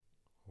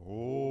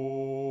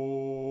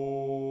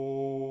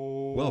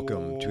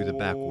Welcome to the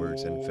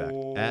Backwards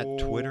Infect at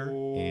Twitter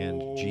and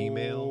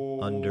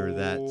Gmail under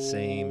that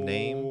same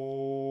name.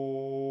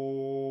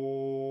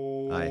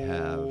 I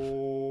have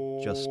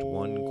just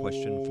one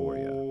question for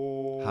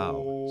you.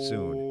 How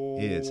soon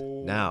is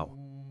now?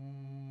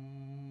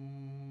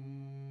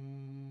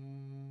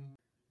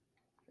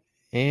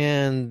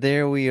 And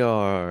there we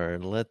are.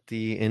 Let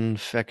the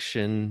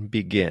infection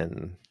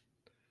begin.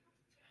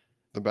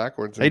 The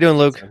backwards. How you doing,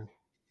 Luke?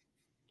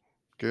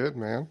 Good,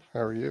 man. How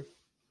are you?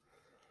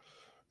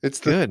 It's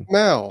the Good.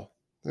 smell.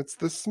 It's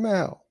the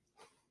smell.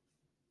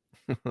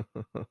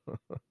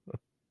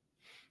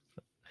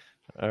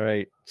 All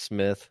right,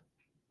 Smith.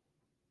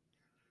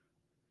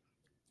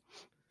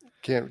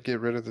 Can't get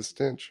rid of the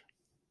stench.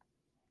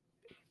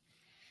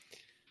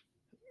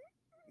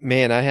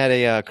 Man, I had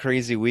a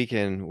crazy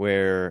weekend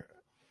where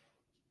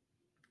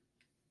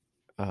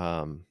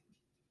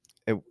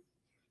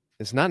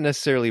it's not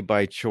necessarily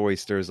by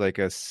choice. There's like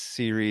a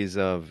series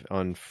of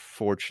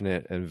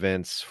unfortunate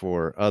events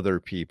for other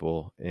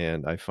people,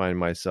 and I find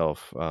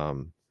myself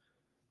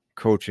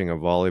coaching a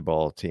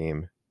volleyball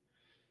team.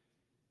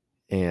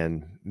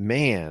 And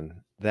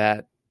man,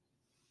 that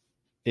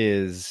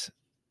is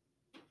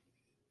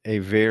a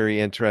very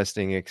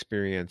interesting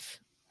experience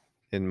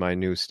in my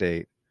new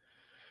state.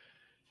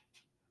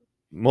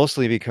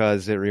 Mostly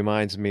because it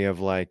reminds me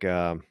of like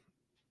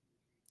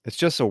it's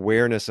just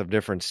awareness of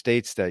different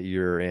states that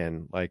you're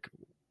in. Like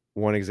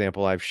one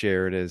example I've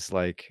shared is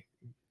like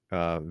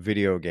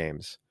video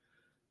games.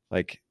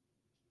 Like,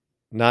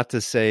 not to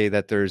say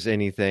that there's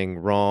anything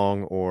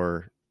wrong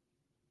or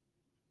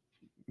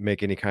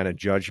make any kind of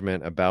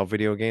judgment about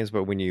video games,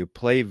 but when you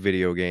play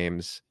video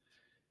games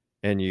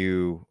and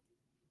you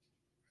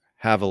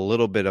have a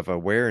little bit of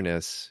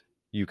awareness,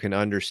 you can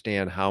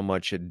understand how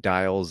much it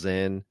dials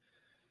in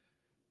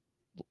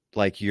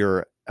like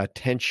your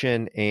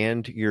attention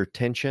and your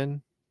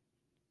tension.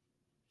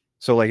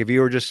 So like if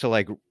you were just to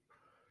like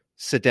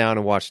sit down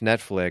and watch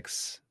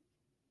Netflix,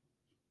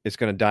 it's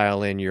going to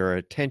dial in your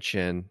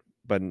attention,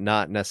 but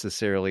not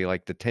necessarily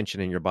like the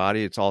tension in your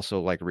body. It's also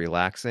like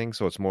relaxing.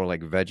 So it's more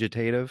like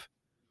vegetative.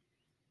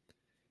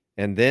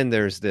 And then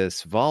there's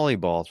this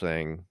volleyball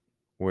thing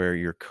where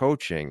you're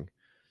coaching.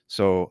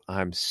 So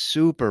I'm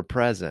super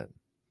present,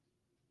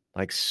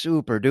 like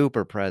super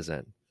duper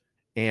present,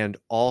 and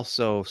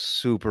also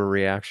super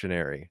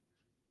reactionary.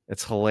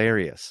 It's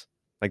hilarious.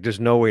 Like there's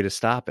no way to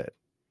stop it.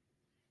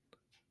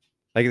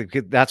 Like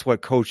that's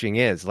what coaching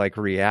is, like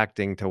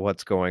reacting to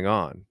what's going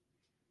on.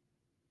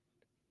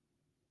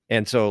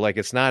 And so like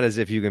it's not as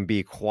if you can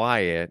be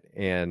quiet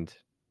and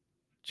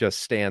just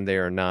stand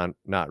there and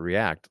not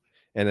react.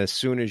 And as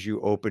soon as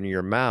you open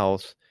your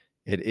mouth,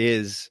 it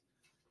is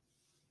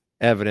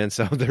evidence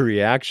of the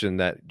reaction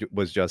that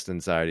was just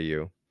inside of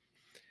you.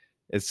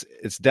 It's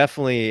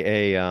definitely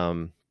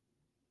a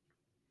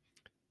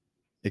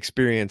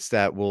experience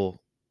that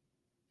will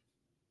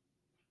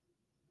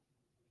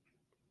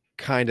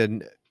kind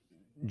of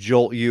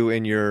jolt you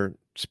in your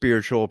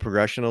spiritual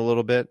progression a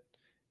little bit.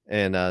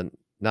 And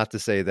not to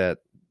say that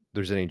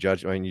there's any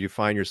judgment. I mean, you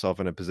find yourself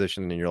in a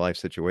position in your life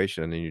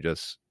situation and you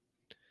just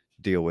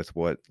deal with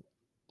what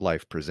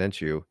life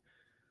presents you.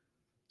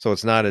 So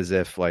it's not as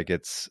if like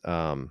it's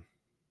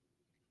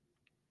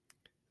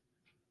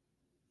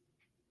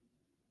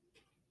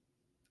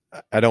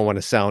I don't want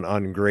to sound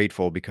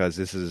ungrateful because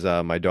this is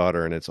my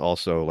daughter, and it's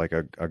also like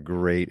a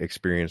great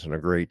experience and a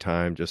great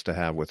time just to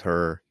have with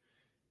her.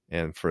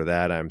 And for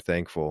that, I'm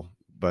thankful.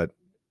 But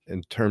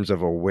in terms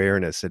of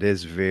awareness, it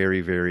is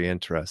very, very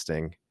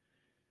interesting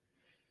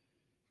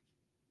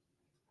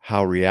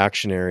how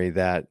reactionary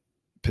that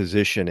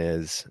position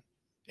is.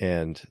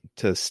 And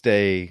to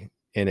stay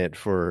in it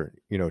for,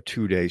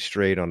 2 days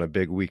straight on a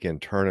big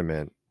weekend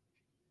tournament,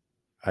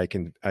 I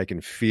can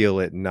feel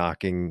it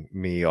knocking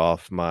me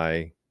off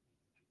my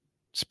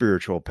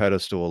spiritual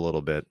pedestal a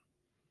little bit.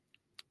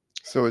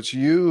 So it's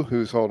you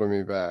who's holding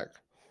me back.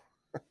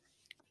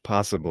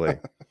 Possibly.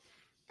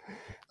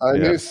 I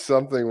knew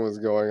something was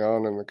going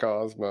on in the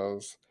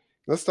cosmos.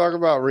 Let's talk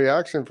about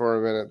reaction for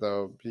a minute,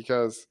 though,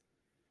 because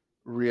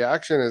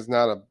reaction is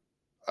not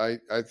I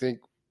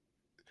think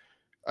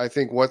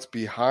what's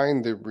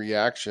behind the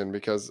reaction,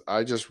 because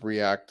I just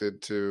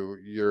reacted to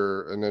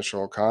your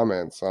initial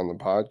comments on the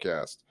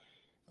podcast.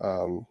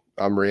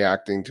 I'm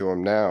reacting to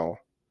them now,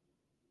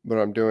 but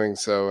I'm doing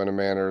so in a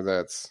manner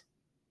that's,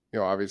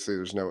 obviously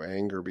there's no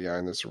anger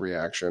behind this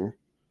reaction.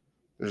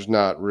 There's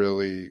not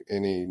really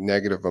any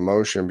negative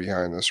emotion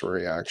behind this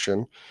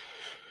reaction.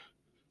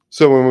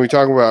 So when we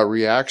talk about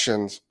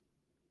reactions,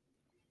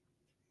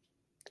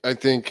 I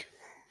think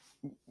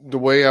the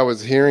way I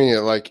was hearing it,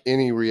 like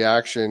any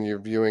reaction you're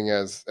viewing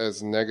as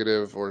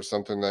negative or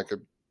something that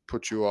could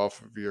put you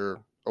off of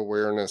your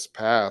awareness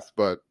path.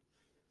 But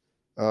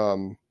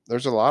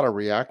there's a lot of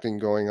reacting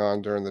going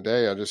on during the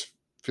day. I just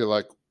feel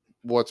like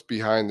what's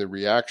behind the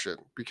reaction,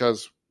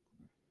 because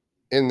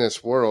in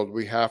this world,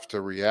 we have to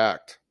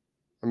react.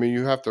 I mean,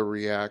 you have to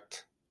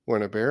react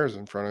when a bear is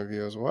in front of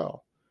you as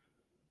well.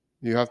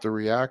 You have to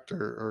react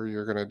or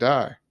you're going to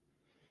die.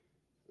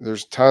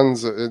 There's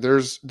tons of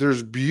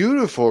there's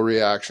beautiful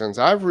reactions.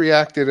 I've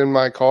reacted in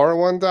my car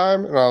one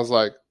time and I was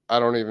like, I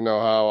don't even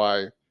know how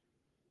I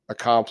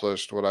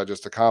accomplished what I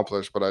just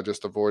accomplished, but I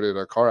just avoided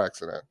a car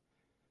accident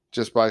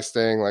just by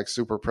staying like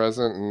super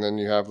present. And then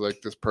you have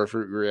like this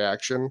perfect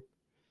reaction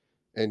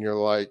and you're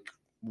like,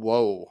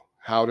 whoa,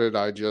 how did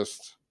I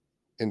just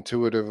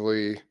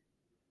intuitively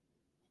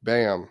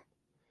bam?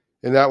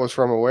 And that was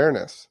from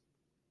awareness.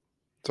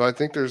 So I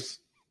think there's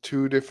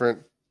two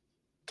different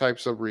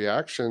types of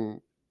reaction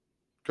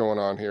going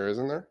on here,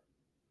 isn't there?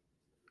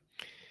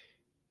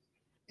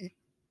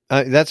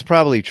 That's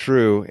probably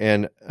true.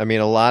 And I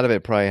mean, a lot of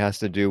it probably has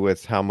to do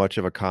with how much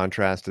of a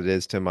contrast it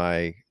is to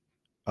my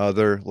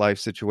other life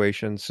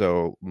situation.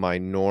 So my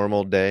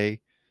normal day,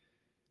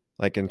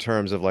 like in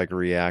terms of like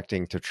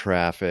reacting to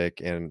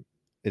traffic, and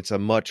it's a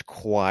much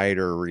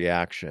quieter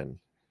reaction.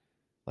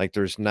 Like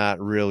there's not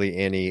really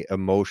any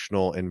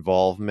emotional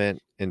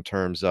involvement in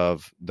terms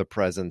of the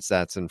presence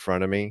that's in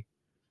front of me.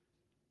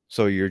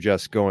 So you're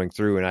just going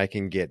through, and I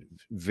can get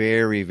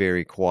very,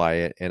 very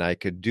quiet, and I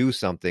could do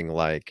something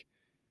like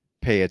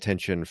pay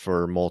attention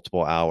for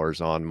multiple hours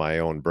on my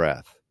own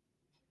breath.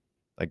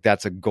 Like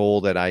that's a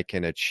goal that I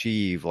can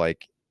achieve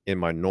like in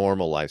my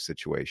normal life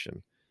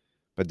situation.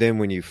 But then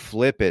when you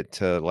flip it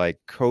to like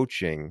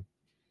coaching,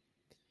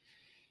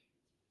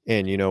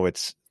 and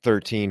it's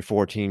 13,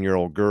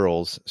 14-year-old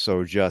girls,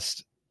 so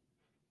just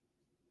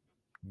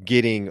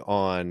getting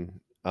on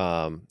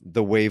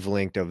the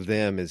wavelength of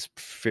them is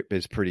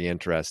pretty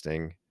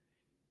interesting.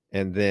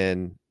 And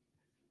then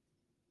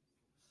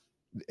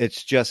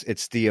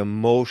it's the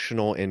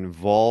emotional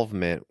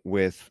involvement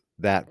with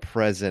that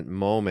present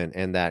moment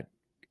and that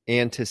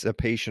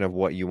anticipation of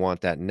what you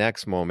want that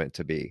next moment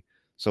to be.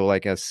 So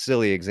like a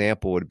silly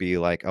example would be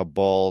like a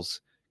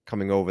ball's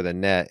coming over the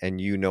net and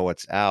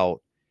it's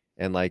out,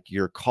 and like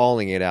you're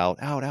calling it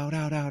out,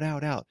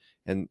 out.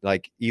 And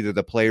like either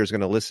the player's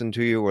going to listen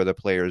to you or the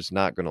player's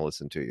not going to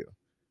listen to you.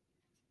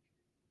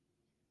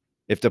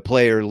 If the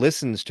player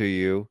listens to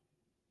you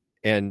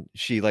and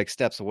she like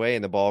steps away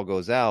and the ball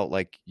goes out,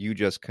 like you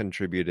just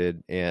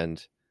contributed,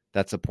 and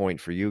that's a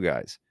point for you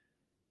guys.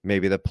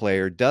 Maybe the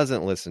player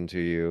doesn't listen to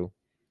you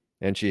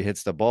and she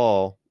hits the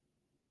ball,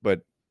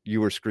 but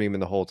you were screaming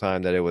the whole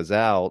time that it was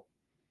out,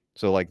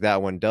 so like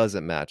that one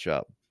doesn't match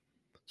up.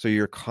 So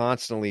you're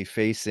constantly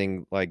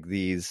facing like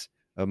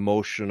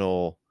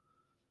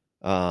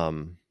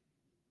um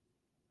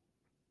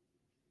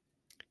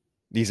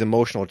these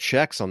emotional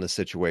checks on the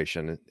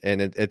situation,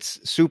 and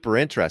it's super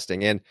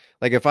interesting. And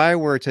like if I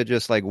were to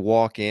just like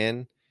walk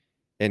in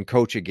and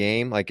coach a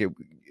game, like it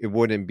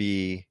wouldn't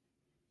be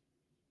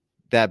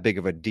that big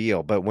of a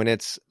deal. But when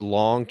it's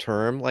long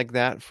term like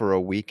that for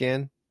a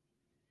weekend,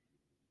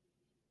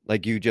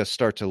 like you just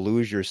start to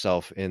lose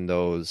yourself in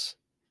those.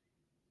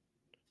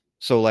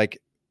 So like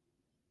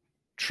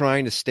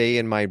trying to stay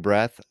in my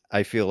breath,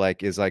 I feel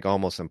like is like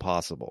almost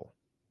impossible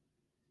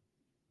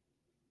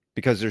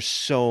because there's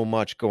so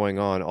much going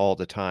on all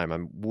the time.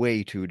 I'm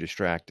way too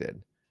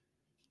distracted.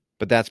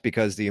 But that's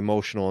because the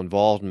emotional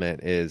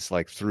involvement is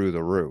like through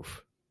the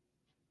roof.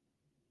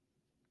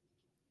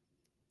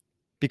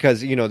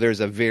 Because there's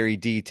a very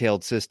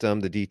detailed system.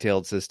 The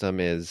detailed system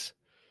is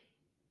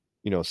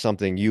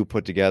something you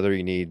put together.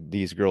 You need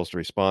these girls to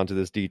respond to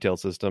this detailed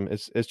system.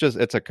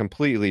 It's a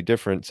completely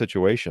different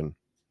situation.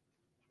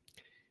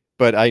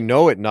 But I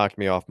know it knocked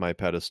me off my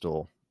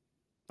pedestal.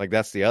 Like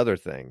that's the other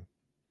thing.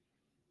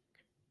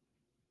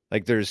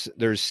 Like there's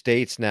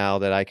states now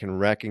that I can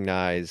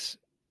recognize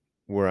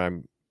where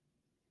I'm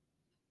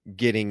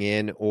getting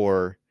in,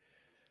 or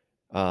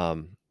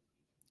um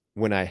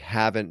when I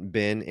haven't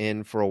been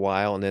in for a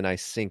while, and then I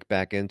sink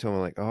back into them.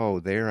 I'm like, oh,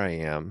 there I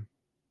am.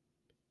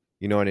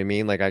 You know what I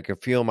mean? Like I can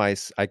feel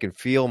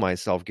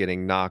myself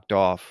getting knocked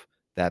off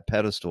that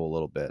pedestal a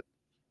little bit.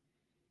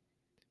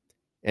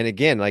 And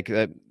again, like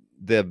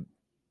the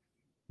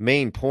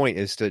main point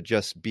is to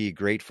just be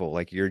grateful.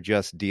 Like you're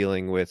just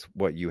dealing with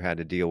what you had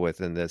to deal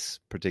with in this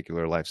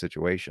particular life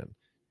situation,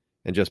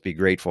 and just be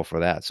grateful for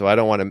that. So I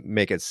don't want to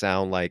make it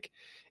sound like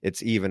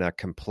it's even a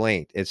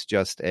complaint. It's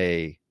just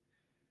an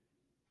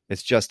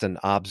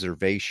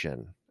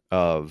observation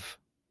of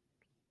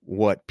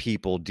what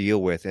people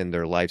deal with in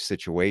their life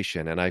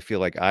situation. And I feel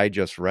like I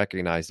just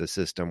recognized a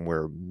system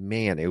where,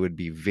 man, it would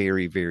be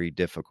very, very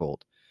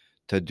difficult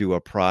to do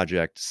a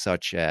project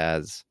such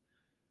as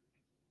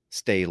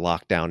stay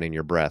locked down in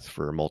your breath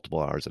for multiple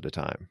hours at a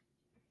time.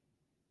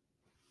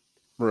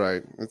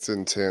 Right. It's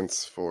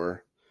intense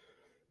for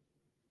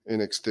an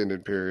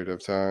extended period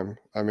of time.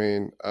 I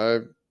mean,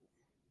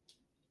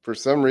 for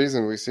some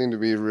reason, we seem to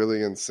be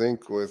really in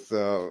sync with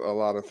a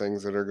lot of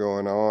things that are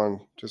going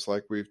on, just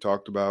like we've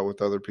talked about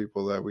with other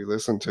people that we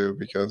listen to,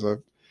 because I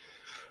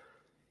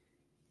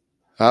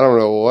don't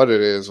know what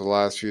it is the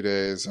last few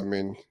days. I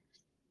mean,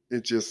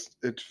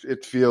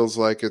 it feels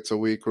like it's a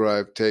week where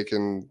I've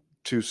taken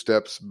two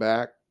steps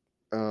back.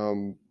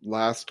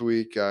 Last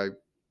week, I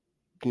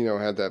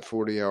had that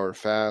 40-hour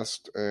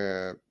fast.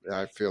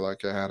 I feel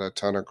like I had a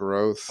ton of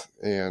growth,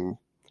 and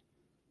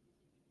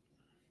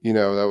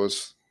that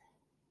was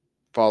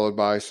followed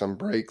by some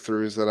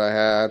breakthroughs that I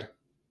had.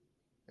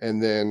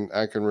 And then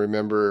I can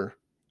remember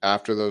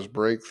after those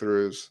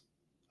breakthroughs,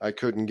 I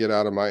couldn't get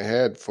out of my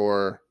head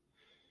for,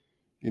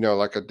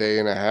 like a day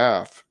and a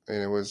half.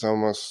 And it was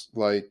almost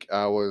like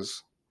I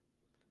was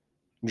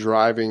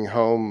driving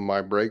home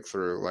my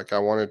breakthrough. Like I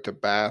wanted to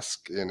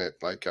bask in it.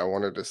 Like I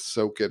wanted to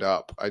soak it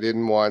up. I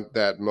didn't want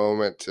that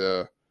moment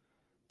to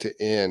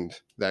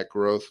end, that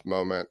growth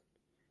moment.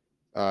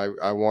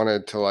 I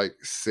wanted to like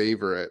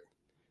savor it.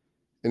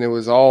 And it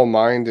was all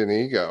mind and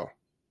ego.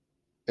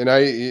 And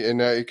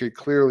I could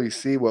clearly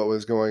see what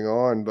was going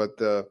on, but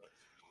the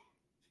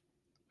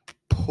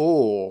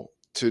pull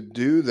to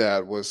do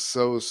that was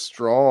so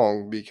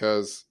strong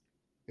because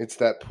it's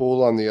that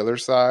pull on the other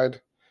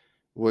side,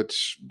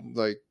 which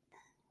like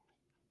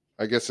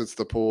I guess it's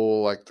the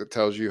pull like that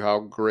tells you how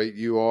great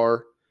you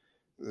are.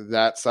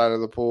 That side of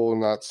the pull,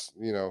 not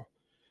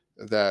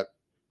that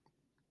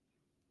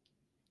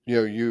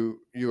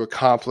you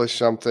accomplish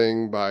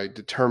something by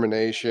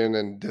determination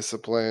and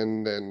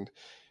discipline, and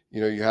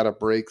you had a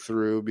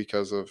breakthrough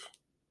because of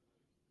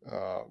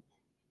uh,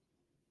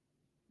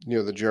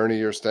 the journey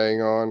you're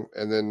staying on.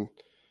 And then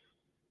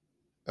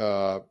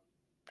uh,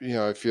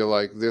 I feel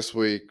like this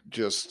week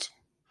just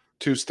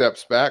two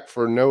steps back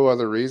for no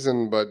other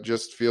reason, but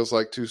just feels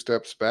like two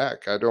steps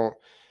back. I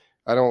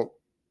don't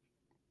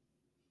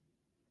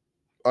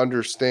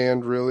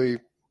understand really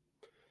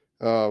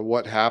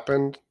what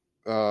happened,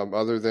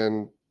 other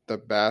than the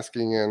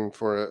basking in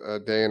for a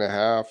day and a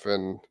half,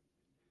 and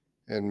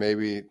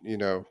maybe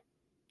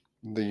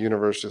the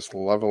universe just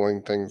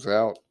leveling things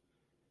out.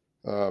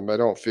 I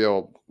don't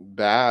feel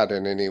bad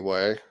in any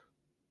way.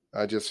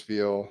 I just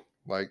feel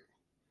like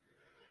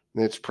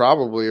it's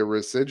probably a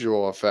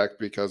residual effect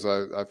because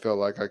I feel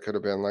like I could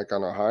have been like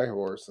on a high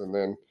horse, and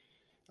then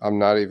I'm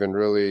not even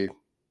really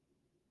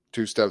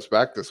two steps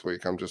back this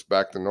week. I'm just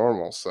back to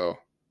normal. So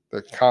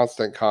the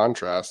constant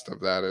contrast of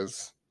that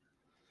is,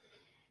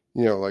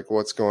 like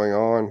what's going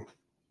on.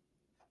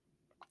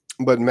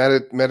 But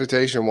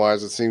meditation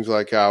wise, it seems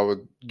like I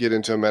would get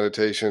into a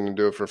meditation and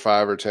do it for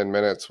 5 or 10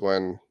 minutes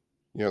when,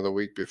 the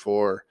week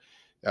before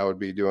I would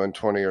be doing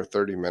 20 or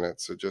 30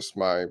 minutes. So just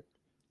my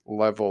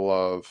level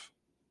of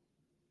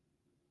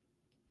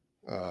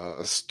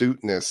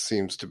astuteness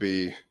seems to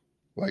be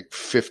like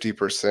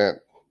 50%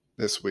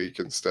 this week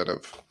instead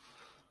of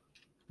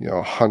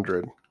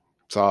 100.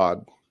 It's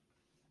odd.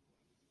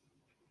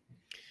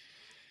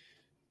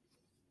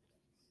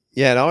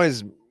 Yeah, it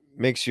always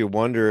makes you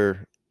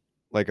wonder,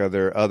 like, are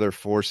there other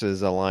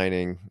forces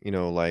aligning,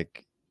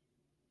 like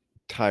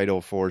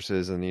tidal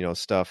forces and,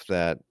 stuff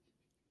that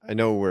I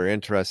know we're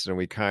interested in.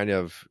 We kind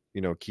of,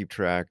 keep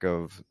track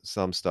of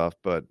some stuff,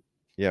 but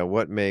yeah,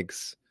 what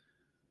makes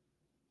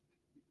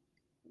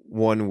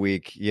one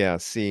week, yeah,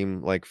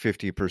 seem like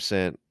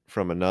 50%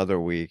 from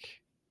another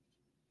week?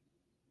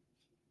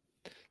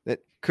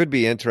 It could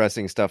be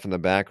interesting stuff in the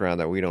background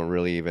that we don't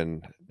really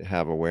even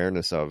have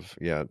awareness of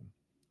yet.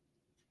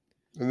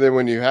 And then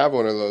when you have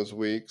one of those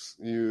weeks,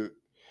 I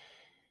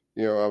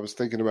was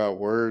thinking about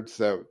words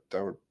that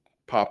were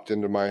popped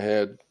into my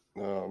head,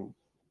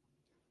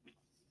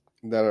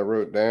 that I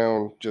wrote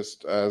down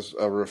just as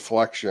a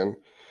reflection.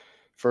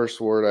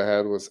 First word I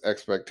had was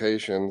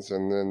expectations,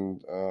 and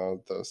then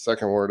the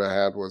second word I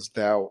had was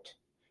doubt.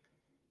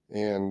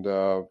 And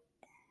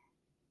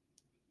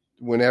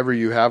whenever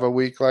you have a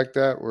week like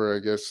that, where I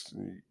guess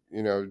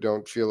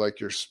don't feel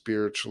like you're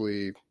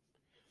spiritually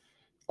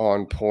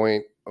on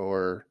point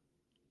or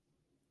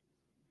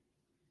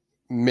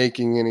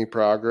making any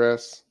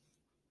progress,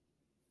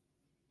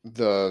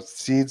 the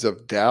seeds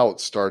of doubt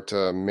start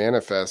to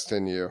manifest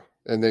in you,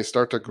 and they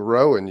start to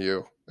grow in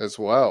you as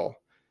well.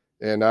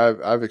 And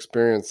I've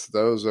experienced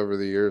those over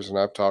the years, and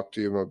I've talked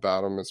to you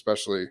about them,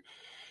 especially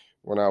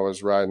when I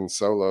was riding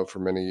solo for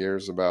many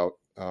years, about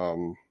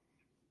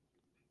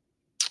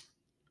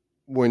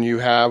when you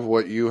have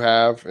what you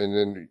have, and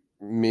then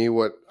me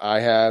what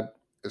I had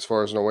as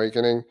far as an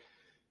awakening.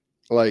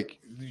 Like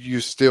you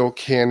still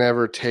can't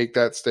ever take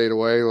that state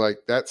away.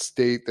 Like that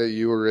state that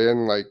you were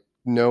in, like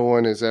no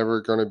one is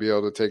ever going to be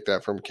able to take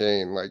that from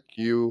Kane. Like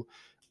you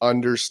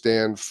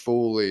understand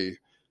fully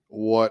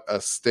what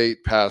a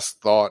state past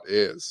thought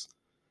is.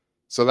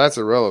 So that's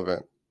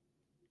irrelevant.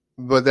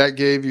 But that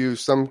gave you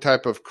some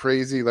type of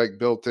crazy, like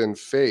built in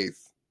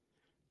faith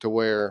to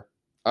where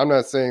I'm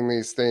not saying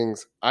these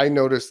things. I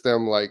notice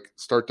them like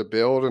start to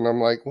build, and I'm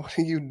like, what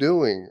are you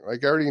doing?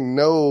 Like, I already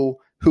know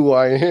who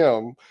I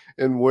am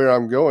and where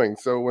I'm going.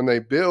 So when they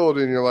build,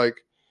 and you're like,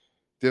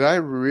 did I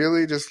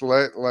really just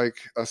let like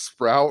a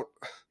sprout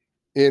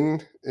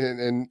in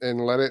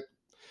and let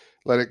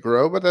it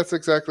grow? But that's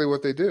exactly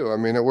what they do. I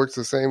mean, it works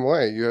the same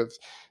way. You have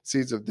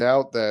seeds of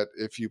doubt that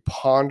if you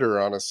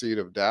ponder on a seed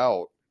of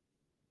doubt,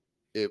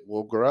 it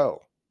will grow.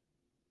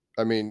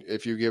 I mean,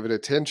 if you give it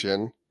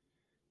attention,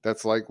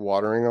 that's like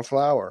watering a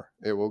flower.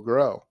 It will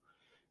grow.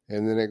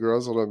 And then it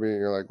grows a little bit, and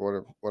you're like,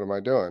 what am I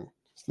doing?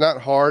 It's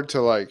not hard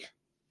to like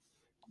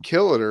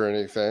kill it or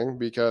anything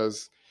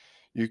because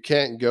you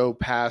can't go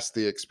past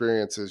the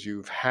experiences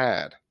you've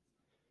had.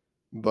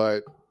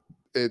 But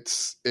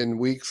it's in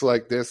weeks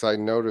like this I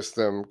notice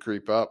them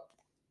creep up.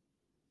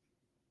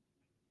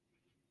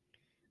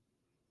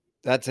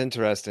 That's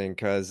interesting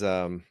because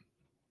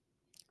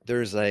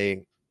there's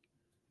a.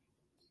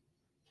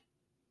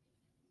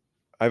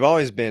 I've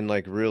always been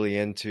like really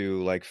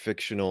into like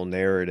fictional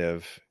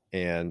narrative,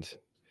 and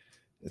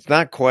it's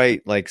not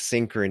quite like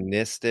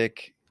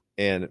synchronistic,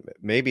 and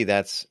maybe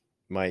that's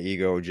my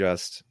ego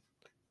just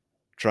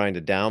trying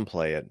to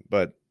downplay it,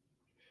 but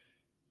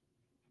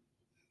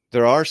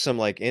there are some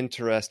like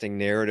interesting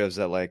narratives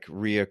that like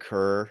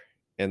reoccur,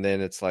 and then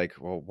it's like,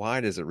 well,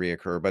 why does it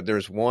reoccur? But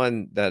there's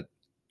one that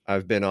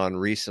I've been on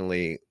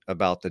recently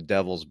about the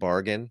devil's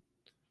bargain.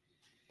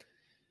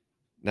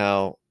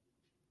 Now,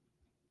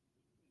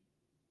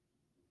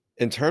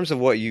 in terms of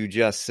what you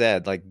just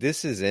said, like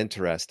this is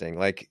interesting.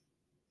 Like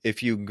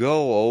if you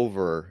go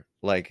over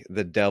like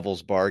the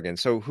devil's bargain.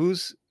 So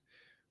who's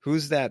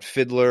that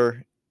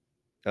fiddler?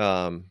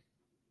 Um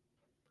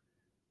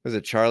was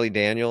it Charlie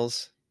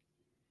Daniels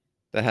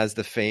that has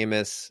the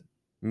famous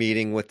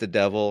meeting with the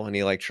devil, and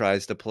he like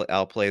tries to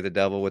outplay the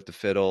devil with the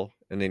fiddle,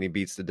 and then he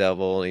beats the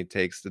devil and he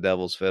takes the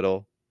devil's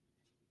fiddle.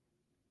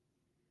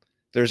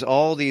 There's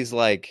all these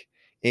like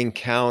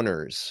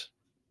encounters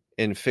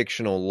in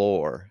fictional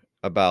lore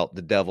about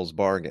the devil's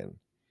bargain.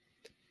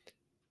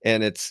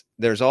 And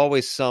there's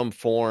always some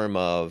form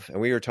of,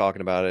 and we were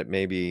talking about it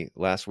maybe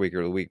last week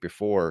or the week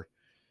before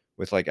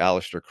with like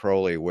Aleister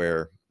Crowley,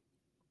 where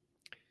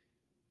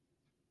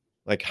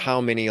like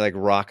how many like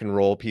rock and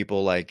roll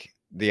people, like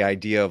the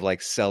idea of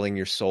like selling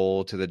your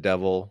soul to the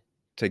devil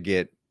to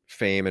get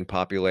fame and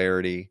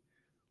popularity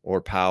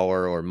or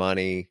power or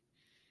money.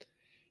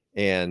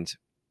 And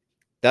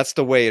that's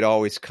the way it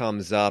always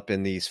comes up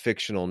in these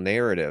fictional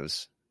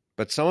narratives.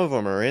 But some of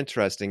them are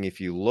interesting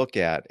if you look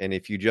at, and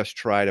if you just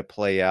try to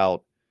play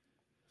out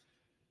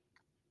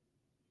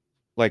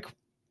like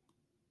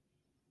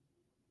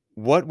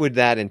what would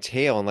that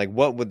entail, and like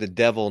what would the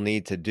devil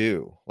need to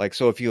do? Like,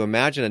 so if you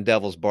imagine a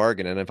devil's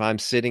bargain, and if I'm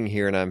sitting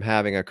here and I'm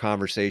having a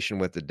conversation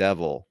with the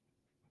devil,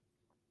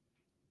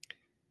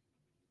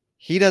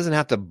 he doesn't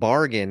have to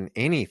bargain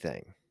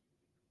anything.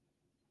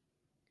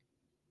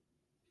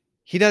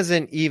 He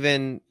doesn't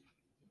even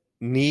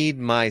need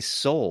my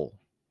soul.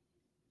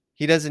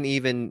 He doesn't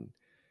even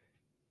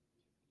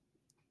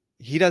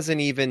he doesn't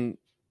even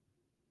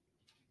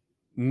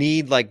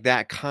need like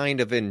that kind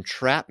of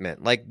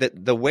entrapment. Like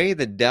the way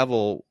the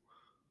devil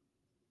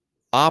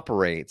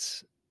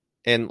operates,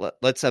 and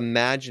let's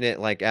imagine it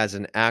like as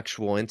an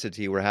actual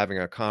entity we're having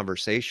a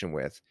conversation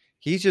with.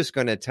 He's just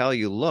going to tell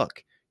you,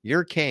 look,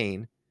 you're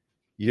Cain,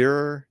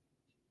 you're,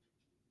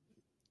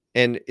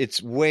 and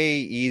it's way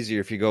easier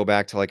if you go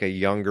back to like a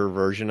younger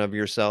version of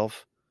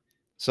yourself.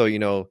 So,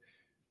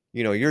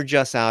 you're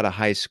just out of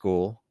high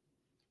school,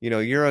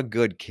 you're a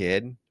good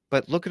kid,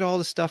 but look at all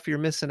the stuff you're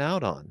missing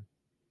out on.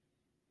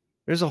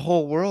 There's a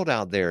whole world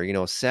out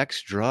there,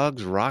 sex,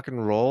 drugs, rock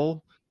and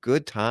roll,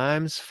 good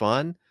times,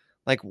 fun.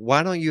 Like,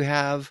 why don't you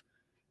have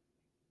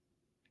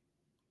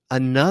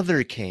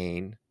another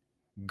Cain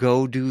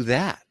go do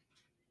that?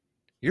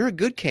 You're a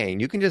good Cain.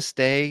 You can just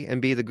stay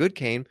and be the good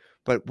Cain,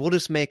 but we'll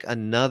just make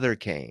another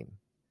Cain.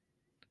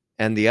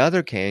 And the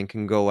other Cain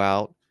can go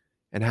out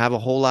and have a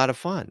whole lot of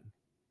fun.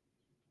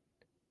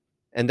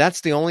 And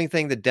that's the only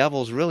thing the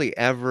devil's really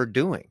ever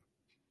doing.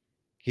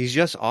 He's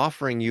just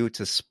offering you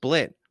to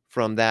split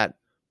from that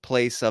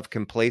place of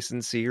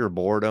complacency or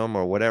boredom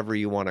or whatever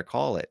you want to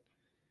call it.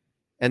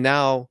 And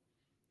now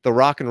the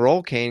rock and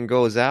roll Cain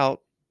goes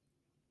out,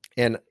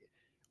 and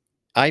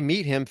I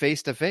meet him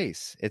face to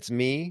face. It's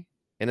me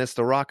and it's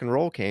the rock and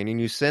roll Cain. And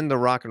you send the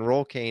rock and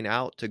roll Cain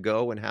out to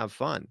go and have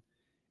fun.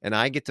 And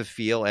I get to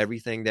feel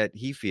everything that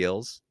he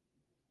feels.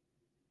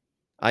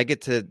 I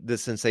get to the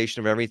sensation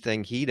of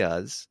everything he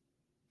does.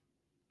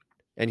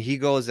 And he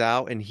goes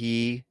out and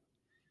he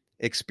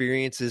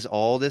experiences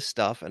all this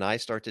stuff, and I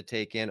start to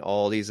take in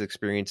all these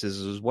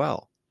experiences as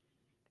well.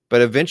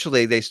 But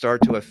eventually they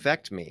start to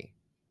affect me.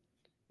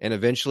 And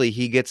eventually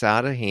he gets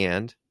out of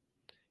hand,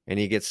 and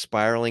he gets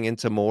spiraling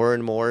into more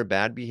and more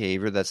bad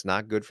behavior that's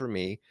not good for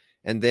me.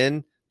 And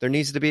then there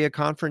needs to be a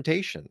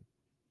confrontation.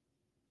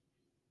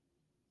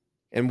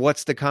 And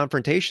what's the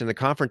confrontation? The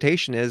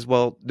confrontation is,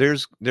 well, there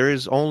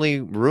is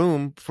only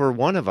room for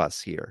one of us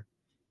here.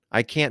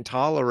 I can't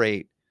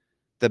tolerate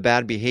the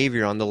bad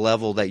behavior on the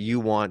level that you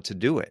want to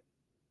do it.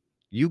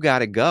 You got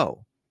to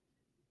go.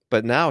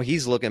 But now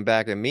he's looking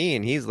back at me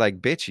and he's like,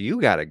 bitch, you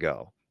got to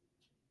go.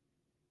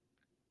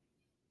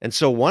 And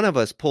so one of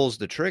us pulls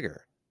the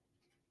trigger.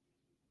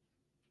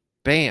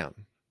 Bam.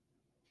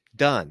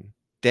 Done.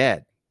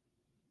 Dead.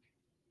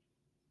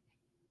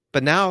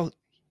 But now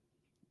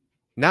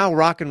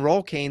rock and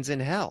roll Cain's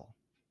in hell.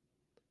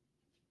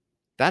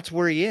 That's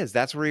where he is.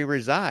 That's where he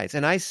resides.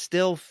 And I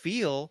still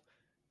feel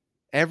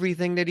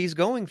everything that he's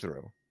going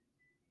through.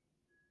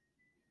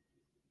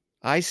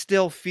 I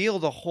still feel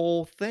the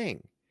whole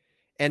thing.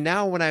 And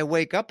now when I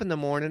wake up in the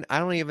morning, I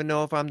don't even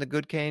know if I'm the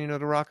good Cain or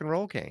the rock and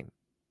roll Cain.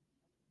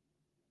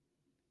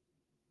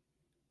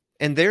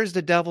 And there's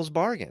the devil's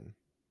bargain.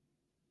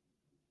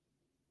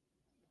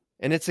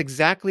 And it's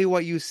exactly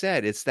what you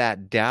said. It's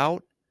that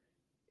doubt,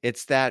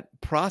 it's that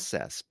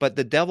process. But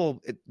the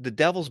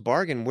devil's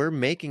bargain, we're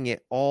making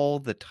it all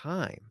the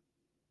time.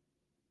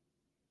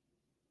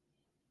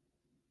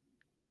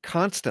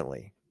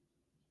 Constantly.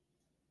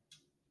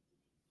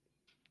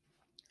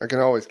 I can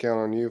always count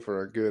on you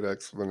for a good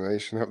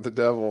explanation of the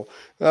devil.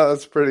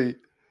 That's pretty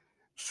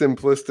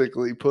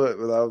simplistically put,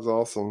 but that was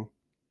awesome.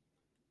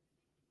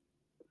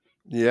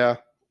 Yeah.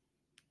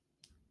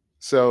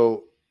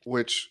 So,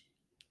 which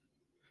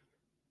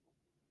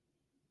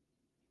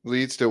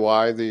leads to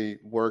why the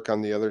work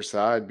on the other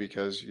side,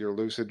 because you're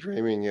lucid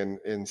dreaming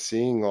and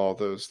seeing all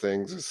those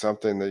things is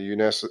something that you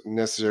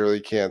necessarily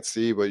can't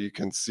see, but you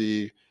can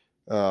see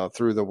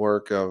through the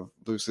work of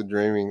lucid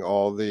dreaming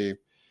all the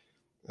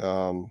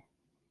um,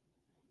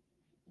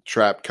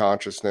 trapped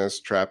consciousness,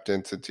 trapped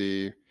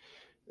entity,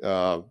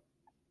 uh,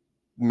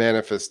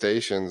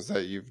 manifestations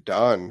that you've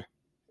done.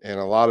 And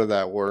a lot of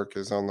that work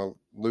is on the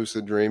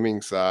lucid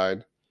dreaming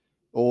side,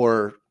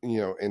 or,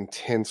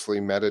 intensely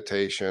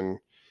meditation.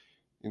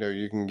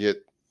 You can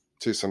get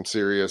to some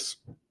serious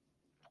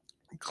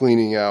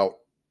cleaning out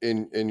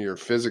in your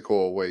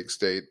physical awake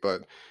state.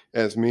 But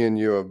as me and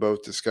you have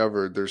both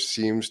discovered, there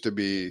seems to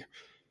be,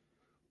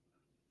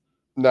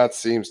 not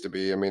seems to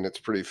be, I mean, it's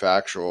pretty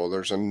factual.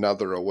 There's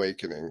another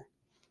awakening.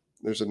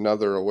 There's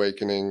another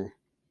awakening,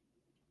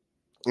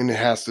 and it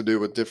has to do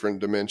with different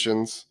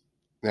dimensions.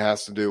 It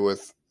has to do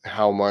with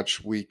how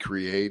much we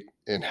create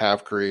and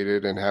have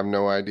created and have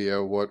no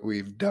idea what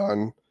we've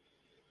done.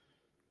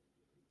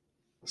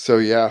 So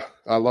yeah,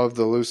 I love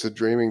the lucid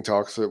dreaming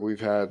talks that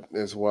we've had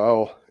as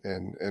well,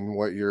 and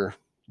what you're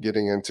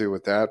getting into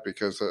with that,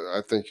 because I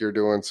think you're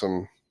doing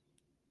some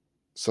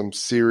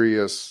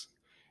serious,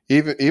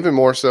 even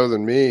more so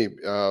than me.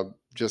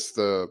 Just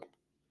the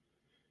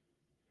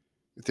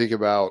think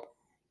about,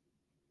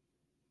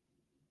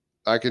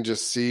 I can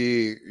just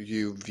see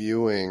you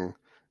viewing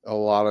a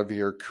lot of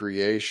your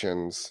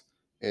creations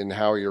and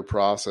how your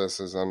process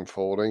is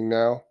unfolding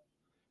now.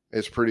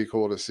 It's pretty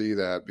cool to see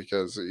that,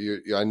 because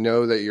I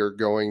know that you're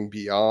going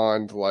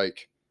beyond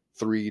like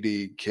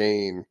 3D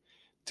Kane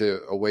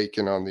to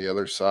awaken on the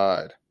other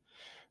side,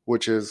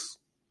 which is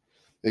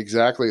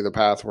exactly the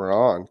path we're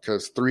on.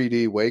 Because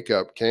 3D wake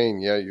up Kane,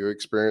 yeah, you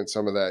experience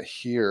some of that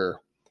here,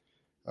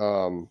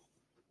 um,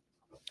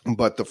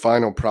 but the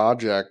final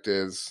project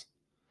is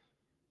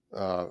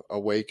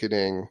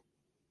awakening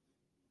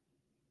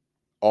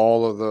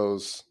all of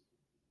those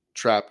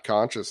trapped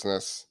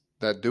consciousness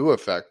that do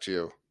affect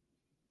you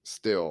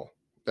still,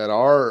 that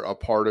are a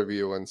part of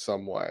you in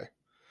some way.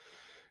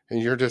 And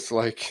you're just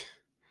like,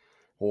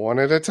 one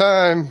at a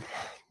time.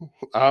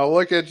 I'll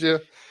look at you.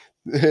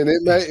 And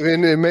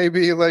it may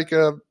be like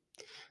a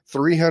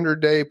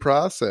 300-day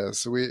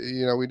process.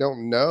 We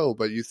don't know,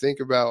 but you think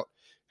about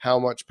how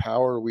much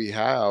power we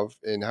have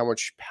and how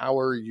much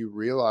power you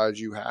realize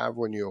you have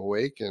when you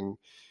awaken.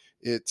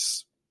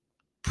 It's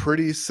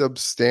pretty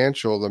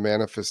substantial, the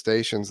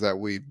manifestations that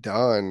we've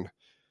done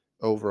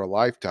over a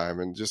lifetime.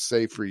 And just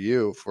say for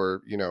you,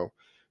 for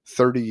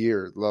 30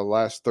 years, the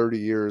last 30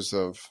 years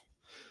of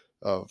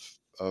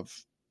of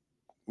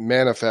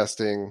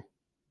manifesting,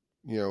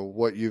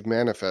 what you've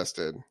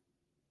manifested.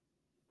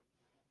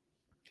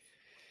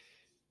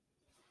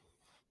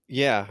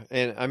 Yeah,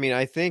 and I mean,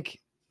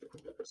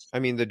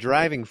 the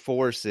driving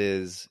force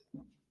is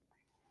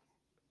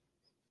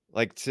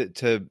like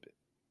to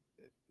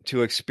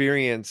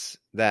experience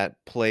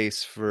that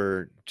place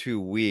for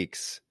 2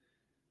 weeks.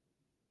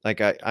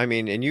 Like I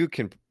mean, and you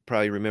can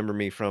probably remember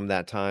me from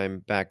that time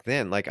back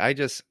then. Like I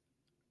just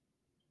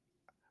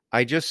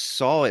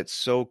saw it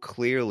so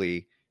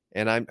clearly,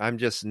 and I'm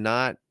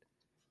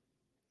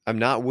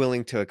not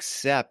willing to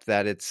accept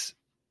that it's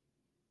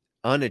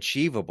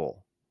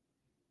unachievable.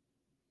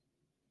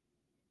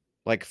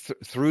 Like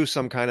through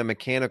some kind of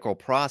mechanical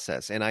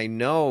process, and I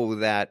know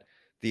that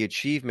the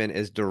achievement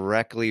is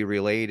directly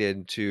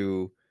related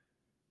to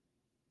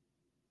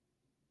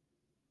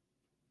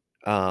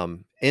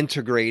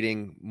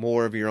integrating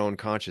more of your own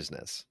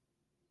consciousness.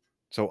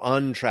 So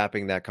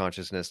untrapping that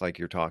consciousness like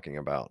you're talking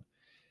about.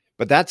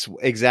 But that's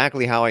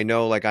exactly how I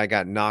know, like, I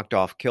got knocked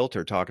off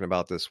kilter talking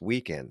about this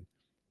weekend,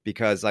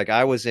 because like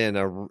I was in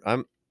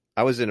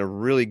a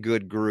really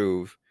good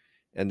groove,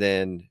 and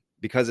then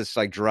because it's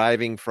like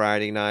driving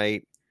Friday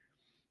night,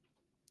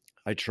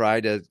 I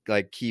tried to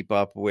like keep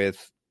up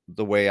with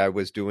the way I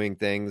was doing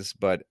things,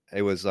 but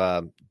it was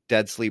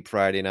dead sleep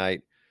Friday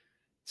night.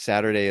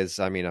 Saturday is,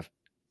 I mean,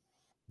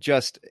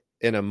 just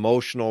an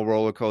emotional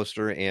roller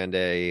coaster and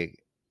a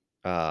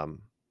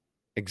um,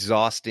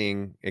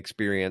 exhausting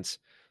experience.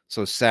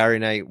 So Saturday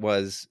night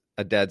was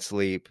a dead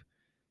sleep,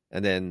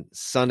 and then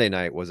Sunday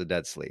night was a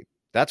dead sleep.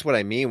 That's what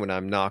I mean when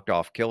I'm knocked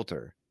off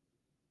kilter.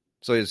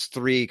 So it's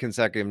 3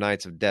 consecutive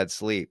nights of dead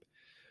sleep.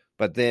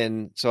 But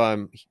then, so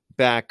I'm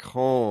back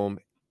home,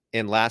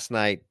 and last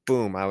night,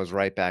 boom, I was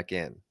right back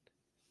in.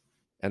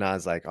 And I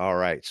was like, all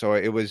right. So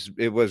it was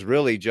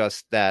really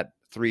just that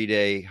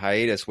 3-day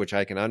hiatus, which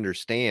I can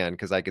understand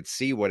because I could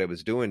see what it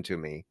was doing to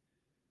me.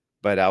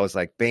 But I was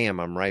like, bam,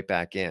 I'm right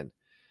back in.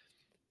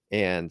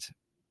 And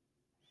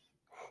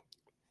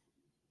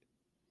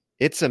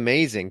it's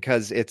amazing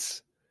because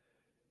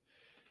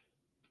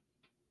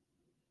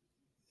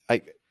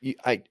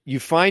you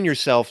find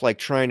yourself like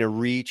trying to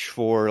reach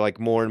for like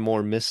more and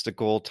more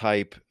mystical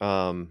type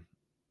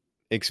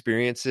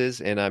experiences,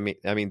 and I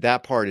mean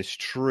that part is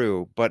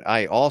true, but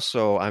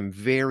I'm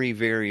very,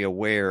 very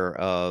aware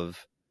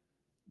of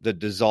the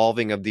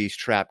dissolving of these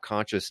trapped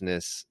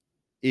consciousness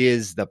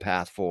is the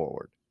path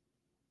forward.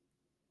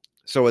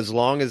 So as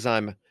long as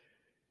I'm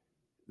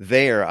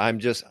there,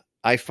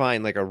 I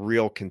find like a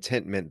real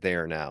contentment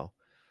there now.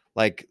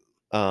 Like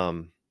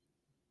um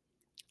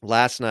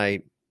last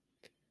night,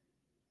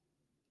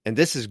 and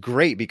this is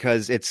great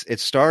because it's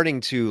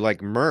starting to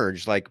like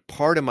merge. Like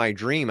part of my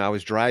dream, I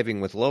was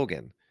driving with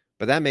Logan,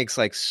 but that makes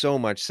like so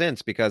much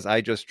sense because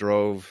I just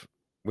drove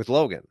with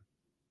Logan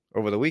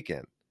over the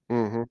weekend.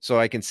 Mm-hmm. So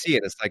I can see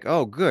it. It's like,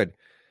 oh, good.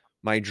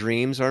 My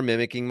dreams are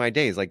mimicking my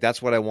days. Like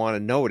that's what I want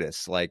to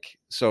notice. Like,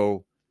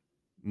 so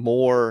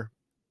more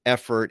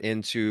effort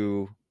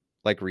into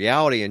like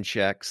reality and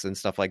checks and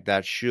stuff like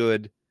that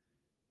should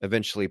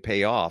eventually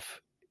pay off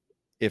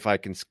if I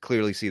can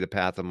clearly see the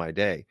path of my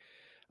day.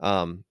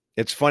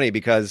 It's funny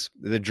because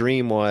the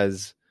dream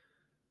was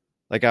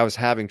like I was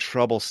having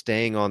trouble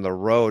staying on the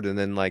road, and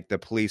then like the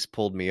police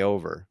pulled me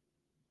over.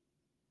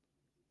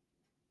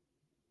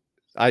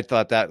 I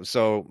thought that,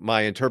 so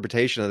my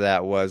interpretation of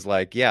that was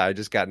like, yeah, I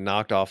just got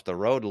knocked off the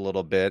road a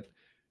little bit,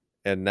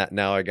 and that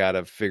now I got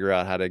to figure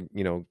out how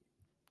to,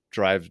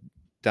 drive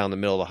down the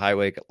middle of the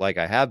highway like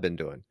I have been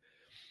doing.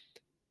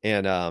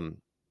 And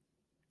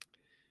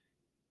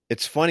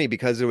it's funny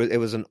because it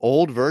was an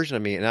old version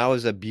of me, and I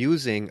was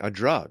abusing a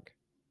drug.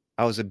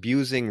 I was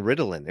abusing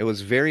Ritalin. It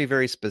was very,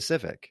 very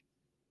specific.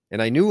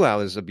 And I knew I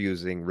was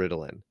abusing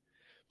Ritalin.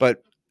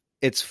 But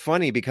it's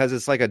funny because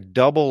it's like a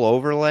double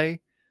overlay.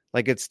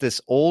 Like it's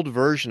this old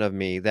version of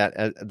me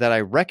that I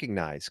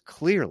recognize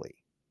clearly.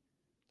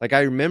 Like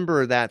I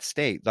remember that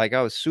state. Like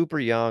I was super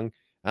young.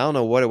 I don't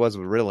know what it was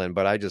with Ritalin,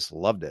 but I just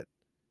loved it.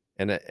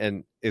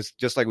 And it's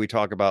just like we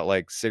talk about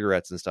like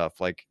cigarettes and stuff.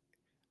 Like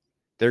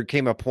there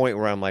came a point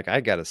where I'm like,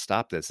 I got to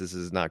stop this. This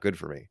is not good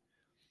for me.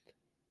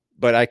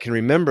 But I can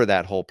remember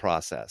that whole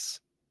process.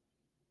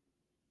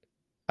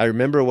 I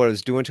remember what I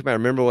was doing to me. I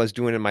remember what I was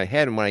doing in my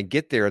head. And when I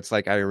get there, it's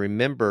like I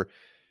remember,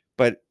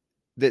 but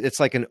it's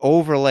like an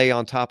overlay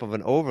on top of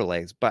an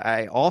overlay. But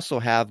I also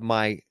have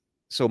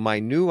so my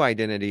new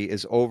identity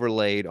is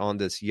overlaid on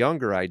this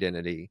younger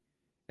identity,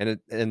 and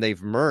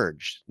they've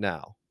merged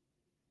now.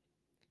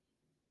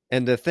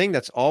 And the thing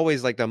that's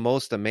always like the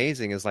most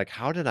amazing is like,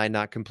 how did I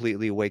not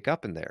completely wake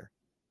up in there?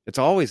 It's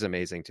always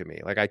amazing to me.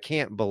 Like I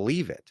can't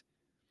believe it,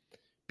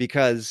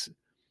 because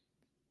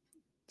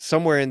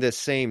somewhere in this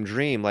same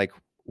dream, like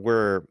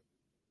where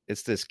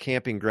it's this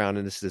camping ground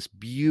and it's this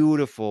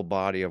beautiful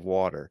body of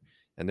water.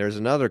 And there's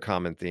another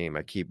common theme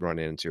I keep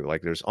running into.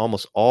 Like there's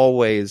almost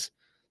always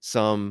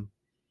some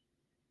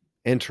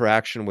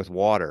interaction with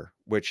water,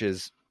 which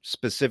is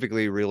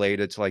specifically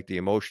related to like the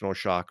emotional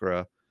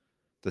chakra,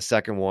 the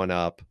second one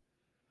up,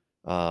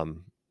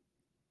 um,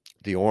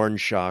 the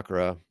orange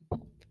chakra.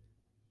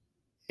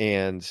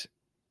 And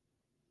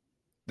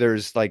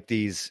there's like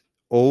these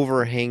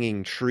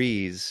overhanging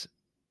trees,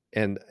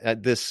 and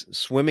at this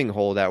swimming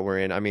hole that we're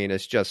in, I mean,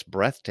 it's just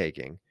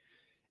breathtaking.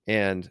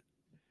 And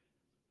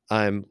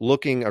I'm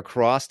looking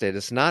across it.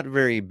 It's not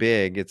very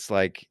big. It's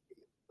like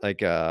I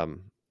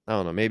don't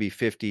know, maybe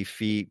 50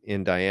 feet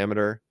in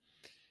diameter.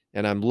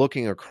 And I'm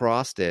looking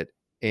across it,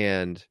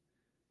 and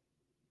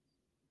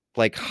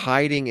like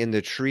hiding in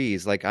the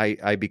trees, like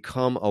I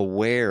become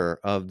aware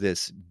of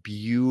this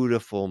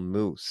beautiful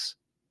moose.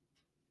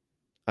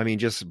 I mean,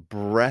 just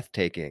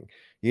breathtaking.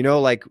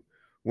 Like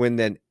when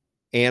the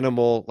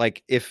animal,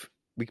 like if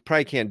we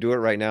probably can't do it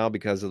right now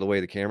because of the way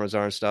the cameras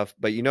are and stuff,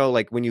 but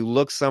like when you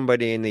look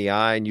somebody in the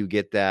eye and you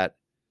get that,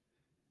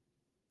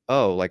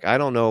 oh, like I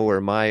don't know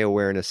where my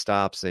awareness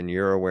stops and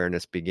your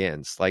awareness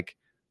begins. Like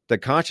the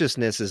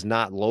consciousness is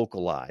not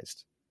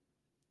localized.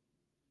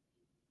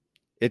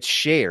 It's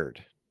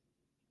shared.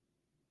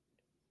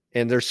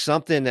 And there's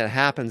something that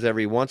happens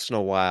every once in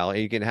a while, and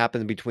it can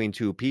happen between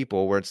two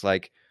people where it's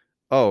like,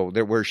 oh,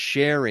 that we're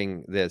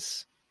sharing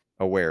this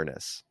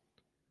awareness.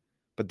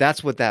 But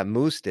that's what that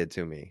moose did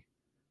to me.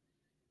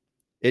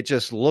 It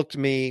just looked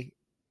me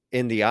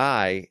in the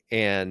eye,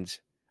 and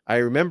I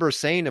remember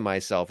saying to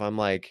myself, I'm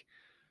like,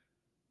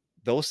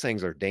 those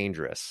things are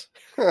dangerous.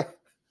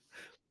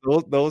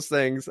 Those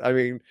things, I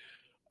mean,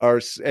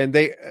 and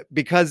they,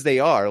 because they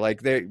are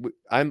like,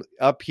 I'm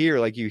up here,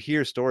 like you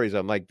hear stories,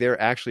 I'm like,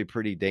 they're actually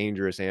pretty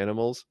dangerous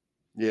animals.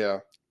 Yeah,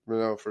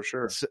 no, for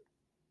sure. So,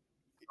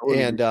 I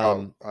wouldn't be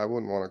and caught. I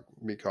wouldn't want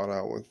to be caught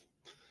out with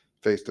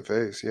face to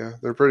face. Yeah,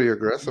 they're pretty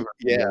aggressive at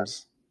yeah,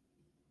 times.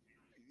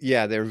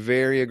 yeah, they're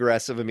very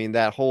aggressive. I mean,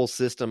 that whole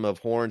system of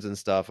horns and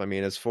stuff, I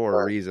mean, it's for a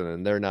Right. reason,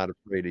 and they're not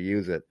afraid to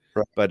use it.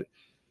 Right. But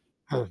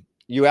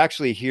you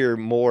actually hear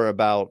more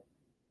about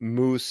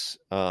moose,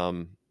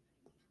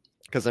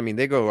 because I mean,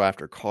 they go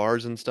after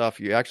cars and stuff.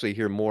 You actually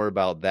hear more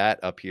about that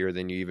up here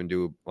than you even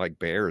do like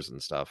bears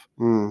and stuff.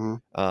 Mm-hmm.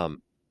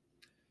 Um,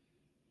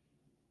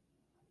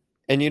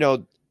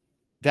 And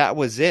that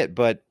was it,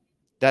 but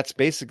that's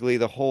basically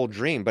the whole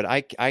dream. But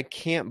I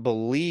can't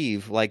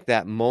believe like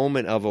that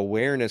moment of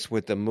awareness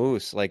with the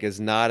moose like is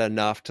not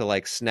enough to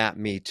like snap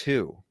me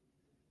to.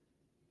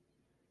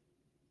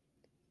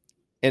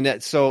 And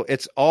that so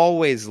it's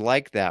always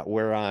like that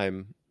where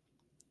I'm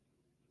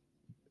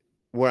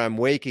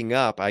waking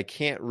up, I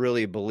can't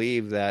really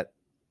believe that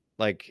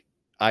like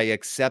I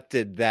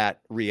accepted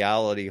that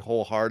reality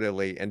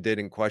wholeheartedly and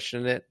didn't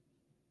question it.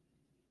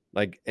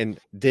 Like and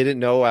didn't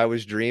know I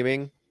was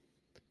dreaming.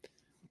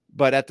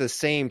 But at the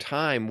same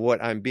time,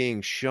 what I'm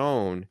being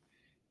shown,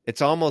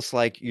 it's almost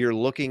like you're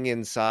looking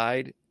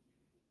inside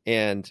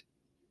and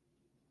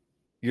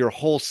your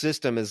whole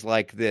system is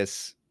like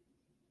this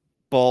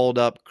balled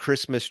up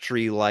Christmas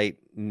tree light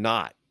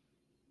knot,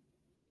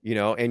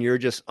 and you're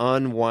just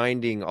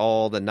unwinding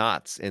all the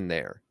knots in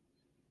there.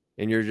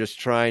 And you're just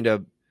trying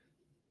to,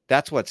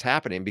 that's what's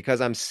happening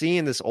because I'm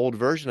seeing this old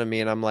version of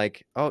me and I'm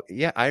like, oh,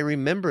 yeah, I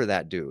remember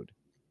that dude.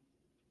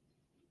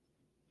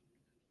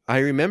 I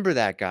remember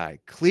that guy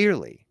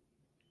clearly.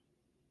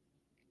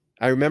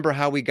 I remember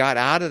how we got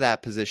out of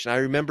that position. I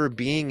remember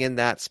being in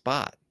that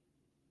spot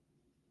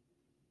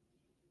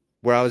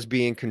where I was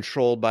being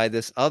controlled by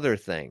this other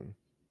thing.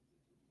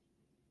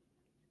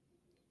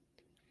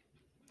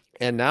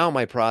 And now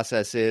my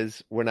process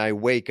is when I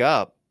wake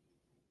up,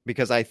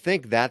 because I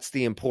think that's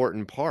the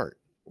important part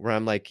where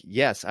I'm like,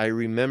 yes, I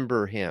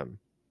remember him.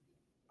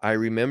 I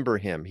remember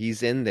him.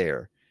 He's in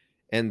there.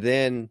 And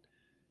then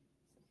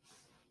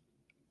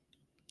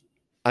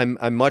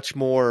I'm much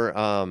more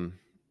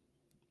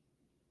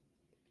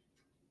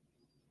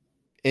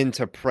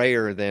into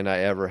prayer than I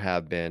ever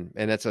have been.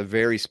 And it's a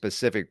very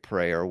specific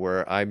prayer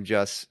where I'm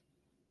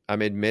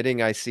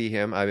admitting I see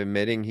him. I'm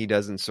admitting he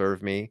doesn't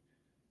serve me.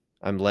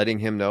 I'm letting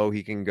him know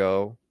he can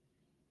go.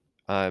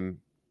 I'm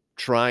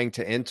trying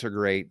to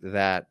integrate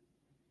that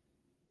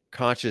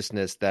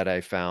consciousness that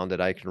I found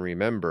that I can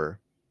remember.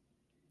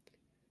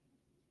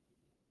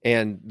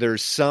 And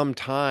there's some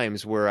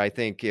times where I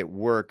think it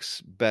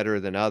works better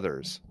than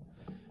others.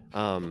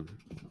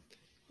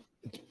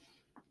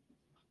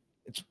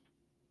 It's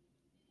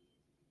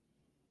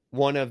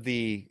one of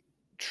the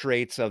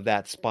traits of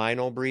that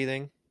spinal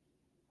breathing.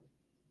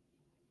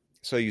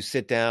 So you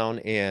sit down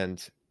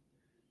and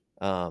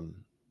um,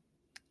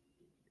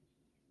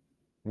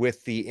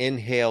 with the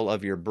inhale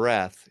of your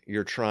breath,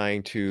 you're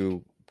trying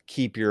to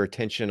keep your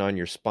attention on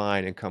your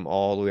spine and come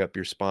all the way up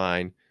your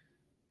spine,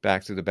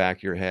 back through the back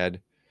of your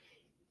head.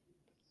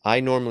 I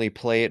normally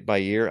play it by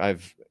ear.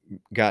 I've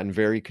gotten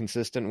very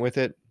consistent with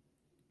it.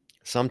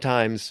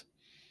 Sometimes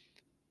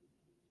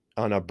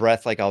on a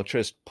breath, like I'll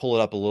just pull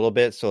it up a little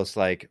bit. So it's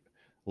like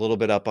a little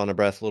bit up on a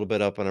breath, a little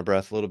bit up on a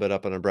breath, a little bit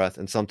up on a breath.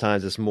 And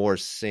sometimes it's more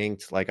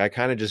synced. Like I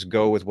kind of just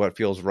go with what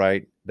feels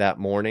right that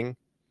morning.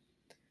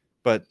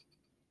 But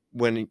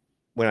when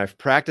I've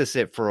practiced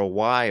it for a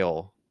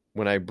while,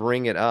 when I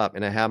bring it up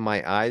and I have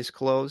my eyes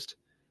closed,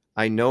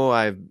 I know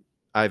I've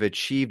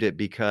achieved it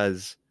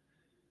because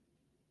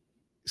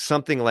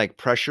something like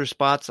pressure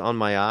spots on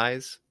my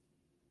eyes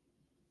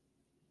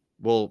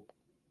will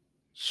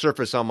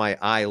surface on my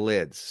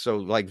eyelids. So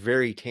like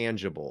very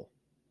tangible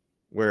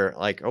where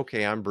like,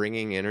 okay, I'm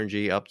bringing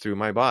energy up through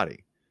my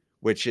body,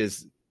 which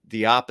is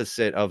the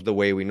opposite of the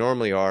way we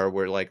normally are.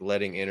 We're like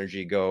letting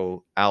energy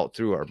go out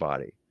through our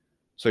body.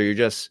 So you're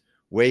just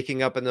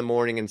waking up in the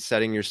morning and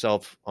setting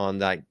yourself on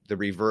that, the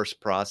reverse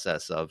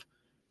process of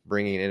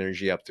bringing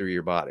energy up through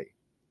your body.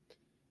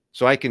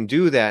 So I can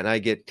do that and I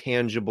get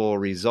tangible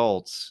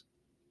results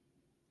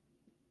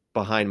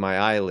behind my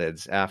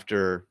eyelids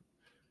after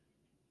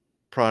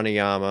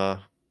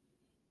pranayama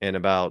and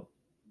about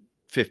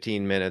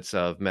 15 minutes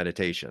of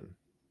meditation.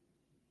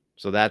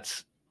 So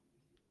that's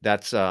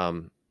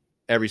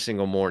every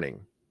single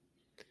morning.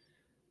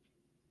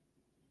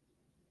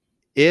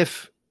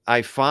 If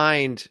I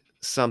find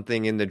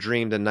something in the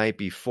dream the night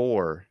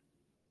before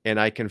and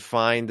I can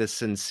find the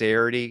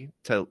sincerity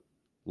to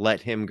let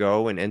him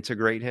go and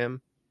integrate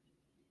him,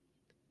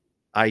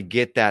 I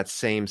get that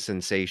same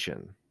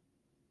sensation.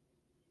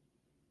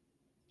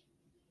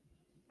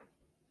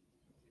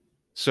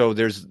 So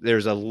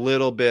there's a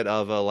little bit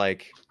of a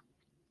like,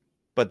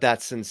 but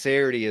that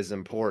sincerity is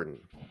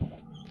important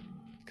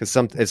because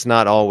it's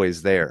not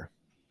always there.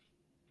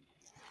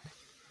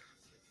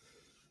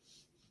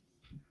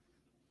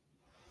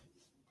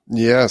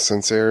 Yeah,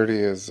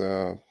 sincerity was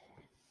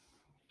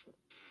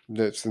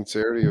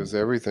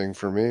everything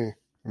for me.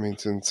 I mean,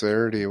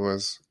 sincerity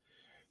was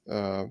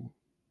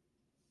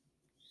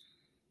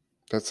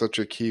that's such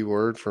a key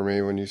word for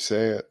me when you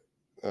say it,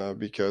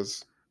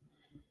 because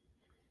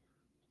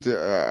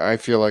I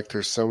feel like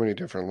there's so many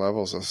different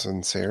levels of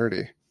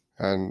sincerity,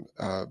 and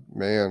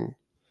man,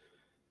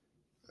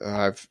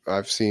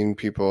 I've seen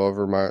people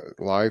over my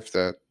life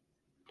that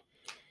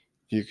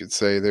you could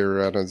say they're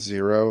at a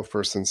 0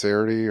 for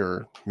sincerity,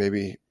 or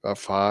maybe a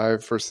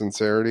 5 for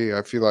sincerity.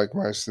 I feel like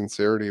my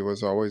sincerity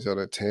was always at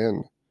a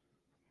 10,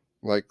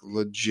 like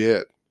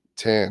legit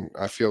 10.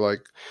 I feel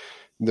like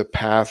the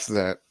path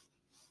that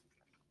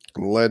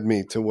led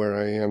me to where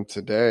I am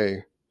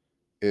today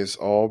is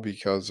all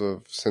because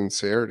of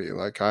sincerity.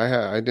 Like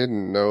I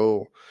didn't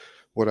know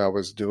what I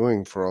was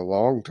doing for a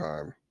long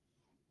time.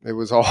 It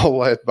was all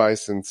led by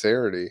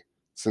sincerity,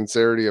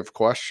 sincerity of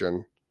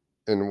question,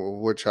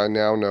 and which I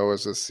now know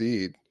as a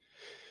seed.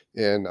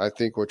 And I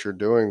think what you're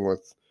doing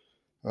with,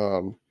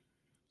 um,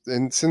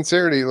 and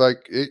sincerity,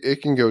 like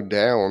it can go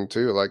down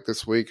too. Like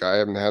this week, I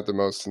haven't had the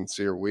most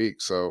sincere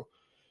week. So,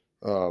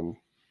 um,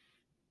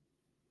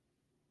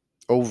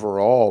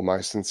 overall, my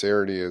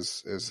sincerity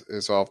is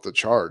off the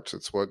charts.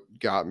 It's what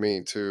got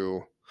me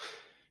to,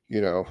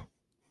 you know,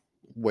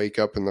 wake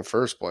up in the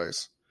first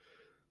place.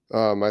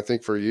 I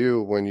think for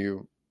you, when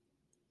you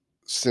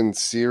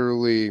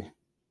sincerely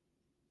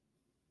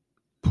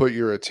put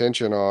your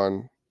attention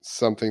on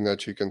something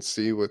that you can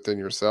see within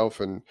yourself,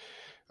 and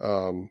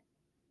um,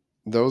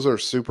 those are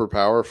super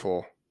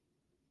powerful.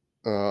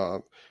 I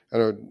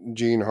know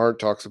Gene Hart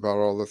talks about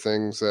all the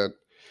things that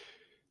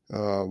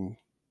um,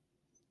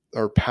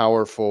 are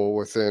powerful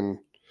within,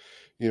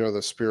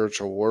 the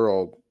spiritual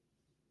world,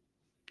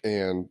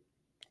 and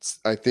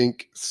I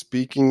think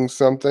speaking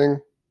something,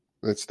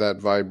 it's that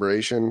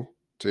vibration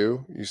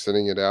too. You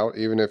sending it out,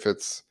 even if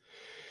it's,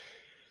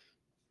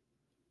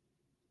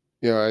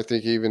 I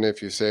think even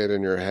if you say it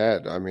in your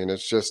head, I mean,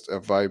 it's just a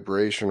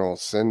vibrational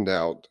send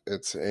out.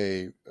 It's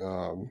a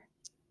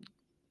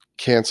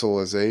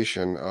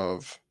cancelization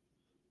of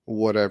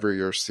whatever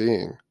you're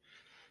seeing.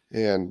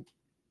 And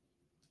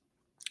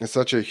it's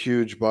such a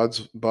huge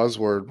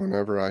buzzword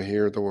whenever I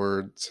hear the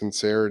word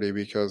sincerity,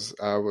 because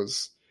I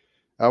was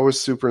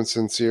super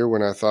sincere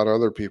when I thought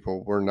other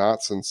people were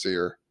not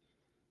sincere.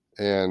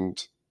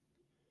 And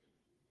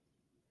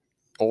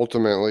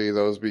ultimately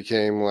those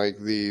became like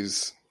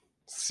these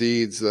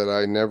seeds that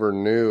I never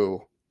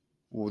knew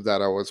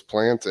that I was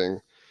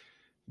planting.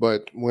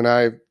 But when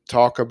I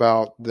talk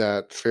about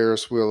that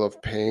Ferris wheel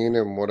of pain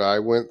and what I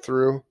went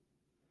through,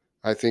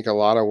 I think a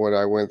lot of what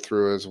I went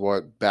through is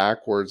what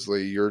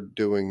backwardsly you're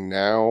doing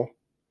now.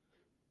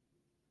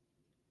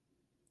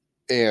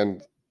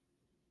 And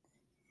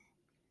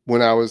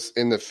when I was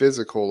in the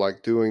physical,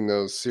 like doing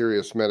those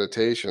serious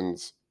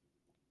meditations,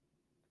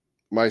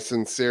 my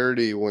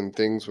sincerity when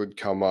things would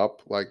come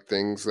up, like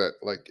things that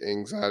like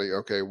anxiety,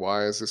 okay,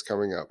 why is this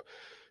coming up?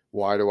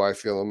 Why do I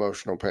feel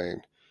emotional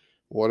pain?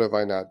 What have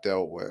I not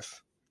dealt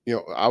with?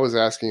 I was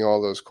asking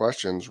all those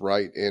questions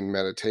right in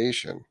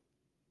meditation,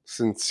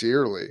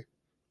 sincerely.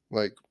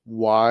 Like,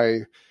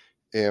 why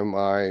am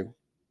I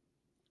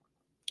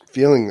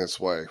feeling this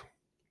way?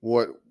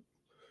 What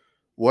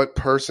what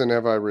person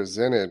have I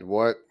resented?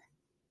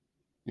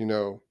 You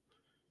know,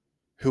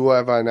 who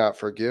have I not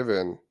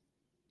forgiven?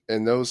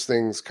 And those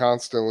things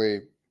constantly,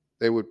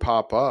 they would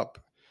pop up,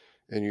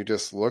 and you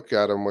just look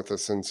at them with a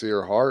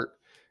sincere heart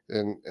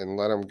and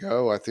let them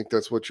go. I think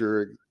that's what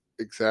you're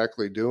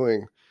exactly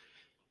doing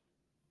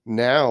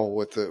now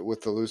with the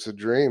lucid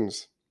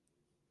dreams.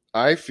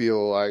 I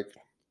feel like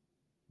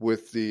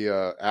with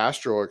the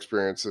astral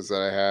experiences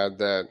that I had,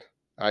 that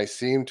I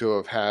seem to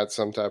have had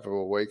some type of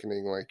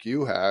awakening like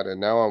you had,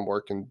 and now I'm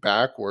working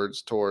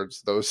backwards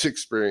towards those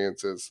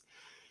experiences.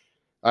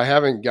 I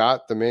haven't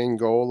got the main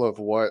goal of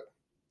what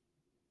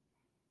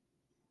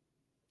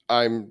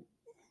I'm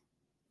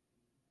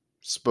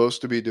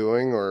supposed to be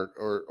doing,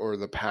 or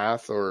the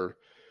path, or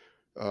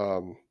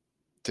um,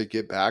 to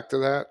get back to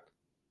that.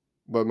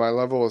 But my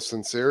level of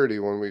sincerity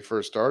when we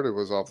first started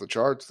was off the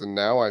charts, and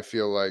now I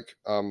feel like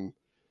I'm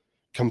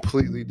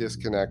completely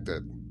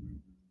disconnected.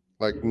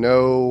 Like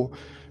no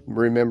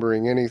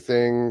remembering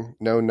anything,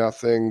 no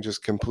nothing,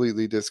 just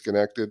completely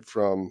disconnected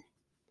from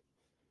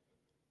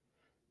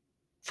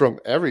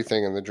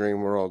everything in the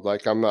dream world.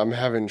 Like I'm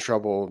having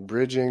trouble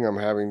bridging, I'm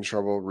having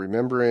trouble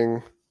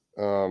remembering.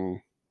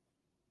 Um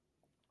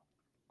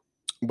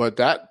but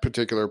that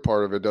particular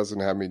part of it doesn't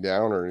have me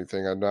down or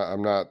anything. I'm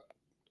not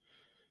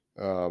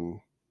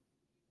um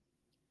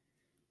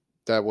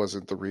that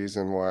wasn't the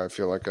reason why I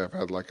feel like I've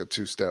had like a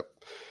two-step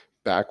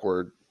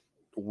backward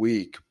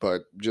week,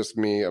 but just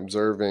me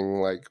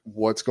observing like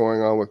what's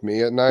going on with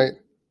me at night.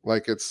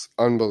 Like it's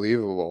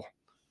unbelievable.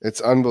 It's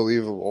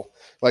unbelievable.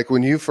 Like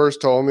when you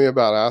first told me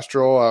about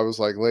astral, I was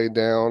like laid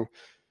down,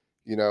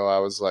 I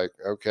was like,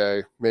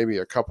 okay, maybe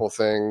a couple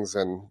things,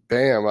 and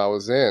bam, I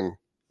was in.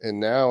 And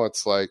now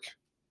it's like,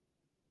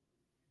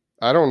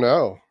 I don't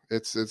know.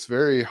 It's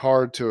very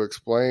hard to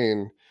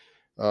explain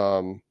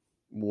um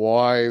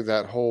why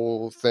that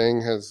whole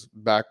thing has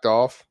backed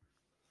off.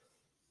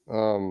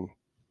 Um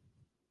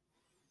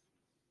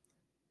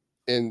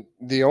and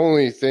the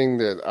only thing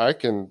that I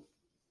can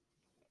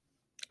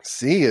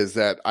see is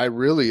that I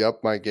really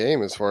upped my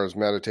game as far as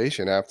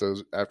meditation after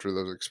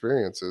those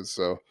experiences.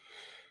 So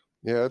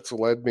yeah, it's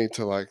led me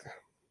to like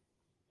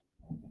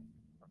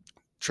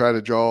try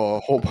to draw a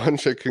whole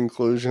bunch of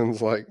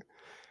conclusions, like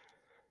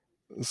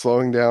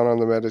slowing down on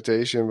the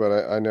meditation.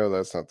 But I know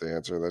that's not the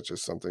answer. That's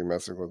just something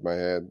messing with my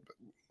head.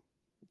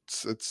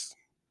 It's it's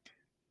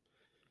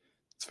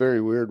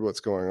very weird what's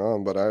going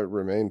on, but I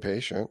remain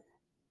patient.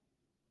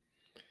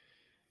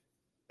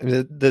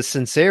 The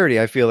sincerity,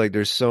 I feel like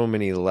there's so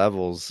many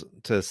levels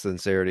to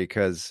sincerity,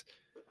 because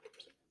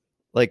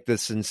like the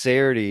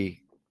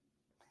sincerity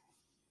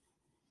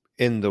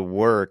in the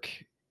work,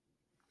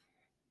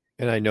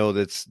 and I know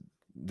that's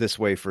this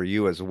way for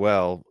you as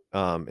well,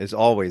 is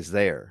always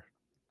there.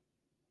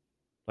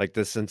 Like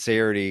the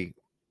sincerity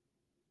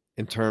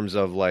in terms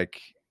of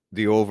like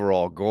the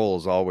overall goal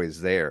is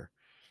always there.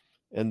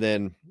 And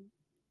then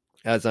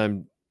as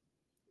I'm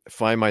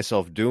find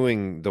myself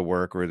doing the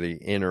work or the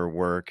inner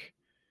work,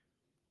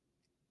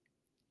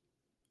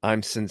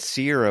 I'm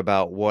sincere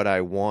about what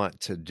I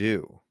want to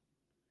do.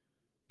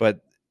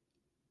 But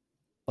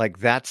like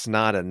that's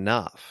not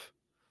enough.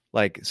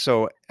 Like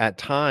so at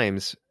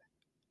times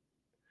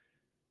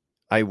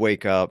I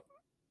wake up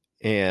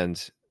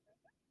and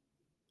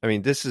I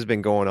mean this has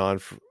been going on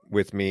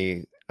with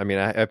me. I mean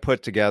I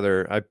put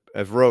together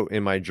I've wrote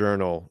in my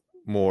journal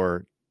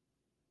more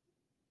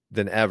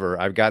than ever.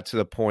 I've got to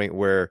the point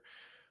where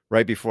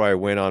right before I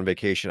went on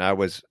vacation I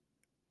was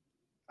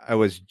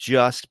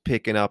just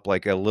picking up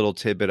like a little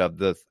tidbit of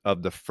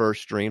the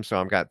first dream. So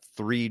I've got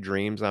 3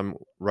 dreams I'm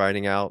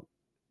writing out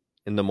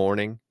in the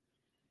morning.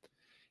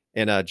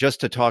 And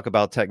just to talk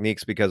about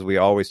techniques, because we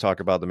always talk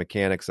about the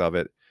mechanics of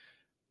it,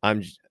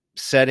 I'm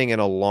setting an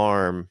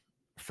alarm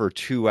for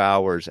 2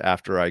 hours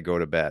after I go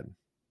to bed.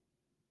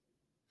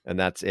 And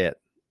that's it.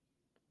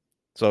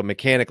 So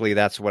mechanically,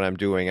 that's what I'm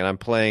doing. And I'm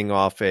playing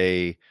off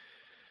a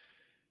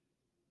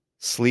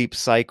sleep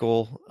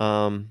cycle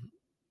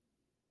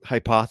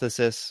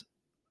hypothesis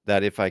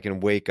that if I can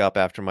wake up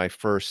after my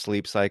first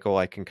sleep cycle,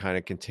 I can kind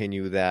of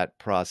continue that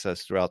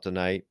process throughout the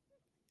night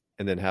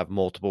and then have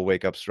multiple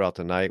wake ups throughout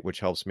the night, which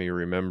helps me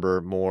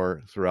remember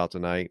more throughout the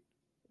night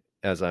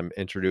as I'm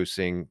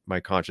introducing my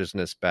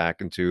consciousness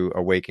back into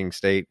a waking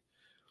state.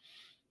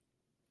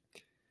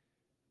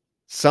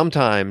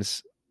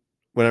 Sometimes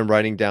when I'm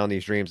writing down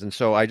these dreams, and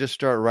so I just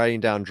start writing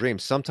down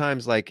dreams.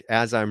 Sometimes, like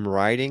as I'm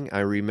writing, I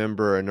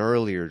remember an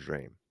earlier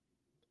dream.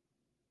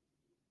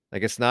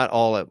 Like it's not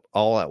all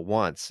at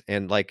once.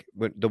 And like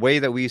the way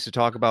that we used to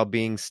talk about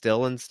being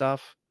still and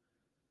stuff,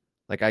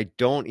 like I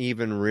don't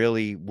even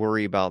really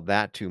worry about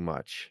that too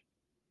much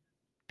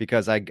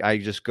because I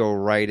just go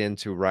right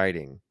into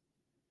writing.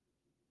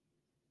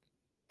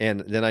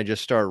 And then I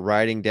just start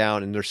writing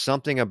down, and there's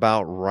something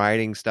about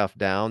writing stuff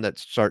down that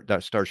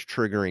starts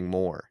triggering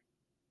more.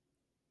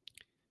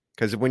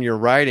 Because when you're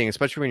writing,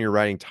 especially when you're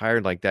writing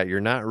tired like that, you're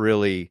not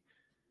really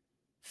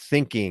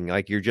thinking,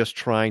 like you're just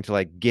trying to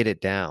like get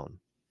it down.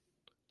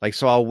 Like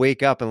so I'll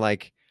wake up and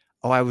like,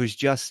 oh, I was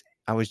just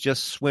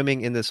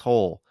swimming in this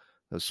hole.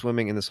 I was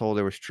swimming in this hole,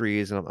 there was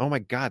trees, and I'm, oh my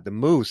God, the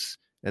moose.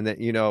 And then,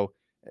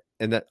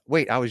 and that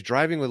wait, I was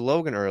driving with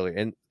Logan earlier.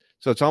 And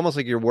so it's almost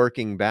like you're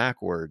working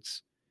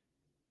backwards.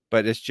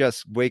 But it's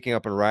just waking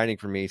up and writing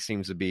for me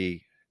seems to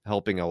be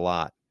helping a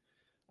lot.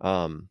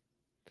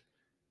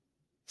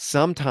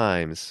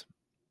 Sometimes,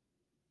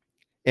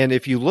 and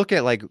if you look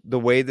at like the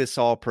way this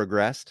all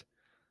progressed,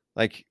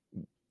 like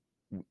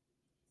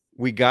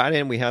we got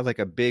in, we had like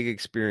a big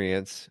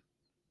experience.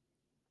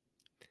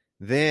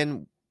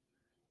 Then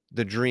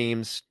the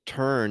dreams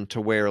turned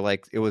to where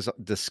like it was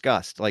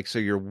disgust. Like, so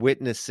you're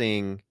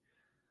witnessing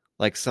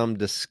like some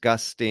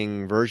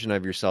disgusting version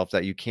of yourself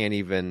that you can't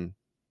even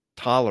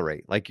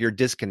tolerate. Like you're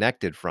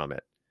disconnected from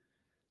it.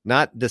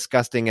 Not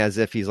disgusting as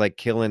if he's like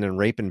killing and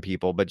raping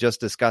people, but just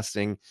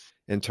disgusting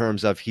in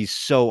terms of he's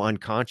so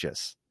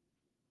unconscious.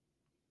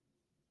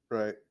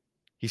 Right.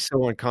 He's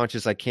so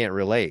unconscious, I can't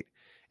relate.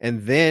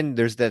 And then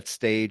there's that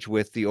stage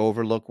with the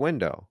overlook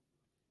window,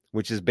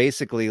 which is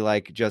basically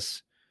like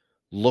just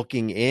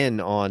looking in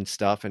on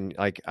stuff and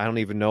like I don't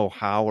even know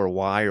how or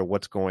why or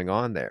what's going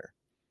on there.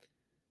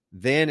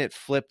 Then it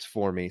flipped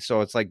for me.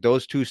 So it's like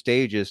those 2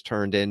 stages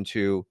turned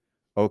into,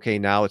 okay,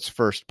 now it's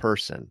first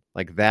person.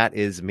 Like that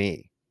is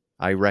me.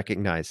 I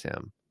recognize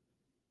him.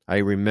 I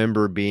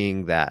remember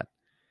being that.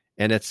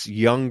 And it's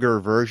younger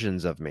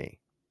versions of me.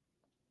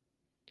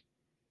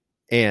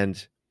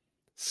 And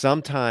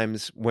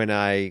sometimes when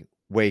I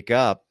wake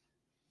up,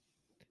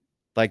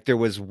 like there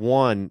was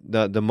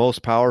the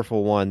most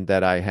powerful one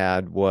that I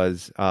had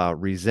was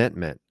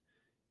resentment.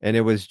 And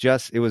it was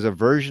a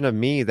version of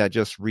me that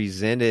just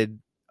resented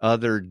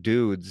other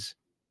dudes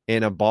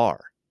in a bar.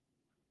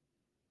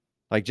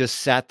 Like just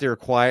sat there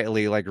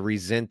quietly, like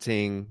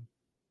resenting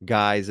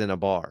guys in a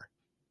bar.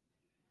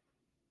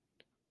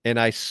 And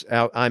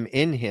I'm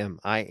in him.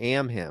 I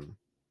am him.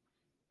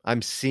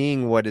 I'm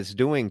seeing what it's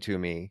doing to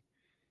me.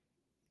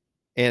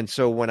 And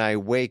so when I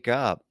wake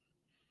up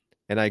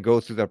and I go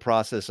through the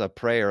process of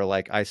prayer,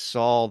 like I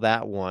saw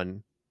that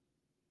one,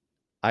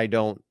 I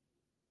don't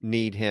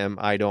need him.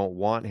 I don't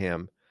want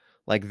him.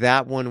 Like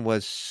that one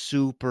was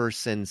super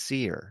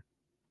sincere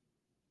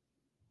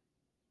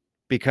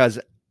because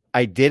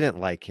I didn't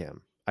like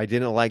him. I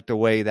didn't like the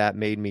way that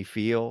made me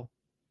feel.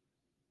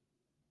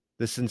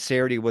 The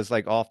sincerity was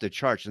like off the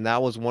charts. And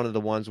that was one of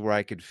the ones where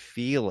I could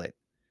feel it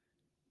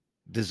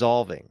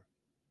dissolving.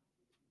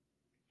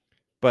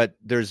 But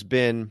there's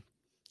been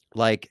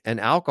like an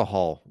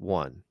alcohol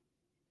one.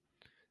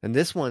 And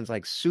this one's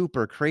like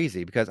super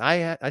crazy because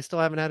I still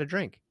haven't had a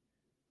drink.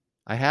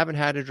 I haven't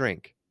had a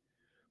drink,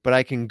 but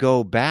I can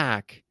go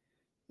back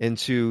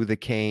into the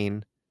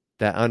cane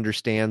that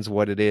understands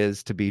what it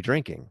is to be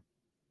drinking.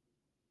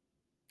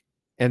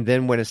 And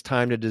then when it's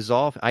time to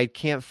dissolve, I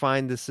can't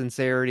find the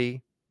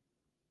sincerity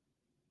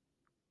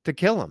to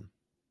kill him.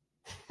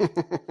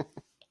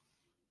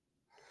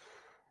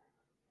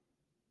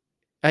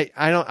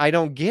 I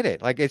don't get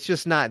it. Like, it's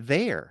just not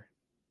there.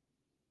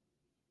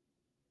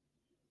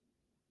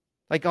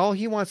 Like, all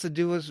he wants to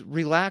do is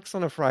relax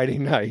on a Friday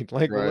night.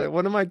 Like, Right.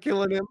 what am I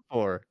killing him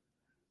for?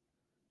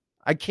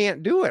 I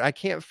can't do it. I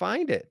can't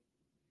find it.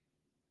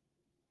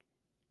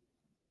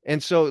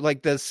 And so,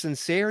 like, the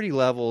sincerity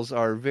levels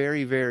are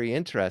very, very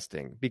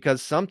interesting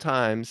because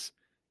sometimes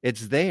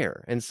it's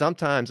there. And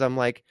sometimes I'm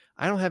like,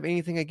 I don't have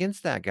anything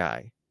against that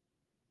guy.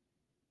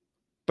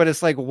 But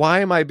it's like, why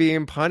am I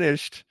being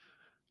punished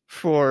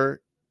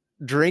for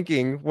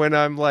drinking when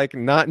I'm like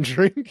not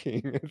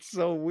drinking? It's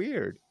so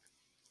weird.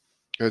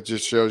 It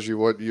just shows you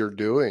what you're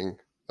doing.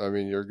 I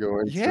mean, you're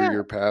going through Yeah.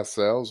 your past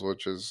selves,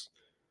 which is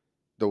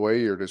the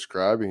way you're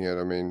describing it.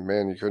 I mean,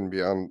 man, you couldn't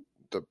be on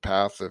the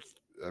path if,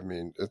 I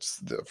mean, it's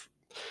the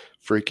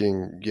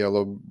freaking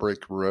yellow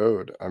brick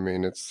road. I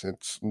mean, it's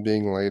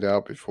being laid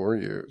out before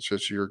you. It's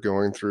just you're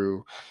going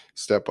through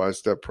step by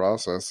step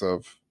process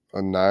of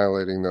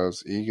annihilating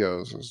those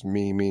egos as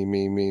me,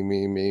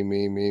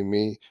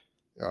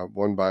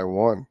 one by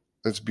one.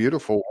 It's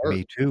beautiful work.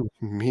 Me too.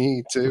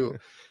 Me too.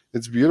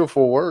 It's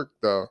beautiful work,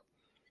 though.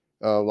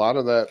 A lot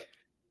of that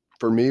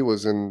for me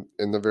was in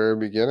the very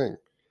beginning.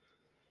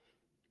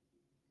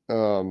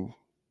 Um,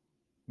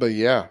 but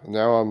yeah,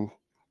 now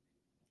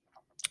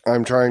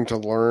I'm trying to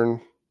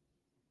learn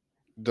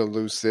the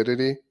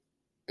lucidity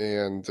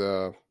and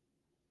the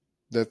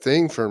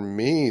thing for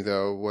me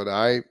though, what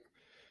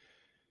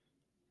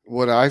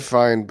I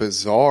find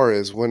bizarre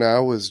is when I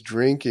was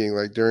drinking,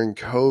 like during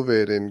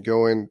COVID and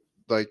going,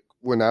 like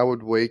when I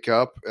would wake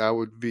up, I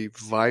would be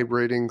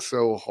vibrating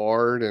so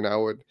hard, and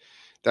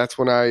that's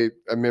when I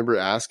remember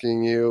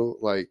asking you,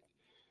 like,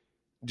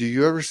 do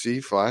you ever see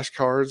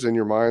flashcards in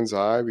your mind's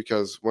eye?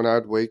 Because when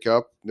I'd wake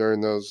up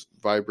during those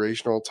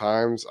vibrational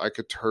times, I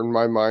could turn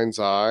my mind's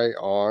eye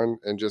on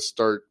and just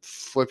start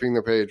flipping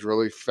the page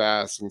really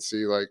fast and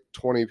see like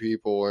 20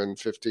 people in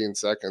 15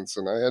 seconds.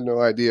 And I had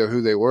no idea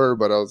who they were,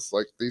 but I was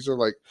like, these are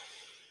like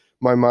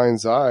my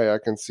mind's eye. I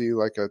can see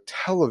like a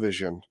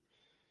television.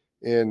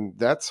 And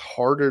that's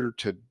harder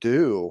to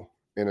do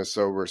in a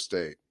sober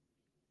state.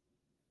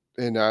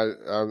 And I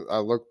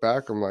look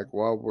back, I'm like,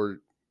 well,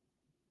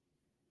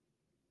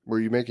 were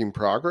you making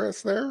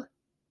progress there?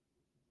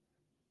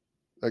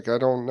 Like, I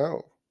don't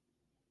know.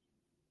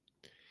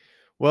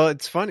 Well,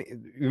 it's funny.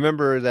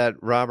 Remember that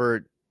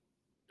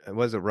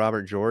was it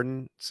Robert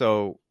Jordan?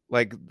 So,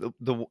 like,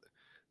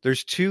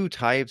 there's two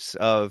types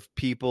of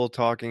people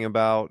talking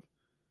about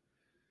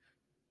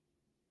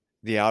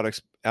the out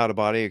of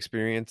body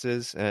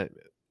experiences.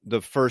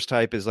 The first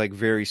type is like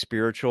very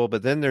spiritual,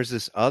 but then there's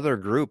this other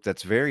group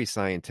that's very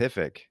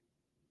scientific.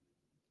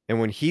 And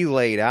when he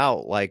laid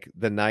out like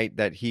the night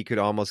that he could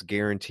almost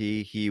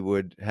guarantee he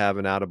would have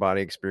an out of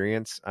body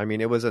experience, I mean,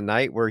 it was a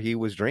night where he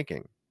was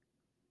drinking.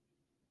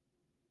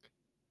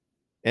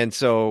 And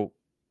so,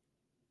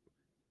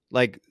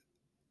 like,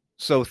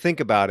 so think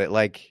about it.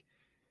 Like,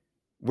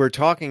 we're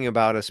talking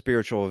about a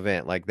spiritual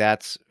event, like,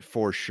 that's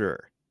for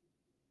sure.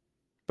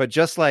 But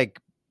just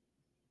like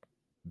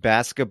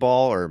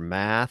basketball or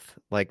math,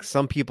 like,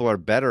 some people are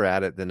better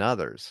at it than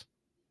others.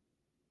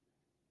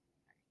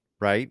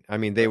 Right? I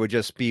mean, they would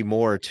just be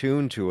more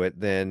attuned to it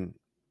than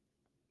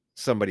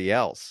somebody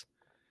else.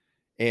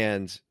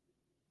 And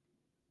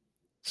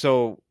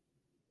so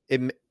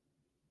it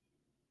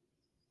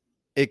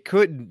it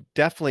could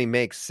definitely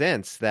make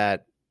sense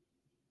that,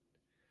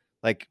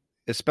 like,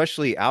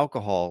 especially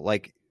alcohol,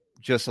 like,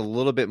 just a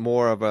little bit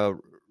more of a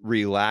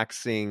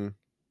relaxing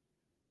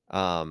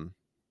um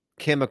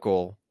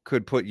chemical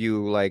could put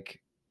you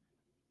like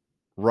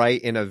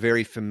right in a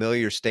very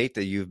familiar state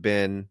that you've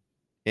been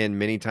in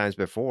many times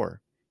before.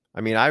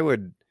 I mean, I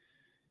would,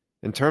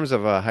 in terms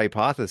of a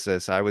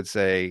hypothesis, I would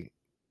say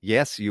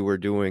yes, you were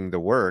doing the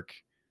work,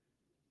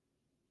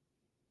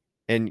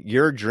 and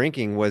your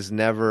drinking was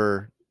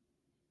never,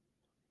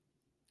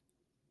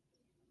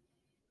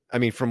 I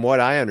mean, from what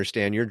I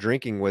understand, your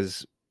drinking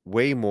was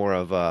way more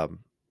of a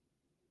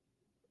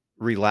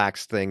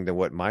relaxed thing than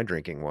what my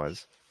drinking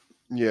was.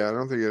 Yeah, I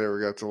don't think it ever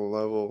got to the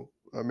level.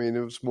 I mean, it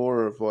was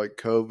more of like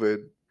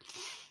COVID.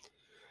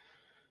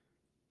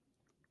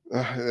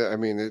 I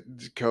mean,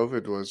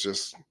 COVID was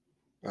just.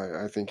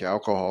 I think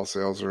alcohol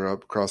sales are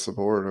up across the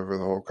board over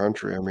the whole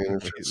country. I mean,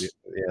 it's just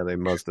Yeah, they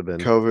must have been.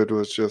 COVID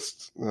was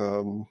just.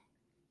 It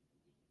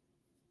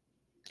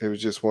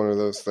was just one of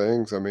those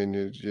things. I mean,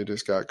 you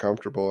just got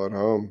comfortable at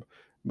home,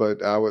 but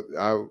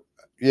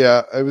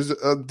yeah, it was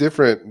a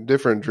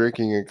different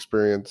drinking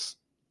experience.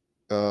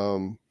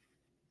 Um,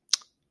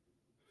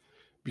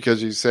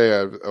 because you say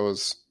I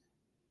was,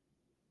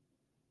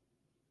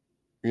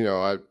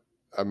 I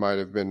might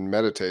have been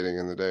meditating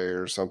in the day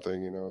or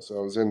something, so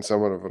I was in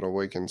somewhat of an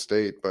awakened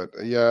state. But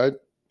yeah,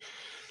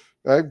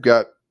 I've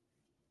got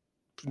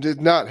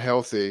not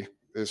healthy.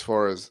 as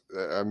far as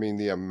I mean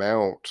the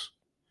amount,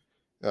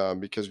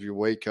 because you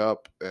wake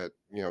up at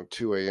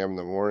 2 a.m. in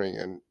the morning,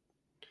 and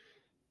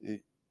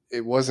it,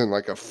 it wasn't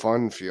like a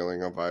fun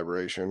feeling of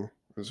vibration.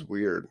 It was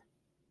weird.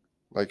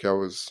 Like I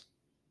was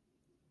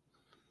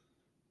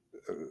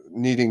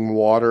needing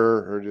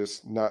water, or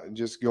just not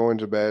just going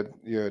to bed.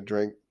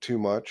 Drank too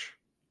much.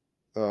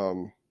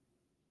 Um,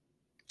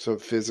 so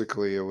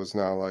physically, it was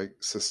not like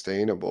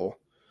sustainable.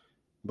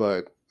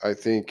 But I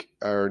think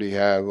I already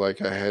had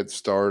like a head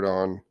start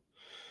on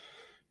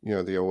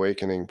the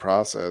awakening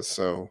process.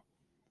 So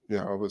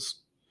I was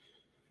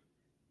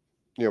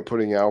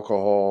putting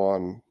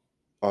alcohol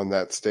on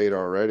that state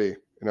already,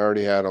 and I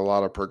already had a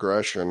lot of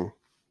progression.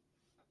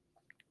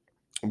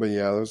 But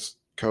yeah, this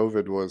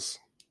COVID was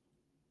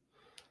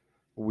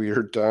a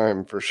weird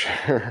time for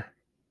sure.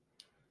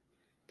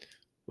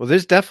 Well,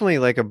 there's definitely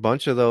like a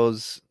bunch of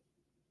those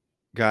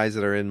guys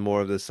that are in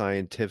more of the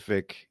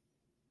scientific,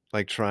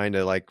 like trying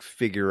to like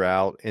figure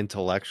out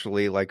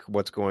intellectually like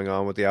what's going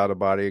on with the out of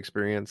body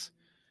experience.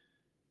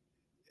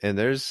 And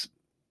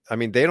I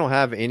mean, they don't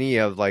have any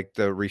of like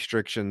the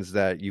restrictions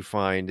that you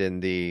find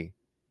in the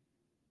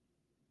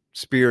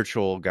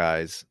spiritual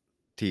guys'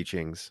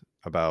 teachings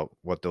about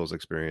what those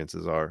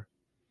experiences are.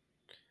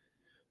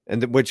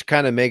 And which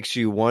kind of makes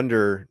you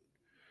wonder,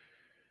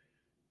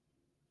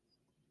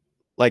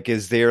 like,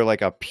 is there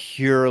like a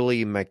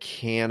purely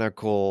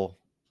mechanical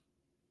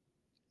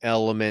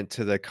element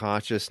to the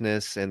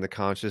consciousness, and the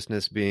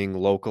consciousness being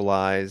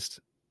localized?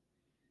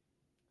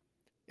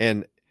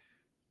 And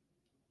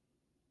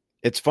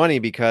it's funny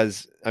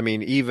because, I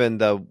mean, even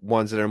the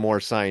ones that are more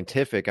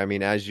scientific, I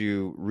mean, as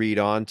you read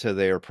on to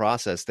their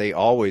process, they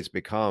always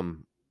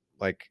become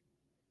like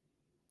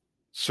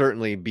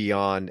certainly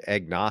beyond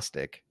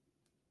agnostic.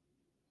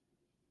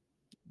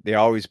 They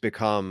always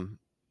become,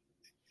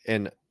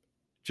 and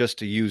just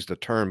to use the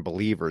term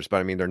believers, but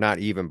I mean, they're not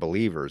even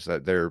believers,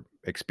 that they're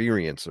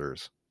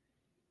experiencers.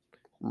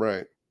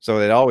 Right. So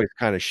it always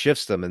kind of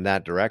shifts them in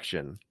that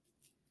direction.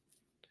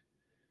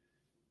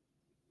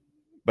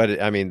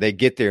 But I mean, they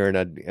get there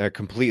in a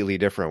completely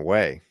different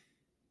way.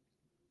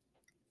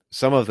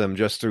 Some of them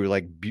just through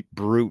like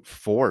brute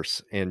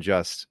force and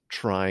just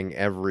trying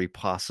every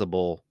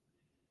possible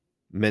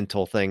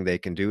mental thing they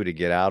can do to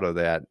get out of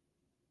that.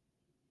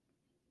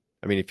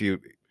 I mean, if you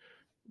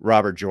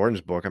Robert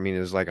Jordan's book, I mean,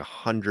 there's like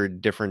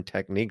 100 different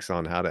techniques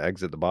on how to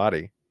exit the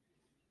body.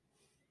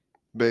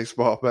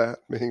 Baseball bat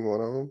being one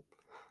of them.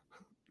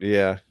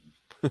 Yeah.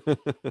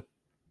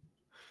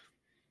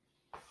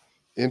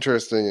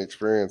 Interesting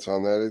experience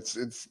on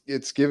that.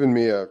 It's given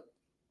me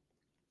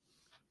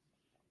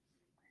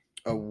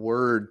a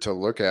word to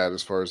look at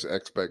as far as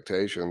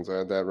expectations. I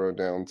had that wrote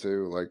down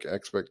too. Like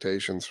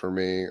expectations for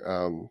me,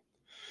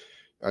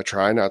 I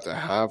try not to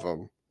have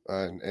them,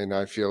 and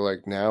I feel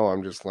like now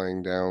I'm just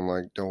laying down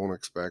like don't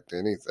expect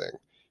anything.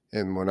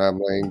 And when I'm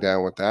laying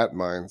down with that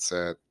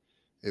mindset,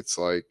 it's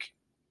like,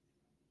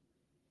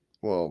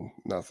 well,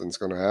 nothing's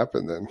going to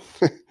happen then,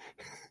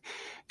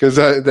 because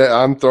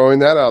I'm throwing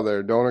that out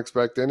there. Don't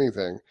expect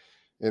anything,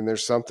 and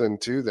there's something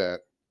to that.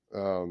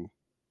 Um,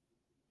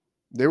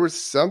 there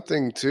was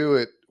something to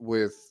it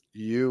with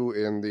you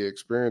and the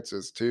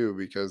experiences too,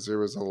 because there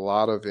was a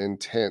lot of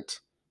intent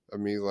of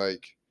me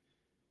like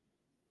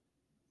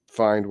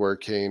find where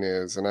Kane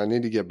is, and I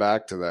need to get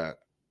back to that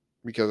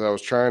because I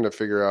was trying to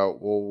figure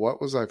out, well,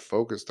 what was I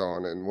focused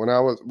on? And what I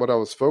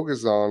was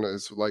focused on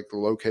is like the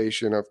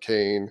location of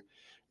Kane,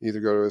 either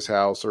go to his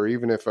house, or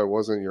even if I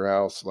wasn't your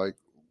house, like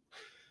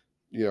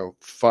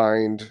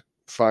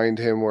find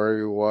him where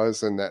he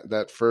was. And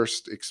that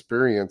first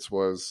experience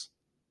was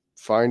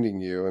finding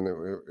you, and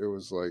it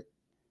was like,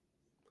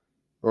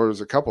 or it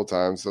was a couple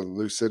times, the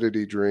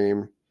lucidity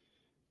dream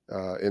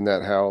in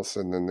that house,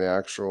 and then the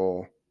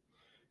actual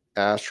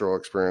astral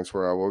experience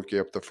where I woke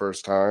you up the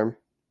first time.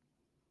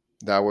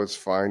 That was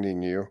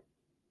finding you,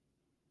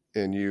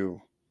 and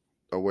you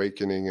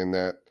awakening in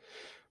that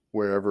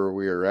wherever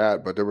we are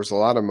at. But there was a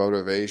lot of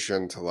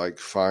motivation to like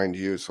find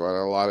you, so I had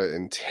a lot of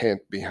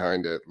intent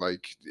behind it,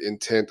 like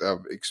intent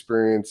of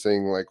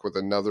experiencing like with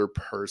another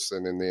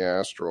person in the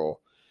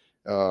astral.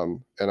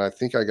 And I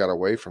think I got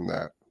away from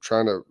that,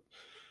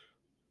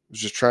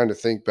 just trying to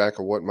think back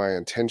of what my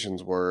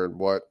intentions were, and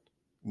what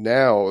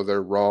now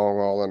they're wrong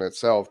all in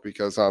itself,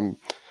 because I'm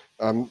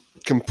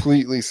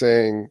completely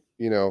saying,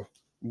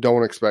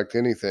 don't expect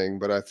anything.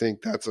 But I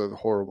think that's a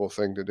horrible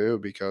thing to do,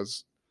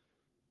 because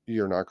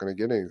you're not going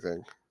to get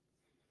anything.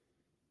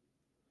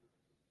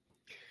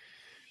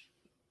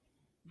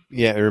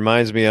 Yeah, it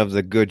reminds me of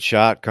the good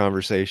shot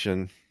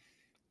conversation.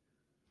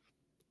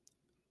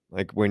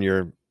 Like when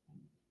you're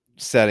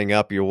setting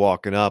up, you're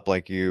walking up,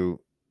 like you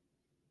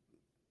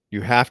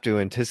have to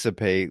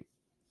anticipate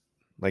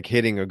like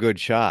hitting a good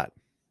shot.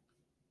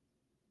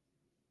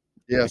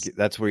 Like Yes.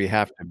 that's where you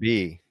have to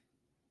be.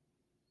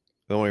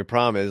 The only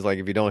problem is like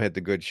if you don't hit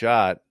the good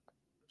shot,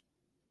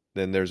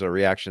 then there's a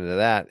reaction to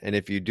that. And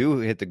if you do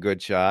hit the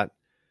good shot,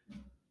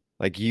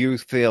 like you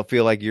feel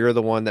like you're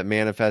the one that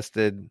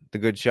manifested the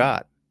good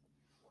shot,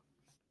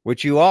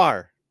 which you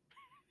are.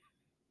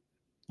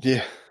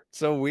 Yeah.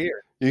 So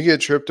weird. You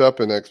get tripped up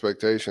in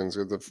expectations.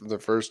 The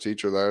first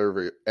teacher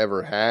that I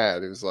ever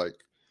had, it was like,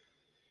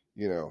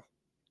 you know,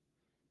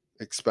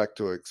 expect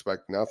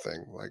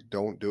nothing. Like,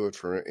 don't do it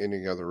for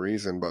any other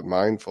reason but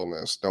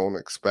mindfulness. Don't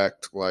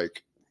expect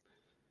like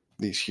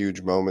these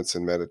huge moments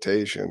in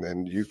meditation.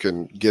 And you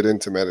can get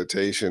into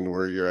meditation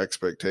where your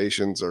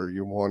expectations are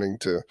you wanting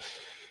to,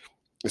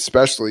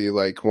 especially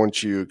like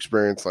once you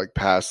experience like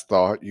past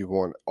thought, you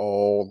want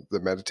all the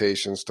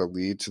meditations to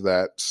lead to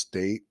that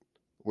state,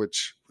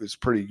 which is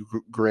pretty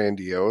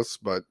grandiose.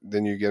 But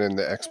then you get in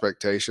the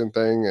expectation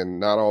thing, and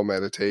not all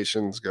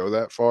meditations go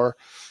that far.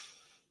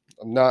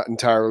 I'm not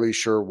entirely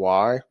sure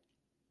why,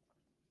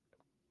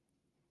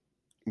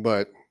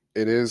 but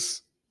it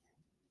is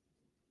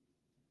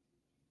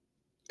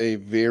a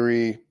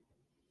very,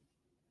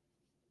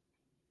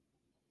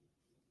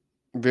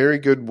 very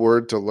good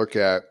word to look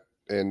at,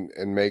 and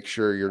make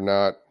sure you're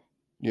not,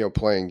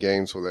 playing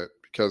games with it,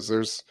 because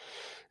there's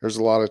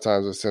a lot of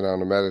times I sit down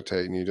to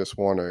meditate and you just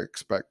want to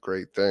expect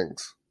great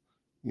things.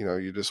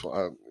 You just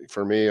want,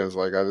 for me, I was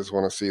like, I just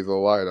want to see the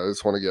light. I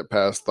just want to get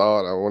past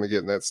thought. I want to get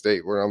in that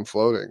state where I'm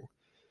floating,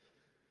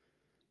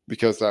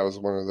 because that was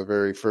one of the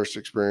very first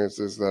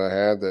experiences that I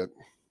had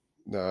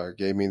that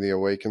gave me the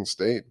awakened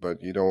state.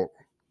 But you don't,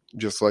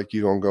 just like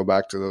you don't go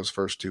back to those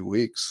first 2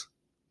 weeks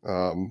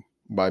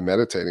by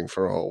meditating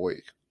for a whole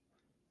week.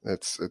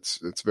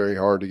 It's very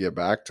hard to get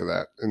back to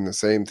that. And the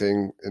same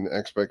thing in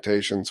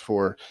expectations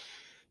for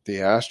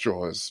the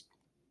astral is,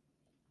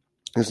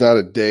 there's not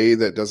a day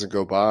that doesn't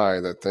go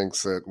by that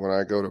thinks that when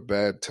I go to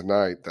bed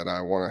tonight that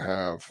I want to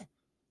have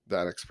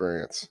that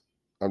experience.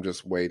 I'm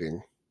just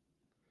waiting,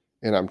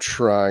 and I'm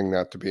trying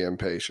not to be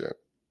impatient.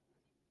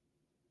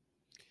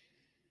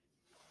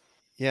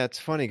 Yeah, it's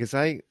funny because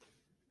I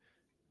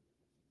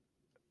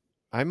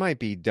might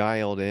be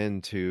dialed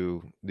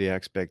into the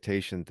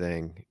expectation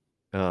thing.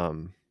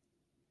 Um,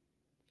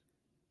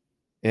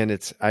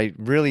 and I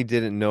really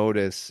didn't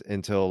notice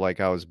until like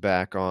I was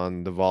back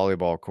on the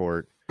volleyball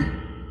court.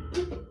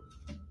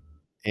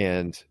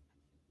 And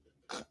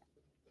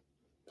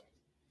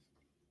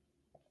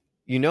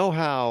you know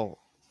how,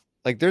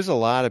 like, there's a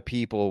lot of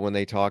people when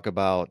they talk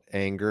about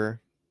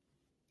anger,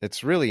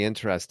 it's really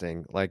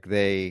interesting. Like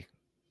they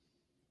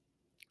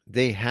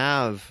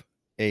have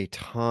a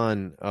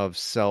ton of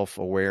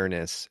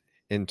self-awareness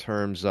in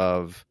terms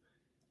of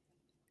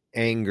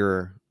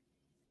anger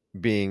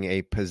being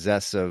a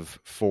possessive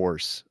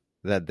force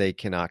that they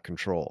cannot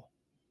control.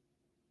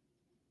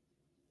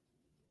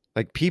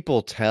 Like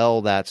people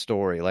tell that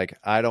story. Like,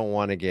 I don't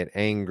want to get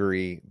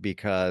angry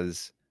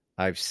because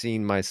I've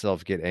seen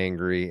myself get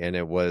angry and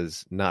it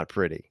was not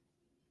pretty.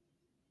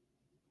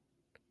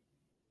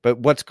 But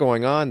what's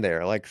going on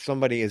there? Like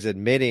somebody is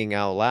admitting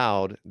out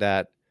loud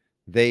that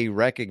they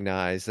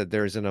recognize that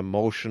there's an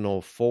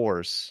emotional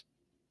force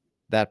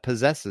that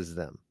possesses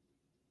them.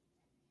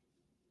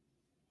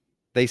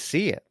 They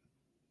see it.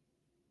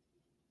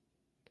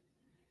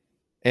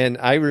 And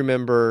I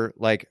remember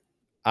like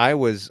I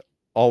was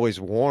always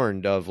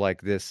warned of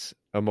like this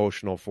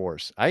emotional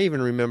force. I even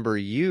remember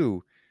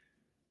you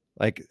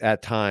like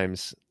at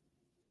times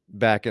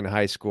back in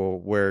high school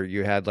where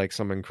you had like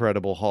some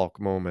incredible Hulk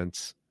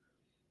moments.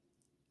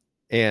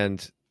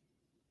 And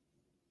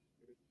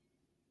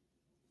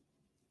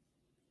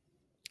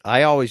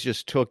I always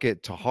just took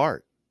it to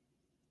heart,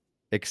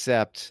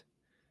 except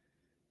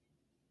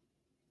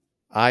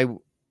I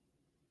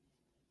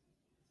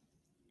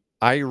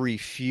I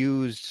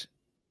refused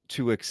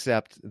to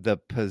accept the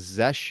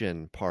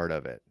possession part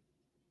of it.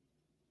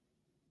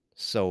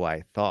 So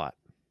I thought,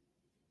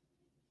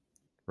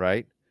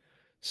 right?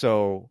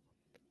 So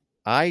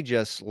I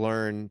just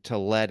learned to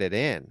let it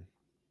in.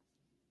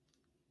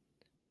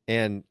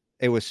 And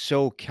it was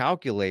so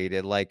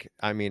calculated. Like,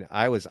 I mean,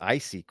 I was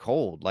icy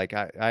cold. Like,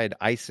 I had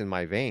ice in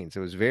my veins. It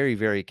was very,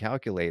 very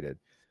calculated.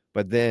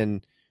 But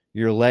then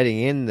you're letting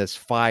in this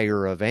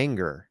fire of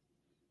anger.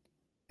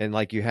 And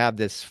like you have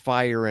this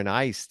fire and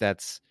ice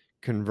that's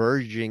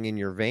converging in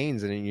your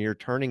veins and you're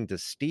turning to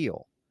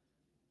steel.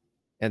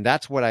 And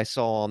that's what I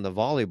saw on the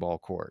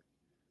volleyball court.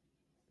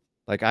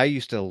 Like I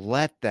used to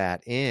let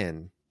that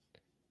in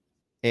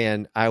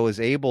and I was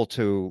able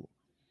to,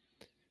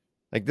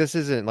 like, this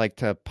isn't like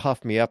to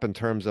puff me up in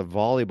terms of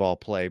volleyball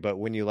play, but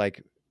when you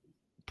like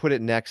put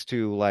it next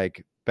to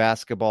like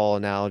basketball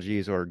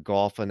analogies or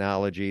golf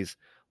analogies,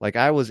 like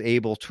I was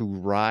able to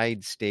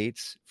ride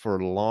states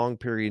for long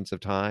periods of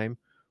time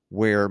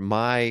where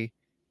my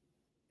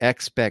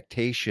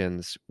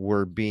expectations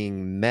were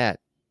being met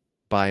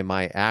by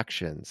my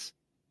actions,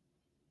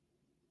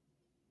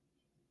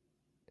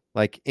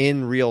 like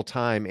in real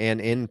time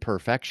and in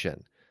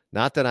perfection.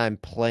 Not that I'm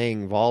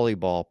playing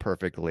volleyball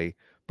perfectly,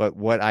 but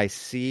what I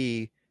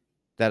see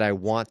that I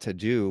want to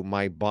do,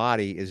 my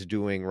body is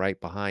doing right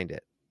behind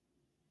it.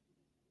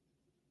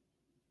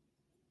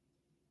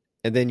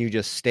 And then you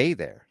just stay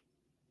there.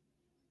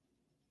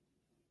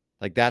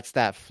 Like that's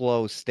that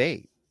flow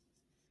state.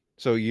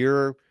 So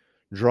you're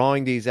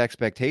drawing these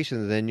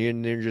expectations and then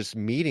you're just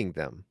meeting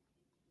them.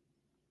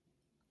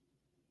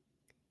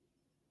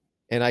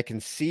 And I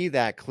can see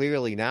that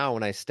clearly now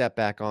when I step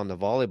back on the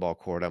volleyball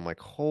court. I'm like,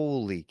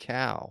 holy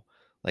cow.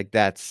 Like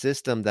that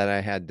system that I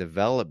had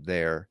developed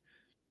there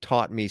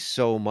taught me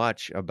so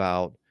much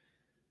about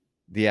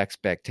the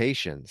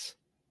expectations,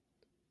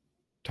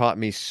 taught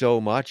me so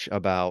much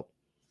about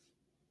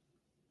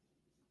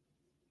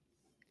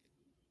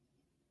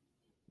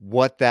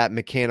what that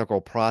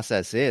mechanical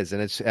process is.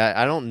 And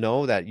I don't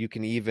know that you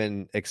can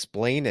even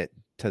explain it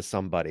to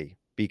somebody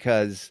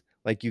because,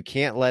 like, you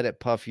can't let it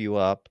puff you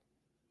up.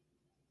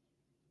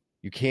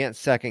 You can't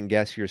second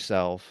guess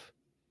yourself.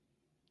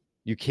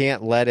 You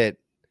can't let it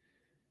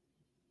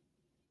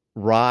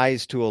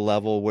rise to a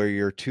level where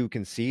you're too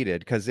conceited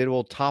because it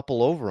will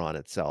topple over on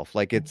itself.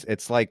 Like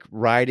it's like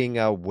riding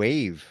a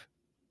wave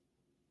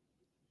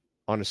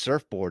on a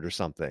surfboard or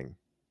something.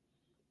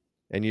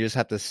 And you just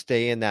have to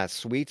stay in that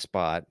sweet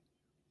spot.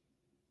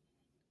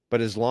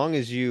 But as long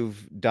as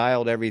you've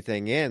dialed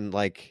everything in,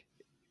 like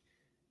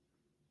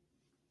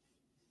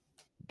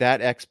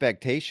that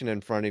expectation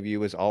in front of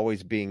you is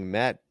always being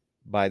met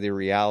by the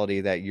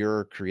reality that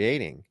you're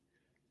creating.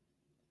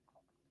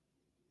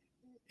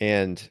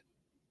 And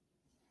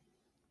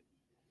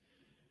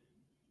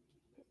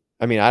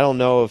I mean, I don't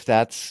know if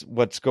that's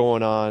what's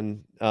going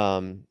on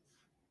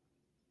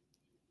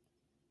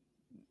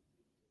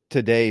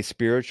today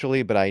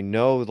spiritually, but I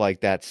know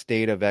like that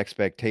state of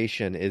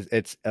expectation is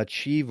it's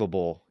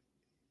achievable,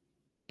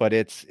 but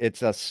it's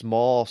a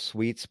small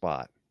sweet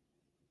spot.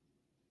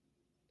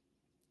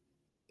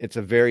 It's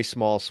a very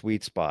small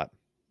sweet spot.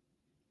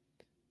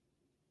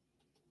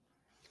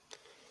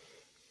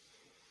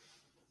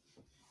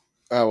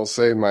 I will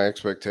say my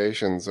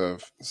expectations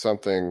of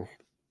something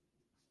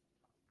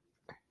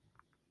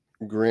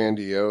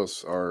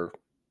grandiose are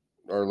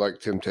like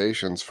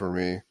temptations for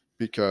me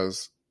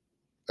because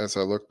as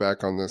I look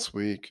back on this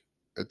week,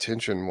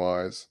 attention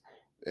wise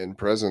and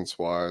presence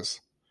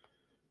wise,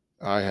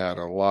 I had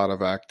a lot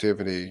of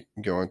activity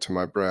go into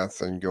my breath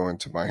and go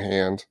into my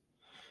hand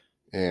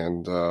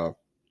and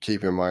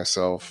keeping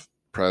myself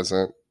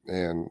present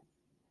and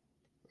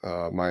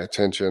my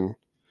attention.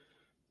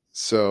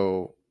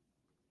 So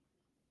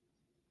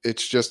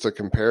it's just a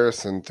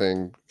comparison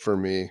thing for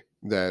me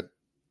that,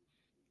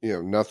 you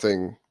know,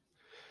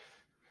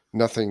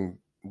 nothing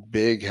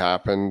big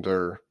happened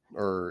or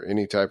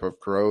any type of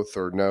growth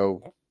or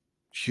no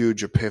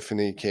huge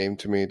epiphany came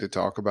to me to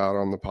talk about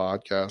on the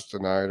podcast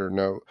tonight or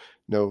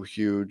no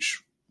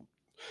huge.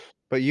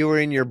 But you were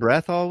in your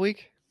breath all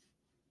week?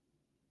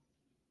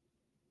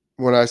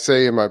 When I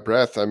say in my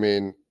breath, I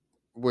mean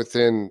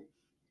within,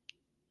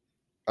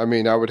 I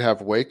mean I would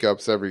have wake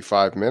ups every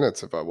 5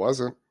 minutes if I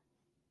wasn't.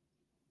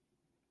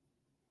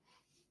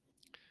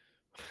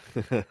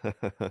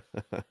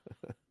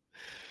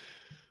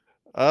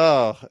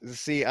 Oh,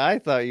 see, I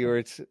thought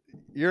you're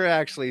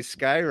actually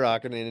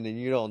skyrocketing and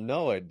you don't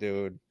know it,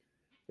 dude.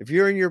 If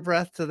you're in your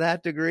breath to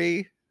that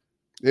degree,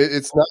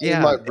 It's not in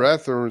yeah, my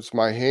breath or it's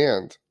my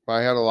hand.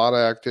 I had a lot of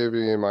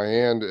activity in my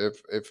hand.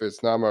 If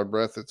it's not my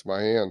breath, it's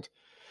my hand.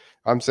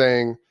 I'm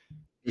saying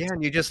yeah, it's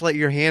and you just let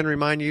your hand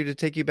remind you to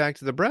take you back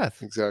to the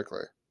breath.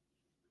 exactly.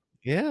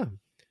 Yeah.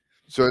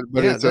 So,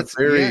 but Yeah, it's a that's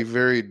very yeah.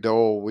 very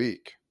dull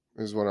week,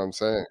 is what I'm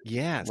saying. Like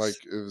Yes.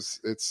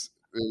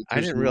 I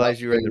there's didn't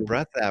realize you were in the nothing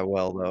breath that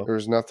well though.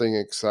 there's nothing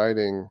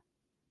exciting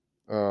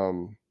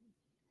um,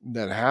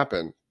 that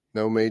happened.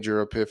 No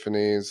major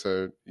epiphanies.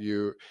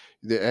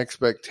 The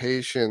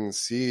expectation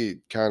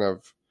seed kind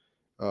of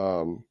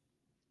um,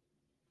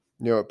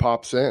 it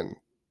pops in,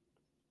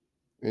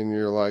 and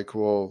you're like,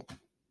 well,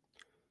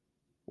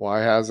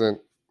 why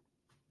hasn't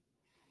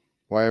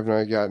why haven't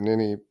I gotten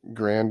any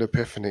grand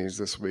epiphanies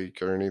this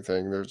week or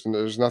anything?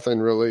 There's nothing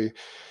really,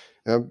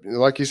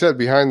 like you said,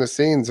 behind the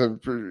scenes.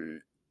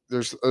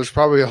 There's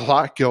probably a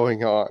lot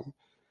going on.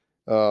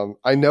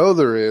 I know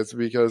there is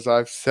because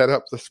I've set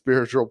up the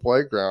spiritual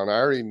playground. I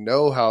already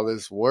know how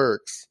this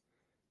works.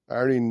 I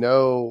already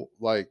know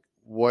like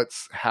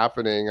what's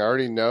happening. I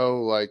already know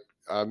like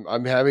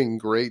I'm having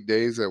great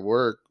days at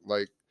work.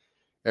 Like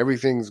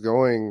everything's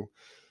going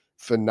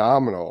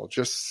phenomenal.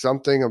 Just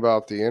something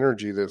about the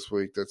energy this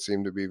week that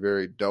seemed to be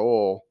very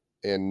dull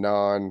and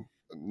non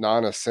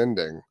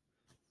ascending,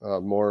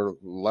 more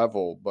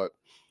level. But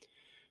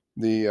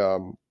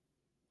the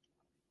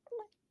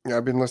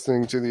I've been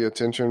listening to the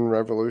Attention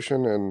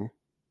Revolution and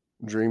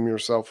Dream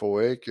Yourself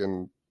Awake,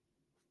 and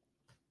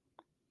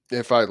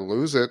if I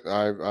lose it,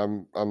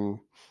 I'm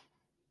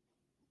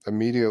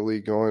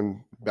immediately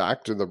going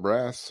back to the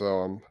breath.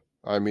 So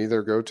I'm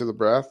either go to the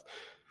breath,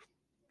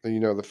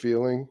 the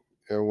feeling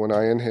when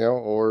I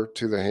inhale, or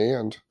to the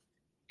hand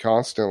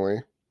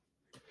constantly.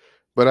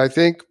 But I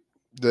think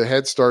the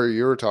head start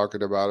you were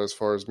talking about, as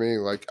far as me,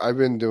 like I've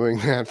been doing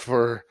that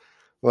for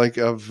like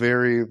a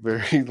very,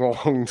 very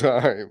long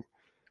time.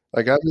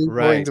 Like I've been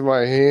going Right. to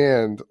my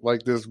hand,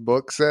 like this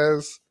book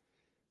says,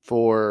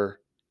 for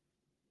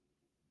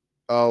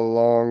a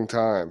long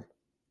time.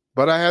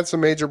 But I had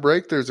some major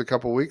breakthroughs a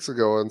couple weeks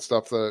ago and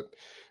stuff that,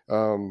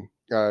 I'm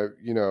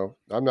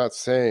not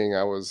saying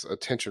I was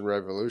attention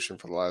revolution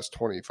for the last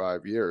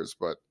 25 years,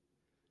 but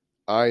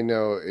I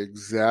know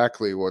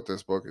exactly what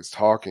this book is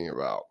talking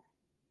about,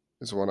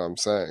 is what I'm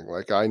saying.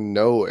 Like, I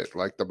know it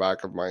like the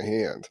back of my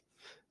hand.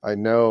 I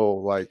know,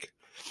 like,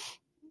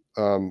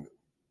 um,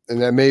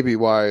 and that may be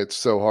why it's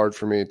so hard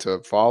for me to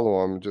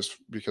follow him, just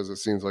because it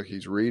seems like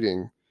he's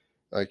reading.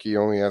 Like, he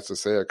only has to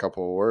say a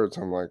couple of words.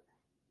 I'm like,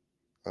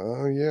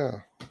 oh,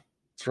 yeah,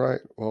 that's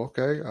right. Well,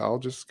 okay, I'll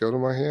just go to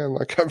my hand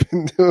like I've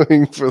been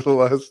doing for the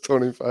last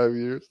 25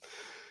 years.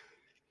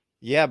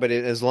 Yeah, but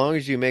as long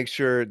as you make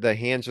sure the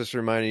hand's just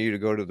reminding you to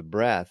go to the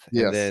breath,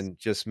 and Yes. then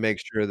just make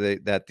sure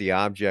that the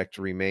object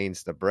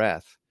remains the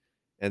breath.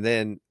 And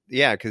then,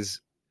 yeah,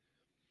 because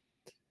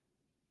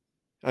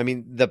I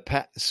mean,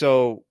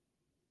 so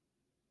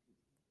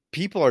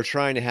people are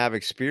trying to have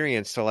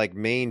experience to like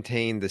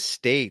maintain the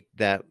state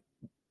that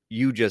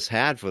you just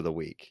had for the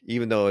week,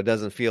 even though it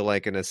doesn't feel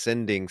like an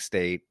ascending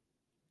state,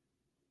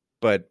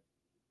 but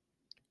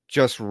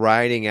just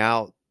riding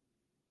out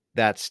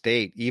that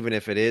state, even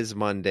if it is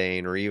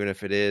mundane or even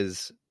if it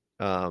is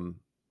um,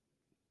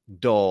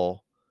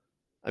 dull.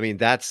 I mean,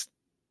 that's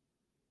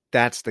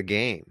the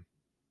game.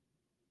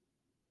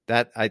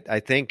 That I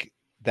think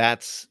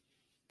that's.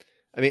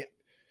 I mean,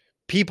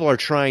 people are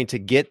trying to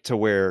get to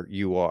where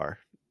you are.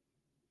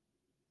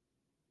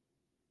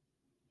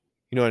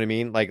 You know what I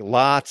mean? Like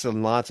lots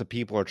and lots of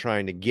people are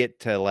trying to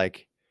get to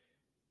like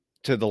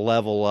to the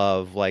level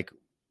of like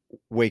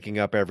waking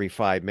up every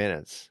 5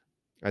 minutes.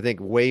 I think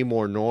way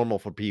more normal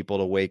for people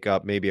to wake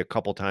up maybe a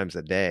couple times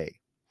a day.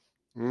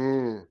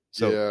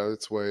 So Yeah,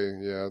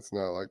 yeah, it's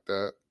not like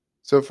that.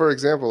 So, for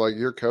example, like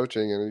you're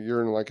coaching and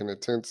you're in like an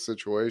intense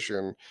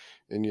situation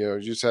and, you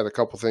just had a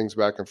couple things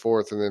back and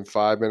forth, and then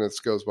 5 minutes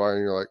goes by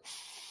and you're like,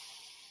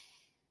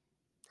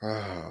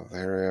 oh,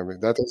 there I am.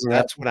 That doesn't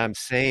that's happen. what I'm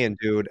saying,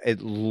 dude.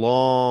 It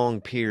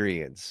long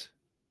periods,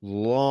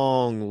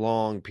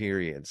 long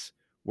periods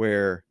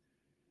where,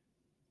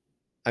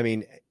 I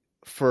mean,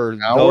 for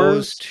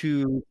those Hours?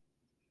 two,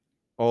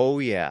 oh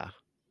yeah,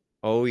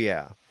 oh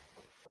yeah.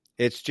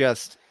 It's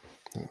just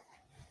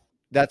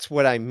that's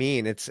what I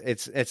mean.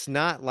 It's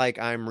not like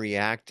I'm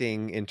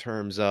reacting in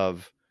terms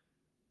of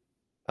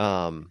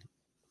um,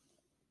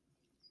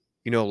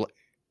 you know,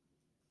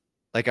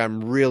 like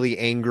I'm really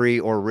angry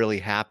or really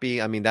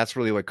happy. I mean, that's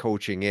really what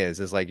coaching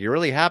is like you're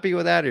really happy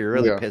with that or you're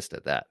really Yeah, pissed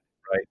at that,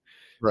 right?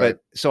 right,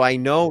 But so I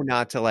know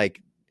not to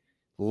like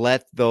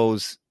let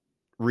those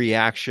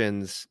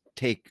reactions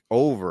take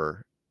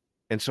over.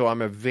 And so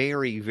I'm a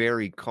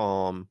very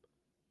calm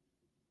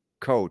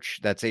coach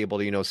that's able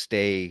to,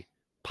 stay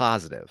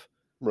positive.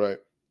 right.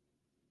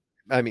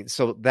 I mean,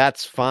 so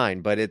that's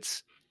fine, but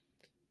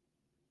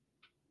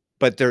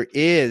there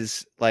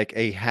is like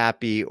a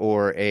happy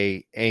or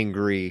a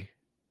angry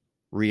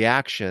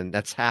reaction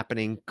that's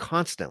happening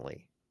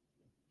constantly.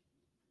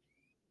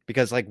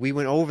 Because like we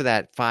went over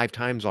that 5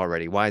 times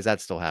already. Why is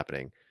that still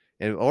happening?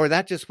 And or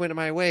that just went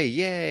my way.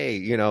 Yay,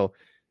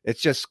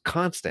 it's just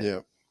constant. Yeah,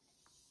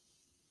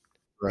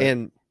 right.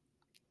 And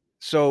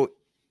so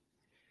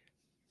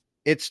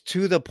it's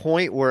to the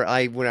point where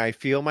when I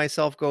feel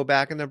myself go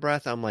back in the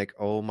breath, I'm like,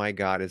 "Oh my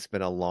god, it's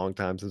been a long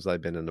time since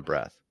I've been in the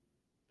breath."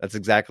 That's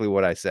exactly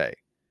what I say.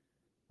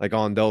 Like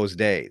on those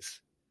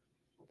days.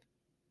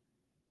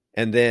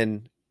 And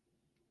then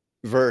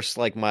verse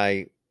like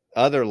my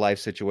other life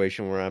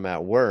situation where I'm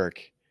at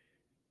work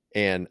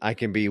and I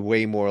can be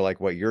way more like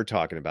what you're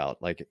talking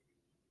about. Like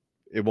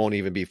it won't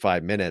even be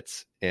 5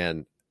 minutes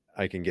and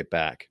I can get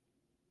back.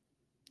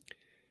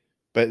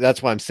 But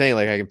that's why I'm saying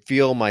like I can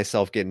feel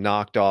myself get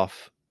knocked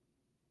off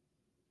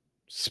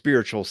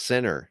spiritual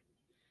center.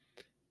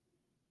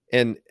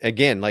 And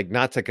again, like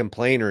not to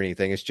complain or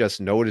anything, it's just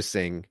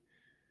noticing.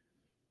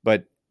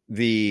 But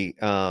the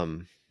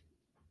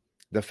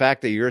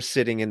fact that you're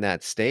sitting in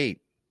that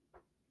state,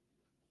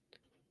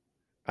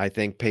 I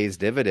think pays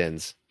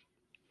dividends.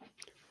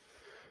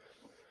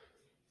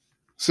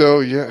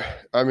 So, yeah,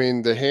 I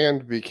mean, the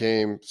hand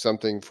became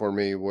something for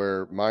me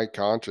where my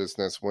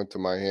consciousness went to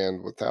my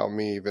hand without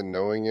me even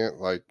knowing it.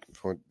 Like,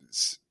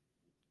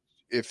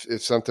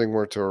 if something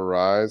were to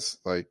arise,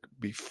 like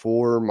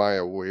before my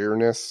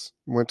awareness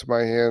went to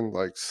my hand,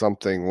 like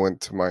something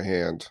went to my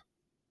hand,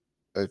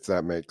 if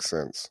that makes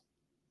sense.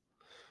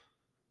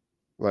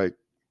 Like,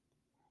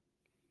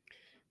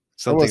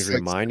 Something's almost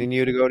like reminding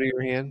you to go to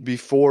your hand.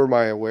 before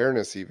my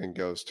awareness even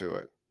goes to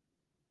it.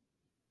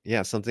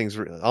 Yeah,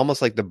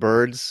 almost like the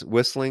birds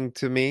whistling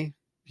to me.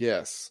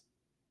 Yes,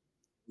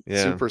 Yeah,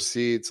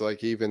 supersedes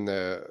like even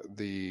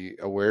the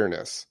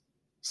awareness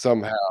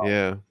somehow.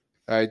 yeah.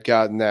 I'd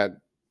gotten that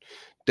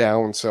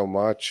down so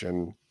much,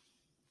 and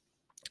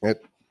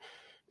it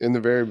in the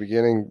very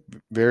beginning,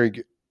 very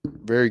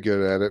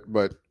good at it.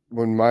 But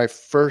when my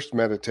first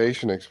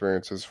meditation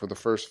experiences for the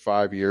first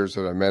 5 years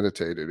that I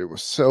meditated, it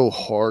was so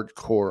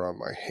hardcore on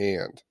my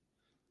hand,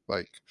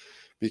 like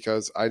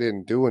because I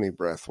didn't do any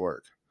breath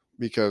work.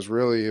 Because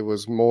really, it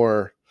was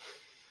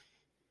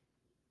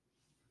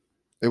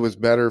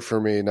better for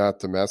me not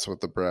to mess with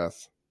the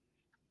breath.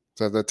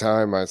 So at the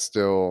time, I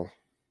still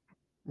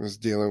was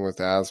dealing with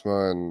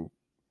asthma and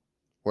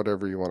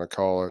whatever you want to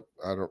call it.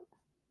 I don't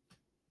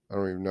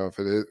even know if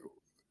it is.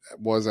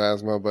 was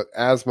asthma, but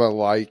asthma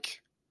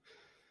like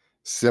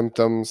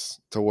symptoms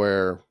to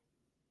where,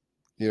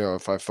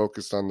 if I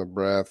focused on the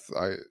breath,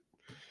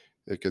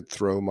 it could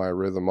throw my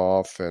rhythm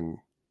off. And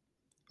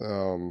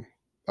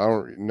I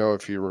don't know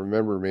if you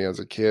remember me as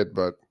a kid,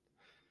 but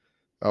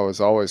I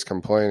was always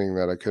complaining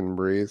that I couldn't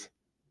breathe.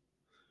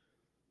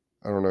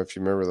 I don't know if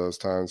you remember those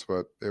times,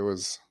 but it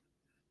was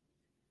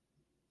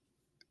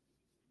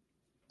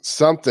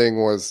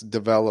something was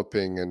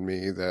developing in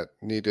me that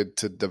needed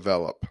to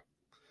develop.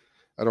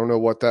 I don't know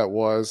what that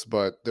was,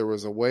 but there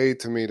was a way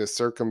to me to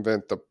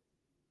circumvent the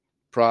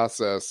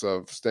process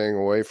of staying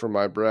away from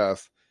my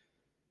breath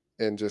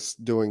and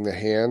just doing the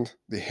hand.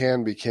 The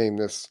hand became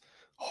this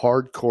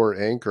hardcore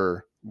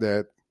anchor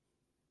that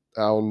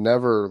I'll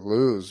never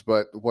lose.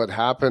 But what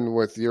happened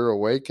with your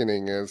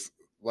awakening is,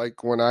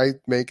 like, when I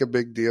make a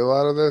big deal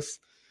out of this,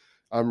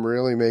 I'm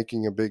really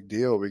making a big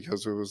deal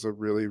because it was a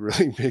really,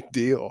 really big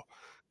deal.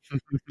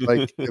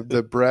 Like,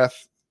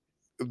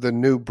 the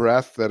new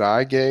breath that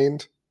I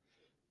gained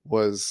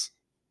was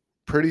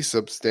pretty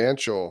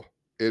substantial.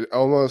 It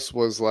almost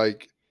was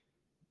like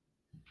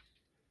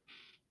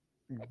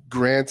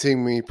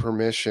granting me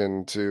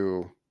permission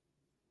to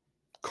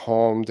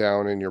calm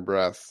down in your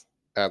breath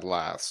at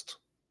last.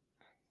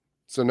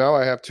 So now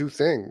I have two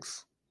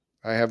things.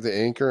 I have the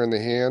anchor in the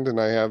hand, and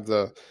I have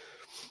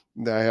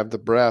the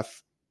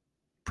breath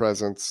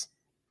presence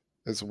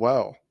as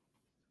well.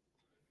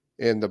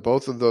 And the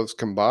both of those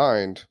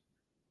combined,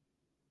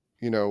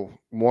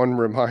 one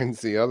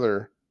reminds the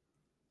other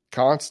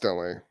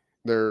constantly.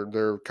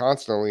 They're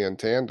constantly in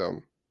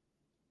tandem.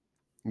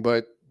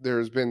 But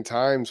there's been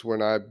times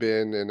when I've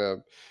been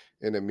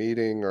in a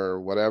meeting or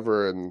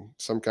whatever, and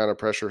some kind of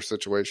pressure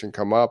situation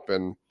come up,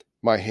 and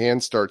my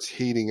hand starts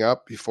heating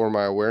up before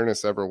my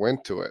awareness ever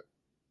went to it.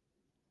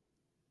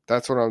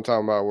 That's what I'm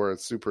talking about, where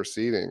it's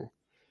superseding.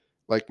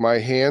 Like, my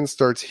hand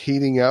starts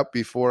heating up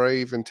before I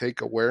even take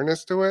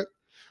awareness to it.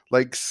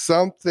 Like,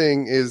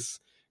 something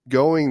is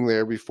going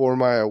there before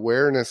my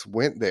awareness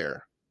went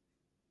there.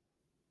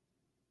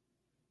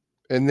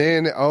 And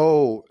then,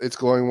 oh, it's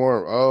glowing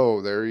warm.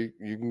 Oh, there you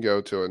can go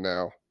to it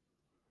now.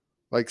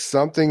 Like,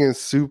 something is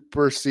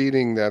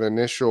superseding that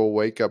initial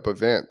wake up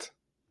event.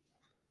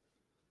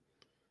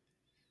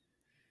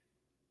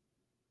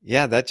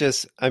 Yeah,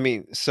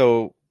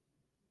 so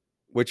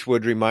which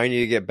would remind you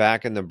to get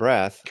back in the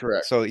breath.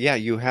 Correct. So yeah,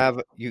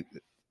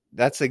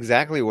 that's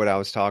exactly what I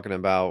was talking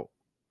about.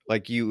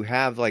 Like you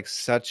have like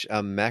such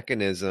a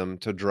mechanism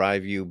to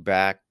drive you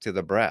back to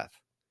the breath.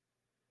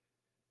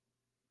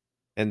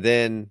 And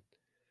then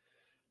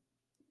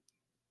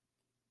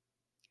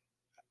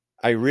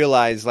I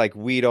realize like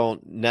we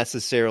don't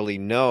necessarily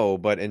know,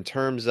 but in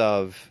terms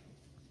of,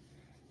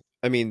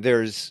 I mean,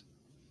 there's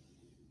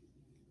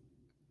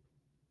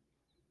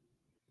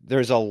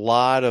a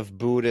lot of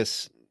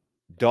Buddhist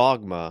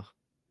dogma.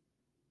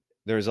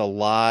 There's a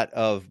lot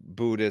of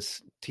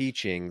Buddhist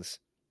teachings.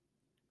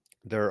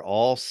 They're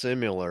all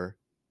similar,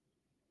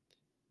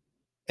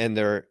 and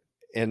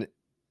and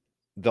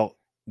the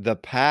the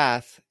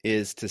path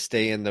is to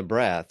stay in the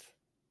breath.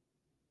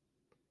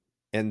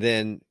 And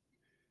then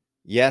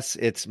yes,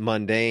 it's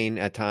mundane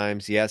at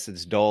times. Yes,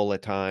 it's dull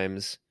at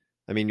times.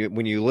 I mean,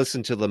 when you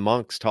listen to the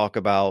monks talk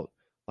about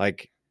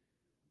like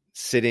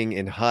sitting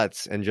in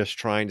huts and just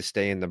trying to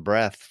stay in the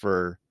breath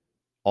for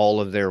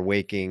all of their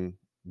waking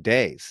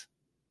days.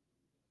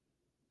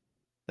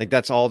 Like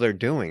that's all they're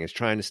doing is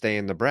trying to stay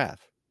in the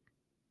breath.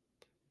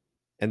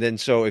 And then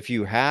so if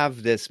you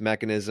have this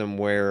mechanism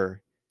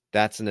where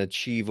that's an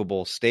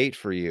achievable state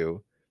for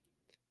you,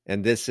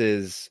 and this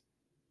is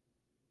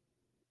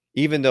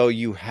even though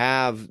you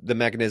have the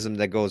mechanism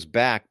that goes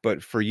back,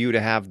 but for you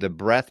to have the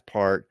breath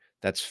part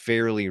that's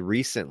fairly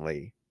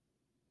recently.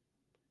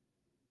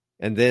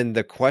 And then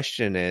the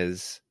question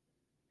is,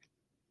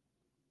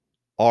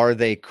 are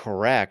they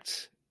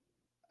correct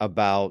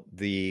about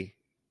the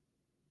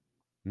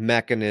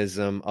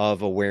mechanism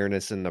of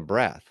awareness in the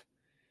breath?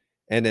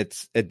 And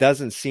it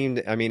doesn't seem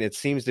to, I mean, it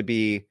seems to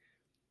be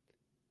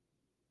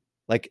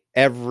like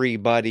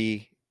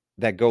everybody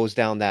that goes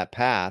down that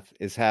path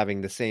is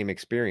having the same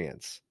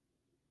experience.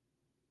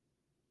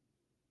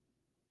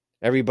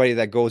 Everybody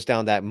that goes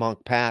down that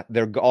monk path,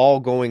 they're all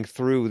going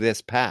through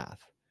this path,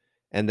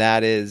 and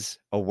that is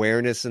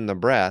awareness in the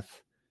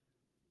breath.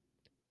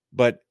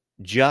 But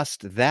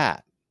just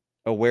that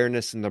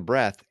awareness in the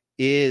breath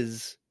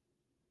is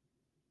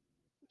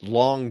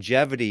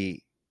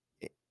longevity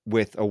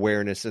with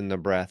awareness in the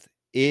breath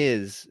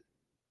is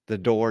the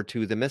door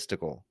to the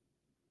mystical.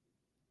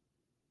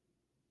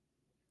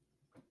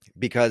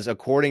 Because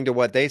according to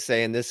what they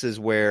say, and this is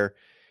where,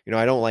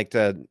 I don't like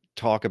to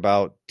talk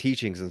about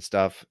teachings and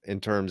stuff in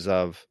terms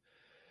of,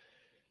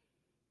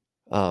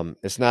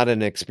 it's not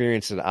an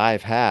experience that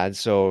I've had.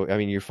 So, I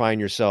mean, you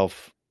find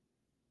yourself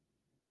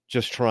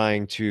just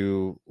trying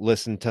to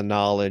listen to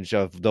knowledge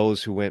of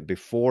those who went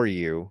before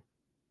you.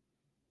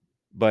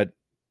 But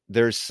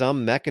there's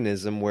some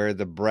mechanism where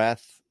the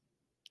breath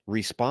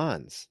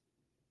responds,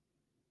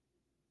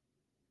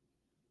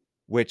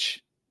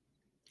 which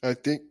I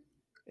think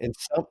in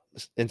some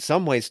in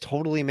some ways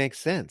totally makes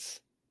sense.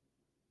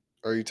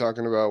 Are you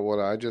talking about what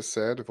I just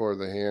said, where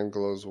the hand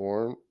glows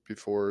warm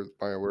before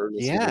my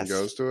awareness even Yes.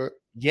 goes to it?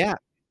 Yeah.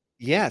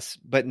 Yes,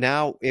 but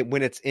now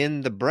when it's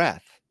in the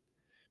breath,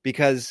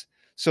 because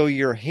so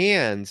your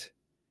hand,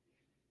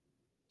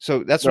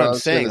 so that's No, what I I'm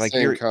was saying saying. the Like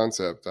same your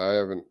concept. I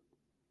haven't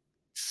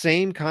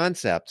same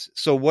concept.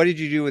 So what did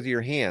you do with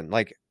your hand?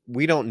 Like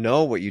we don't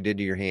know what you did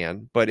to your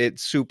hand, but it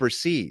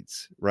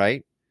supersedes,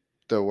 right?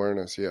 the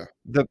awareness. Yeah,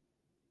 The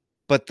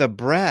but the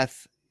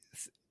breath,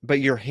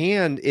 but your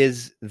hand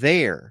is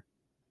there.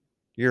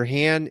 Your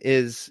hand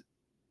is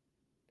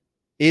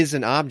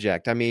an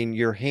object. I mean,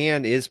 your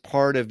hand is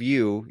part of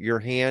you. Your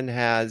hand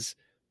has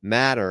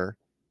matter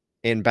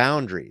and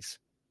boundaries.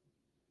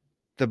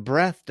 The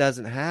breath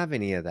doesn't have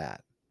any of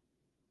that.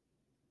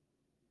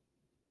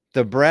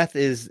 The breath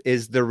is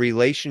the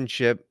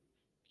relationship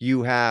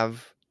you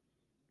have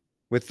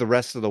with the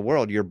rest of the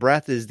world. Your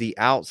breath is the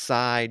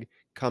outside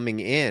coming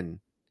in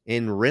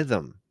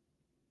rhythm.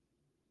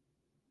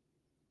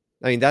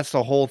 I mean, that's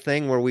the whole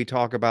thing where we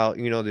talk about,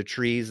 the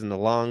trees and the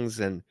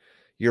lungs, and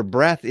your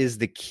breath is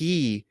the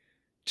key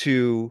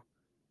to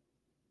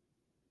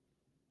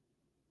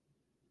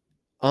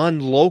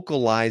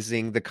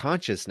unlocalizing the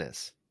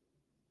consciousness.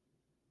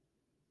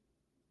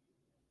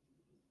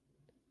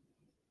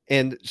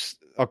 And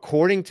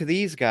according to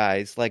these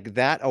guys, like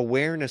that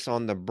awareness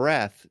on the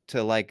breath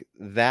to like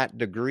that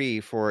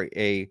degree for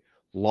a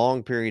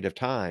long period of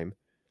time,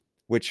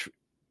 which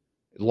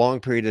long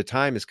period of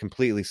time is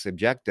completely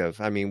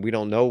subjective. I mean, we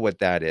don't know what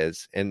that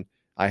is. And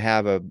I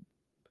have a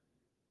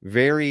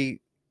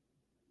very,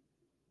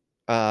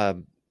 uh,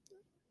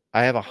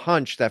 I have a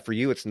hunch that for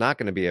you, it's not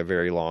going to be a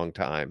very long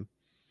time,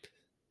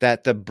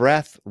 that the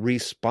breath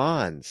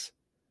responds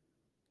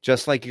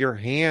just like your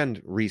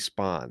hand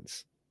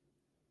responds.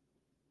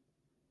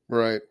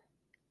 right.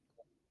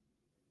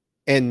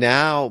 And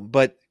now,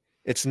 but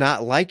it's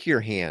not like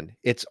your hand,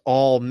 it's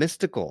all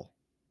mystical.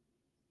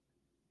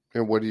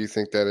 And what do you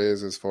think that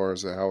is as far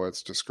as how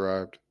it's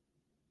described?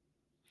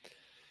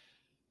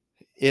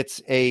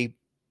 It's a,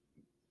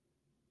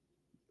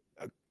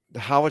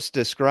 how it's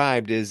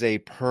described is a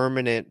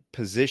permanent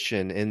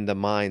position in the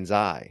mind's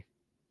eye.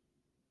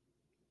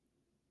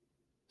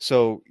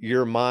 So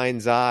your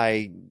mind's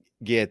eye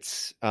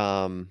gets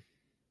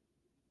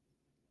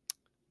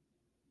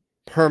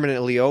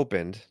permanently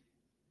opened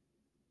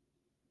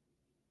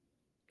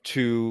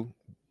to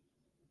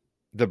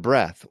the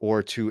breath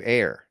or to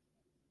air.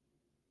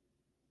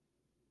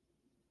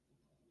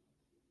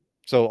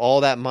 So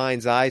all that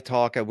mind's eye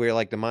talk, we're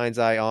like the mind's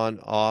eye on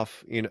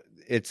off,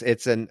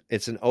 it's an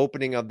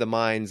opening of the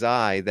mind's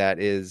eye that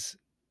is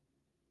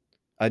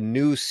a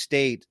new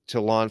state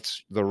to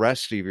launch the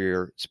rest of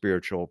your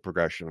spiritual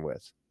progression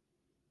with.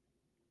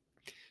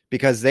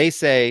 Because they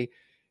say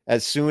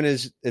as soon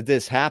as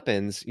this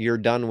happens, you're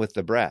done with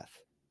the breath.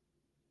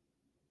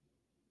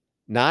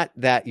 Not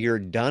that you're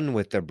done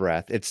with the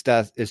breath.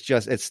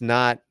 It's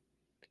not,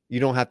 you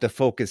don't have to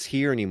focus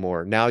here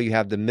anymore. Now you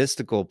have the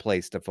mystical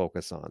place to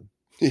focus on.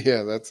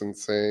 Yeah, that's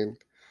insane.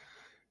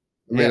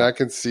 I mean, Yeah. I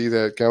can see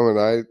that coming.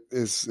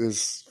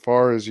 As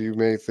far as you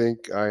may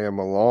think I am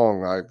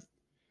along,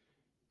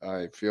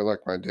 I feel like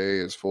my day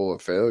is full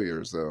of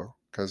failures though.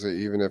 Because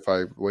even if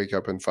I wake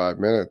up in 5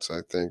 minutes,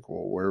 I think,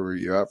 well, where were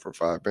you at for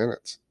 5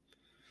 minutes?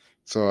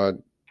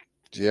 So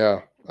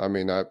yeah, I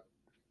mean,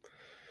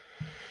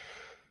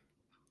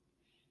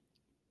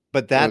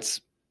 But what,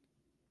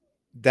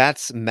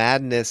 that's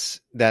madness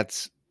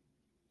that's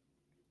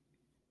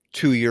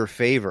to your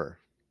favor.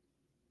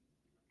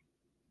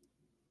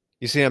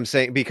 You see what I'm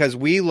saying? Because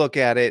we look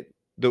at it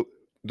the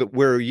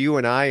where you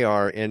and I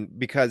are, and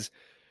because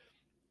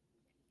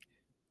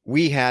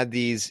we had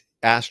these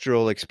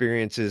astral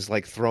experiences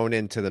like thrown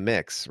into the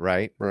mix,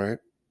 right? right?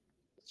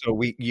 So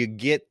you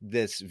get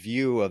this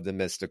view of the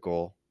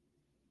mystical,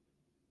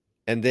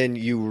 and then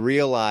you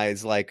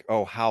realize like,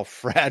 oh, how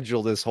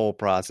fragile this whole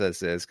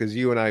process is. Because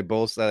you and I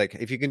both said, like,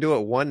 if you can do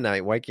it one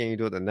night, why can't you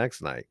do it the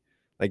next night?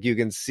 Like you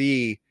can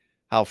see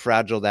how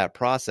fragile that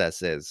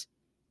process is.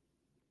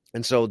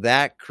 And so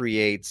that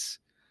creates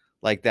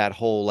like that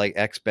whole like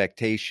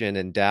expectation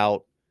and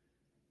doubt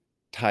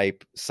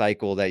type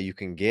cycle that you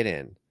can get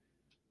in.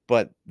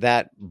 But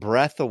that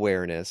breath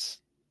awareness,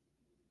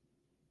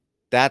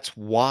 that's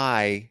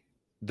why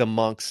the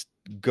monks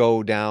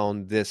go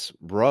down this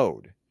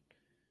road,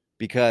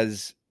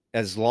 because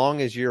as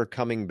long as you're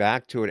coming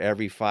back to it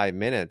every 5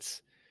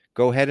 minutes,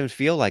 go ahead and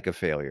feel like a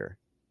failure.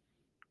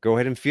 Go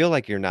ahead and feel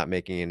like you're not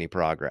making any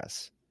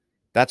progress.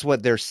 That's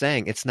what they're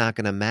saying. It's not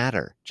going to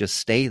matter. Just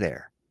stay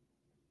there.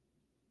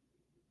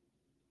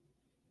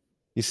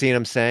 You see what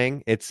I'm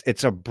saying?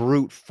 It's a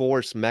brute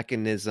force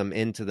mechanism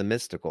into the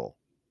mystical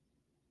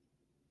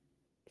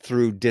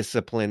through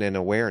discipline and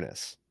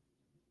awareness.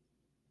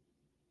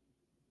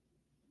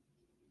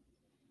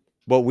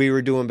 What we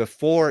were doing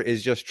before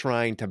is just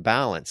trying to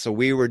balance. So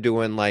we were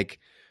doing like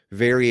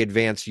very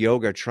advanced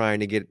yoga,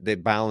 trying to get the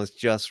balance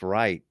just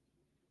right,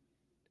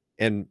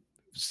 and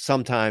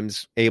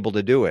sometimes able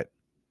to do it.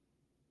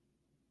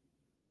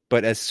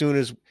 But as soon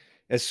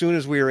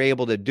as we were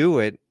able to do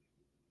it,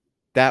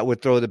 that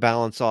would throw the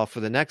balance off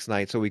for the next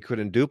night, so we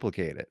couldn't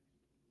duplicate it.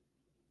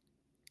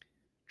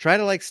 Try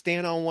to like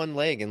stand on one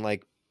leg and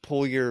like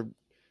pull your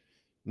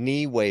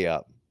knee way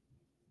up.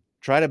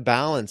 Try to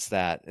balance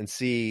that and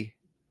see,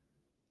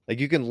 like,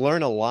 you can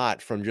learn a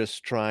lot from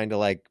just trying to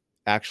like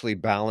actually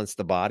balance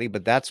the body,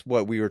 but that's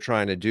what we were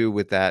trying to do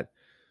with that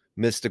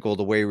mystical,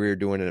 the way we were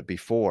doing it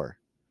before.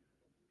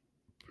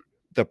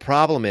 The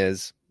problem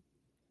is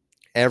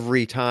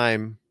every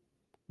time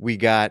we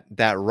got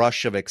that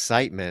rush of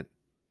excitement,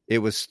 it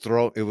was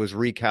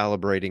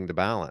recalibrating the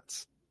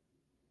balance.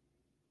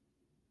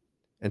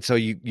 And so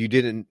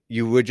you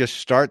would just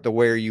start the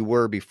way you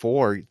were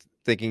before,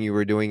 thinking you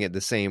were doing it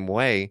the same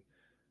way.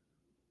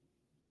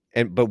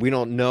 But we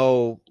don't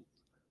know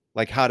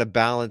like how to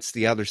balance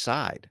the other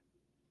side.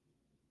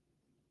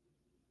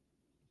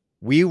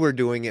 We were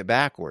doing it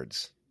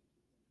backwards.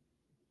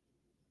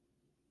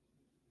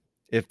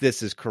 If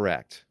this is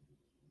correct,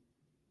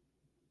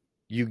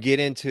 you get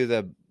into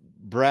the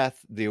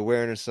breath, the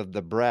awareness of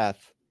the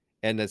breath,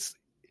 and it's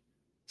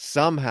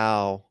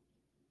somehow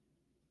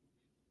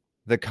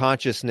the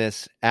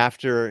consciousness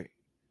after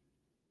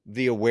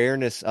the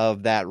awareness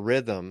of that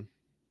rhythm,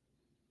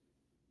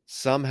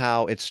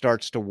 somehow it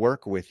starts to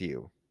work with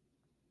you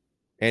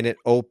and it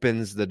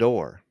opens the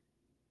door.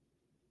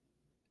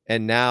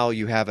 And now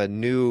you have a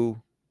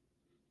new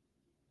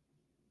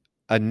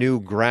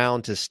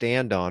ground to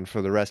stand on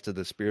for the rest of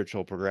the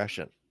spiritual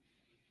progression.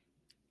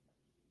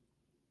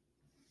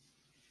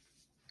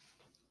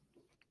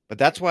 But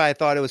that's why I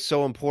thought it was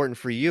so important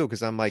for you,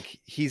 because I'm like,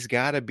 he's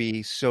got to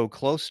be so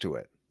close to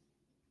it.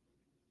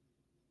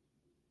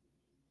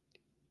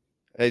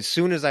 As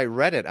soon as I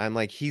read it, I'm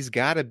like, he's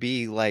got to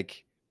be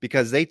like,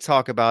 because they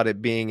talk about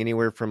it being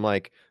anywhere from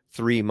like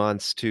 3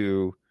 months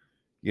to,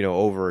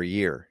 over a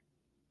year.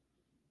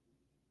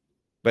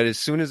 But as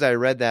soon as I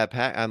read that,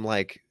 I'm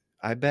like,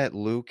 I bet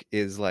Luke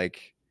is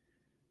like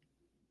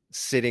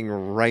sitting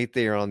right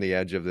there on the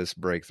edge of this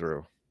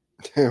breakthrough.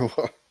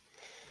 Well,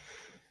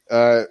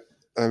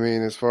 I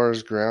mean, as far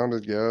as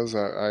grounded goes,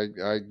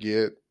 I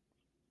get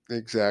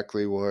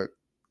exactly what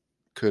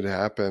could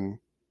happen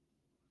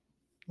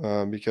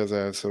because I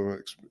have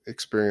some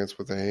experience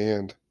with the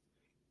hand.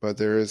 But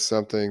there is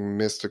something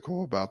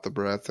mystical about the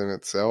breath in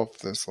itself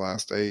this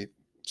last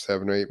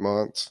 7 or 8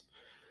 months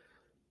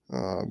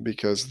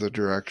because the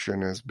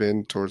direction has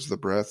been towards the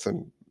breath.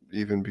 And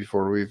even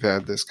before we've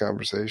had this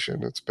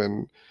conversation, it's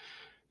been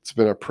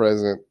a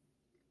present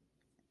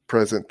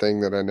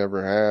thing that I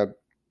never had.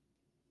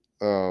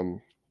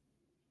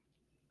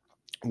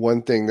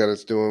 One thing that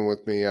it's doing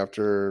with me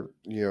after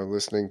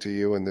listening to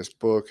you in this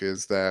book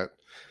is that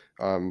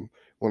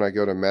when I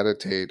go to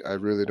meditate, I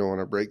really don't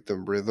want to break the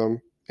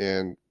rhythm.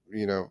 And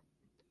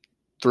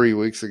 3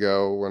 weeks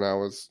ago when I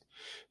was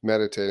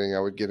meditating, I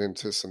would get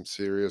into some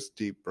serious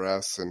deep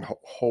breaths and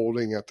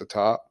holding at the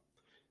top.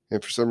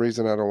 And for some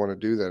reason, I don't want to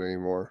do that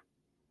anymore,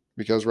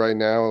 because right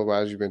now,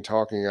 as you've been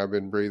talking, I've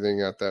been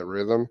breathing at that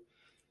rhythm.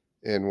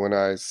 And when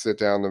I sit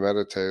down to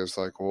meditate, it's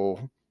like,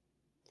 well,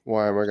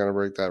 why am I going to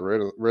break that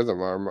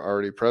rhythm? I'm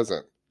already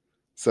present.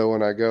 So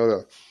when I go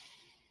to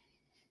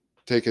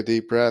take a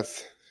deep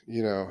breath,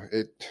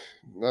 it,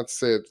 not to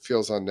say it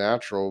feels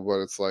unnatural,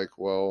 but it's like,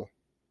 well,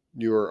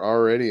 you are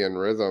already in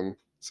rhythm.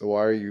 So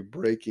why are you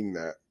breaking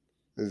that?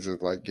 Is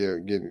it like are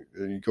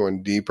you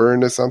going deeper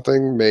into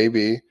something?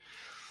 Maybe.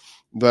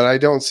 But I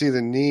don't see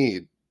the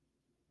need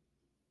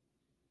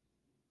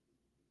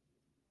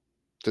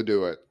to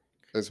do it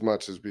as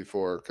much as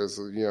before. Because,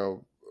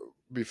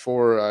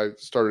 before I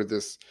started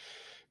this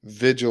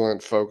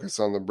vigilant focus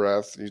on the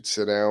breath, you'd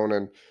sit down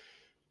and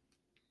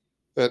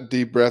that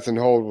deep breath and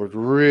hold would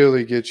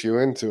really get you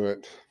into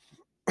it.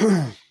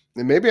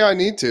 And maybe I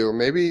need to.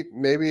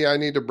 Maybe I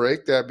need to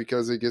break that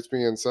because it gets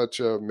me in such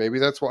a. Maybe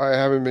that's why I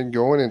haven't been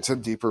going into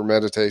deeper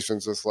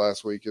meditations this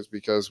last week, is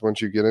because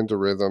once you get into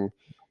rhythm,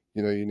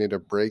 you need to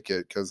break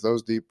it, because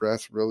those deep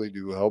breaths really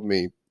do help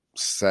me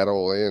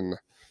settle in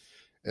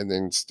and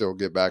then still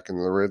get back in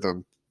the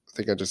rhythm. I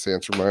think I just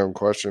answered my own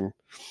question.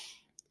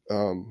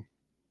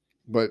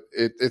 But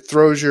it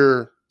throws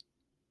your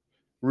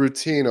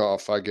routine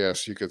off, I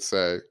guess you could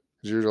say.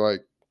 You're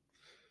like,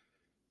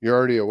 you're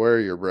already aware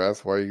of your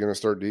breath. Why are you going to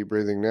start deep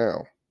breathing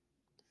now?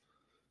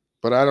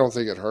 But I don't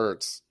think it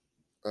hurts.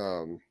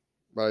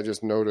 But I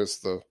just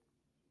noticed the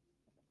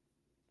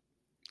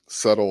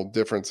subtle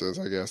differences,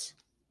 I guess.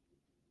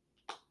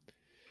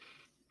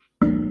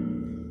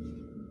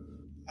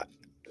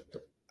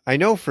 I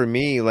know for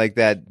me, like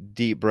that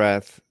deep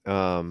breath,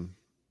 and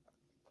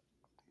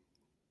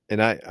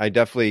I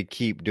definitely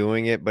keep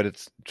doing it, but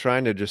it's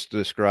trying to just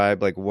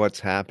describe like what's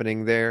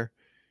happening there,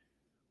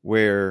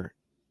 where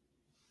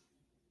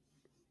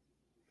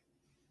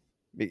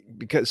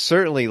because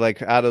certainly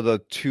like out of the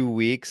 2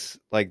 weeks,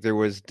 like there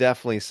was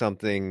definitely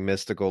something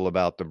mystical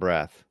about the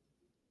breath,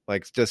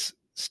 like just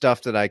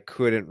stuff that I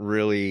couldn't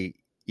really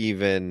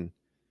even,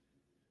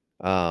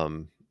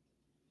 um,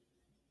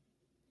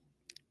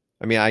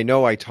 I mean, I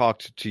know I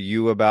talked to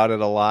you about it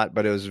a lot,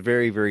 but it was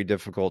very, very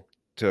difficult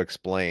to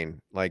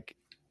explain. Like,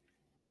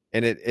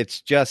 and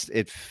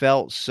it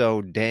felt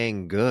so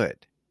dang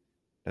good.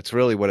 That's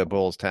really what it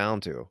boils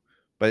down to.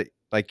 But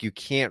like, you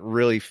can't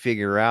really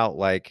figure out,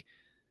 like,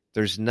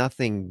 there's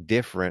nothing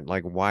different.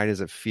 Like, why does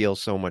it feel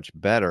so much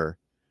better?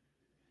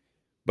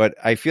 But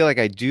I feel like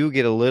I do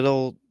get a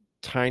little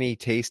tiny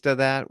taste of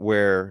that,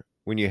 where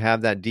when you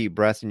have that deep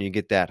breath and you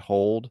get that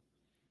hold,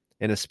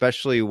 and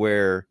especially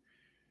where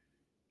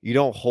you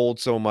don't hold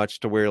so much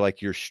to where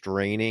like you're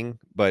straining,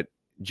 but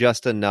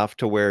just enough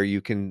to where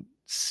you can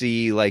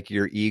see like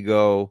your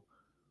ego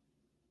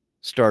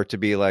start to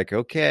be like,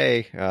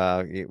 okay,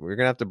 we're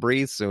gonna have to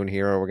breathe soon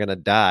here, or we're gonna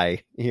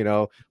die.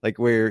 Like,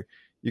 where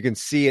you can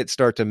see it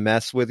start to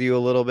mess with you a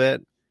little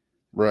bit,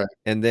 Right.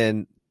 and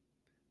then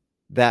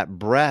that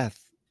breath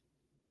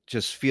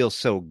just feels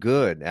so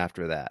good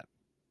after that.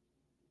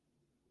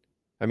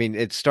 I mean,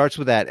 it starts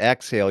with that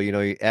exhale. You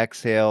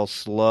exhale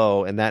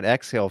slow, and that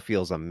exhale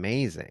feels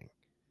amazing.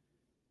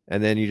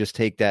 And then you just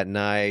take that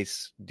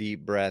nice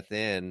deep breath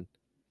in,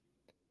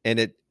 and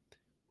it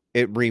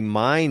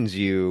reminds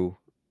you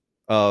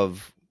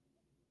of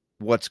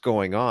what's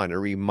going on. It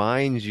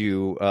reminds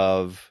you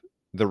of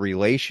the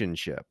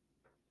relationship.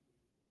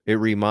 It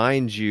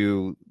reminds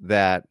you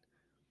that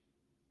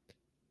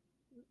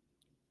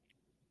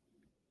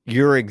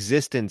your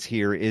existence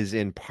here is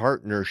in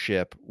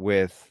partnership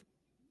with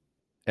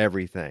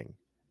everything.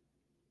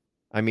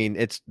 I mean,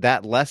 it's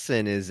that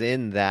lesson is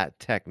in that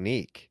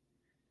technique,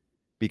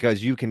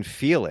 because you can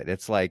feel it.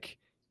 It's like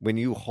when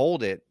you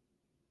hold it,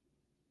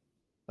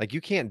 like,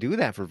 you can't do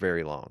that for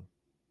very long.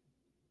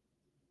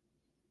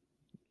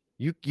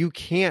 You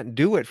can't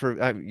do it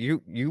for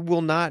you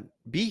will not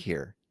be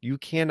here. You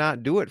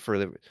cannot do it for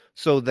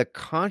the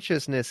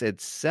consciousness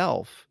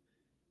itself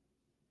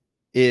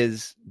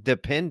is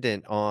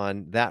dependent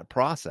on that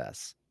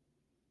process.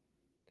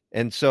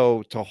 And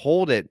so to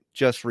hold it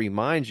just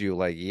reminds you,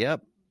 like,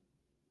 yep.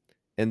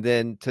 And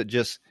then to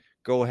just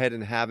go ahead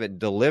and have it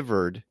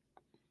delivered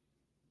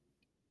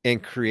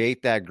and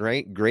create that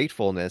great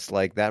gratefulness,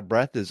 like that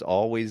breath is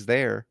always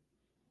there.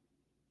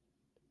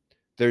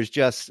 There's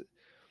just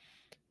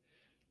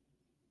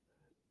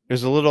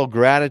there's a little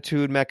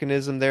gratitude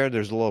mechanism there.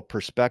 There's a little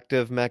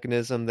perspective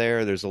mechanism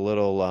there. There's a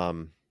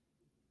little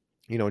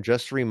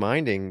just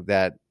reminding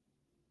that,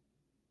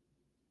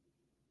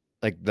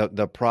 like,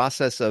 the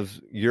process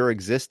of your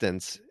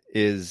existence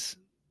is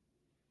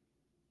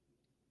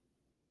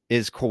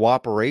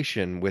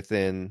cooperation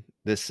within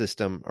this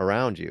system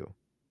around you.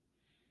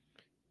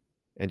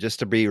 And just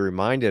to be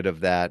reminded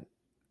of that,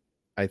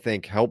 I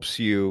think helps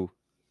you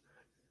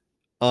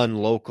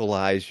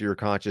unlocalize your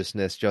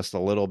consciousness just a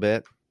little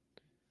bit.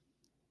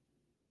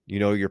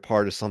 You're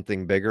part of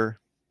something bigger.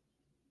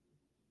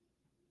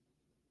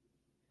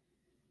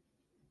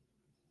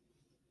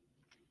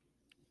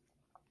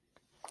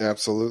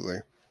 Absolutely.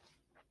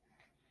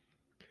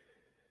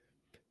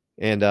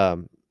 And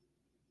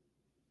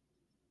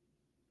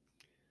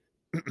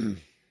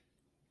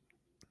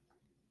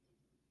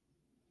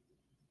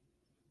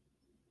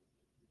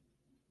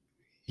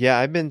yeah,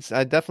 I've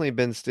definitely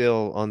been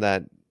still on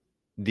that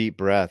deep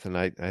breath, and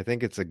I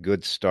think it's a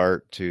good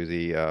start to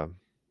the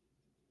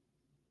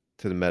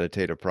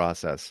meditative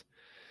process.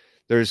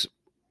 There's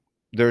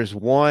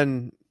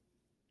one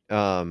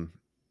um,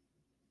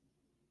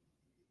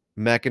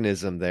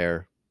 mechanism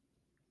there,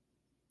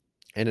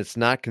 and it's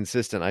not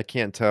consistent. I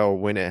can't tell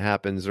when it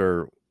happens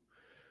or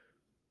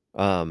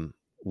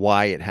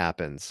why it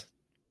happens.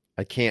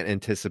 I can't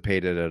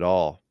anticipate it at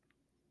all.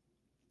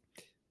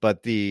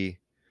 But the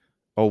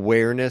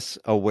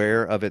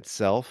aware of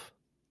itself,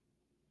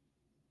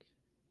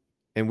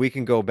 and we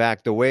can go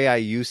back the way I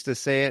used to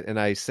say it, and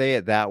I say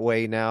it that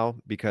way now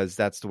because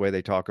that's the way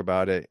they talk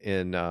about it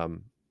in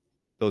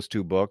those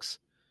two books.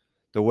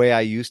 The way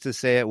I used to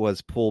say it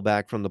was pull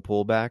back from the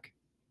pullback.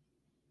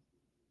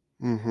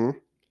 Mm-hmm.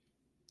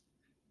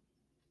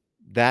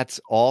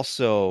 That's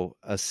also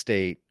a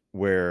state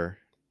where,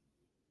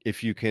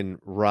 if you can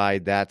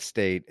ride that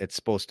state, it's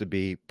supposed to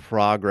be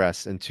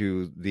progress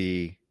into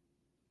the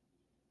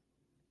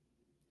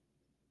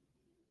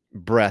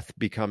breath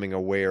becoming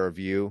aware of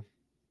you.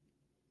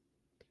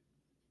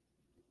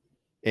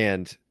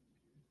 And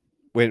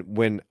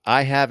when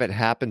I have it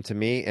happen to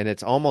me, and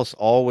it's almost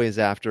always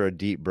after a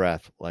deep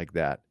breath like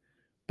that,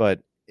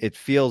 but it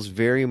feels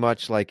very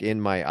much like in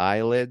my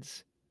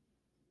eyelids.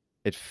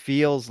 It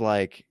feels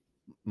like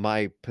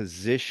my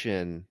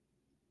position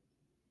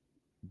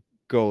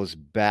goes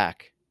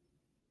back,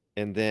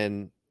 and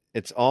then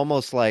it's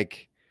almost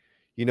like,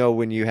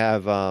 when you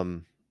have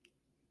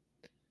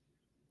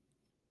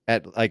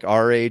at like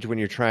our age, when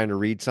you're trying to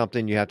read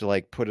something, you have to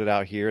like put it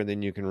out here and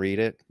then you can read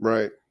it.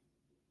 Right.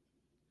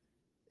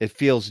 It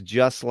feels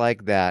just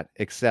like that,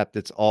 except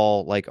it's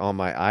all like on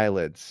my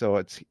eyelids.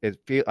 So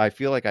I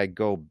feel like I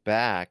go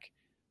back,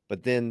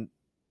 but then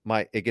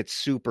it gets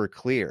super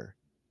clear.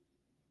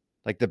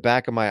 Like the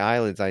back of my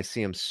eyelids, I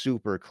see them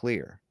super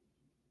clear.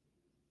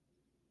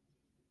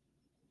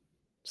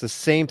 It's the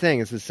same thing.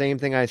 It's the same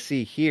thing I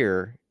see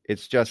here.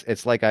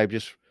 It's like I've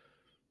just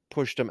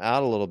pushed them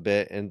out a little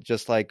bit, and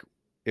just like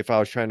if I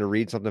was trying to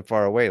read something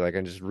far away, like I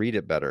can just read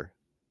it better.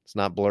 It's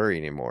not blurry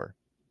anymore.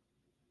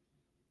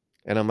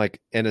 And I'm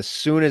like, and as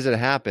soon as it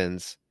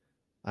happens,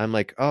 I'm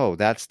like, oh,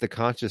 that's the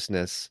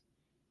consciousness.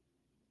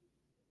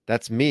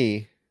 That's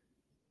me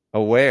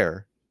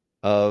aware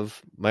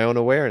of my own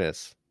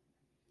awareness.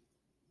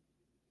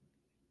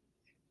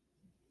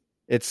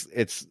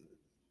 It's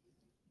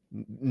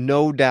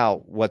no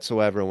doubt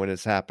whatsoever when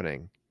it's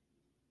happening.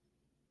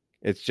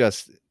 It's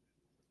just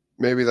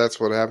Maybe that's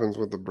what happens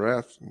with the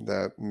breath,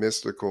 that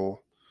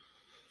mystical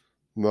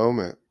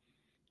moment.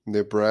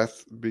 The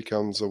breath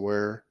becomes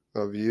aware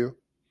of you,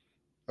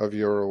 of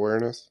your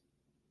awareness.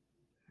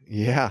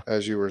 yeah.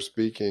 As you were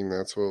speaking,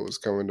 that's what was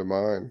coming to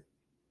mind.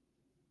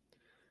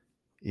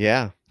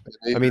 Yeah.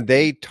 And I even, mean,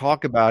 they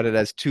talk about it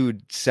as two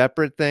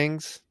separate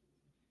things,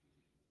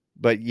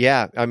 but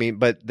yeah, I mean,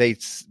 but they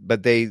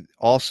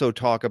also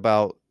talk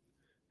about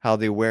how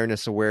the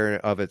awareness aware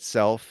of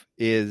itself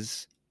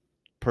is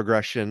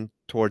progression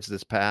towards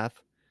this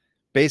path.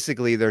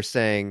 Basically, they're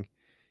saying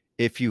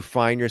if you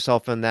find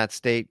yourself in that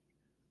state,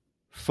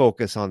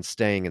 focus on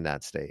staying in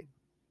that state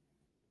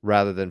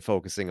rather than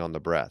focusing on the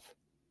breath.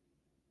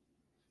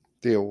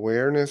 the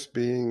awareness,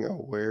 being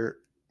aware,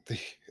 the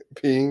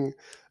being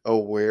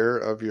aware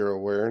of your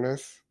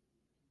awareness.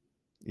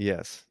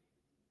 Yes.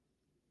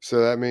 So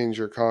that means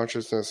your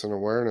consciousness and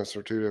awareness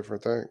are two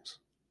different things.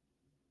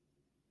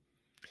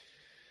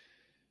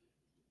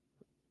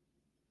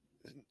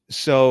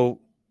 So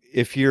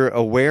if your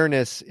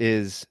awareness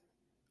is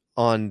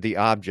on the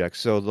object,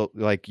 so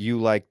like you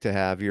like to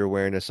have your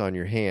awareness on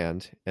your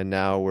hand, and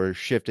now we're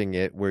shifting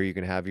it where you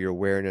can have your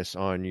awareness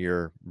on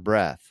your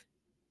breath.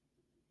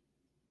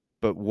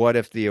 But what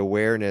if the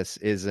awareness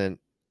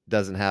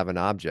doesn't have an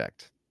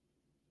object?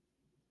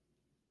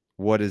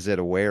 What is it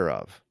aware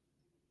of?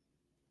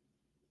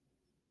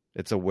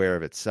 It's aware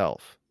of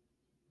itself.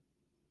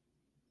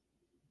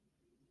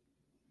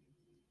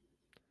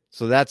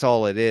 So that's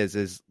all it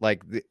is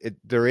like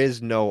there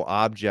is no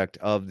object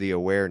of the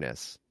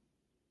awareness.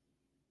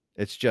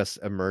 It's just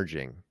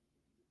emerging.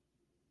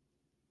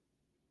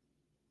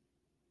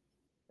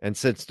 And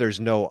since there's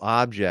no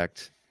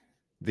object,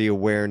 the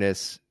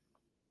awareness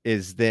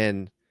is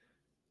then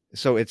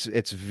so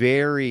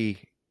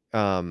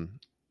um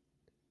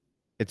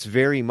it's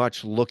very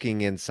much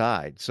looking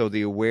inside. So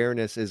the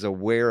awareness is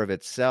aware of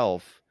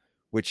itself,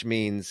 which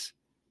means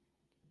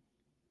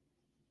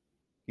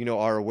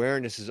our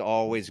awareness is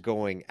always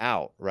going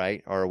out,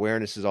 right? Our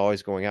awareness is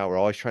always going out. We're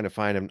always trying to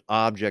find an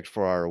object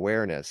for our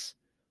awareness.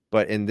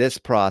 But in this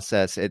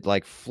process, it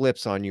like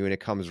flips on you and it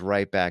comes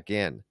right back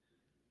in.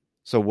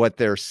 So what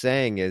they're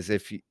saying is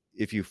if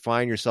you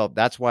find yourself,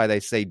 that's why they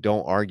say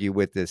don't argue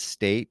with this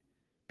state,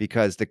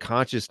 because the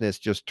consciousness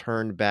just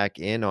turned back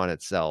in on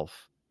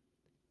itself.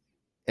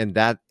 And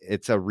that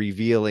it's a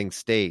revealing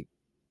state.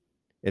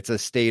 It's a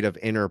state of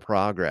inner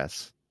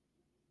progress.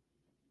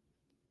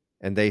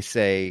 And they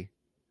say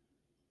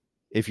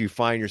if you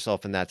find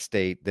yourself in that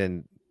state,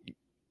 then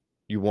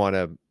you want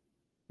to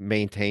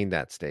maintain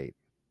that state.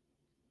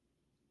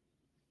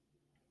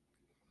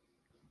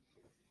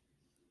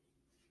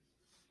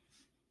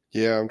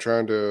 Yeah, I'm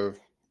trying to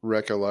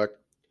recollect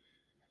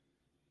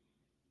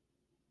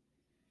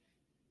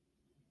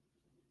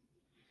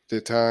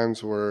the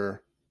times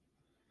where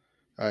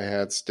I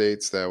had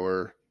states that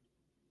were.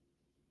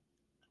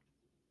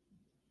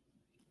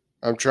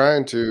 I'm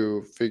trying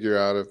to figure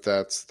out if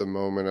that's the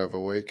moment of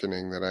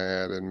awakening that I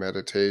had in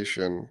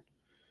meditation.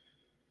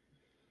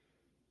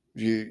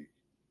 You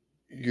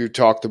you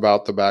talked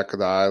about the back of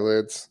the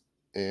eyelids,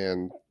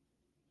 and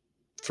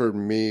for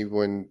me,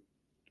 when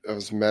I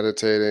was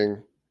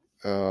meditating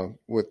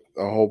with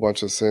a whole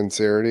bunch of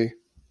sincerity,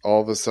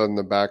 all of a sudden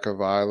the back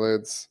of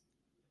eyelids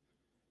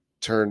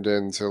turned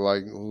into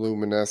like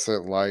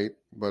luminescent light,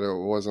 but it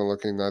wasn't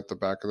looking at the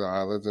back of the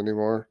eyelids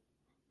anymore.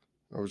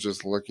 I was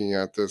just looking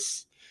at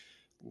this,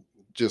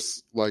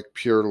 just like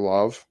pure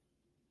love.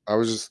 It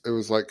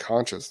was like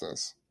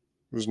consciousness.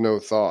 There was no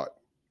thought.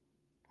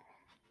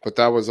 But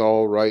that was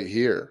all right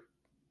here.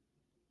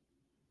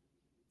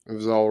 It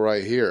was all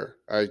right here.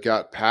 I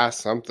got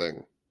past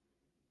something.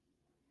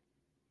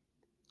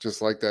 Just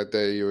like that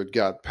day you had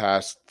got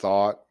past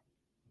thought,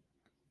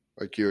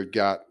 like you had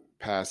got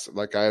past,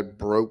 like I had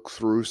broke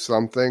through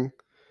something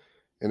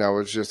and I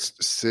was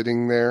just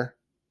sitting there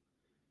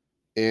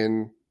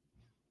in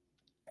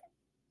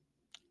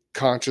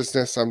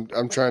consciousness. I'm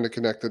trying to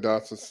connect the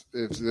dots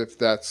if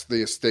that's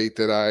the state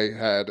that I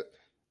had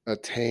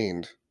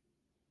attained.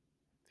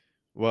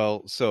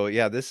 Well, so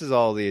yeah, this is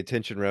all the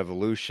attention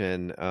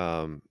revolution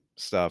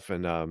stuff,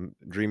 and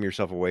Dream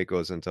Yourself Awake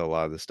goes into a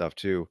lot of this stuff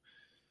too.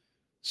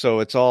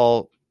 So it's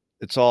all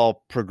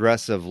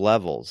progressive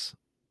levels.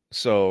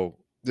 So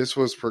This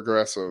was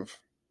progressive.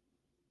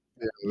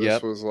 Yeah, this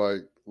yep. was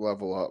like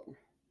level up.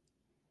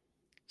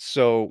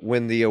 So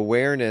when the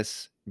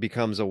awareness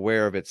becomes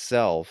aware of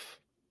itself,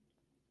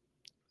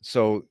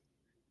 so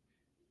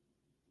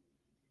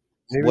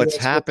Maybe what's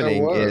that's what that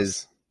happening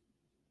is was.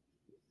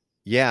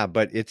 yeah,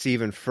 but it's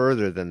even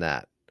further than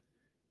that.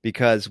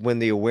 because when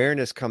the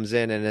awareness comes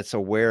in and it's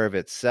aware of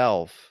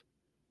itself,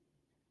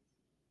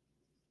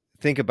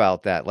 think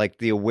about that. Like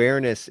the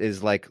awareness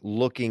is like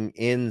looking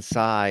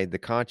inside the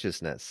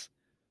consciousness.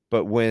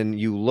 But when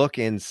you look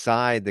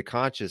inside the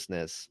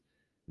consciousness,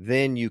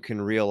 then you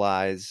can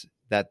realize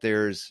that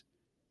there's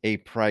a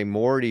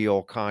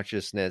primordial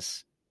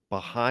consciousness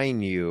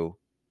behind you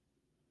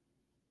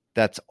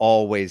that's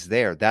always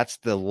there. That's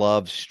the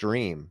love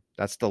stream.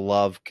 That's the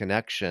love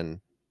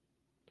connection.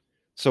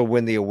 So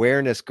when the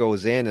awareness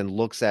goes in and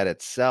looks at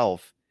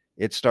itself,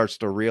 it starts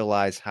to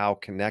realize how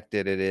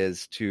connected it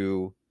is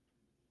to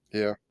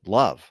Yeah.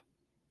 love.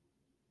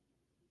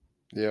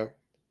 Yeah.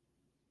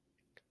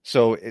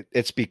 So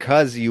it's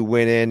because you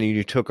went in and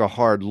you took a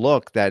hard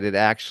look that it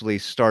actually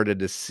started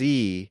to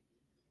see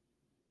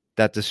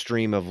that the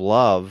stream of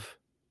love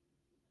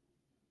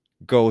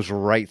goes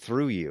right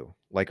through you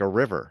like a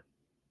river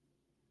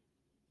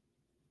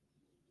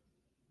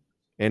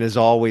and is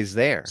always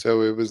there.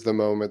 So it was the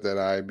moment that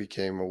I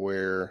became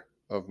aware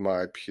of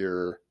my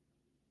pure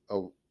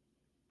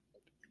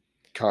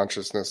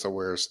consciousness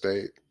aware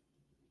state.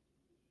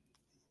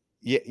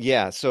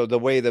 Yeah. So the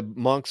way the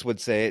monks would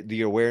say it,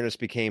 the awareness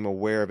became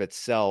aware of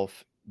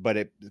itself, but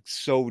it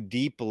so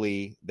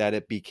deeply that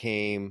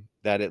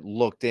it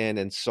looked in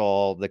and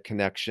saw the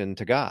connection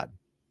to God.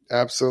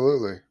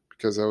 Absolutely.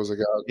 Because that was a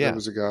God, it Yeah.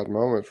 was a God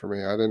moment for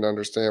me. I didn't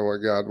understand what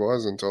God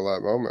was until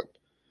that moment.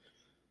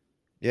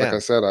 Like Yeah. I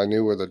said, I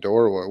knew where the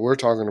door was. We're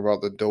talking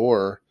about the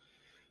door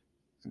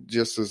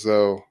just as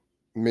though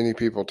many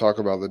people talk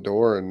about the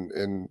door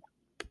and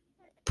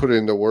put it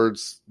into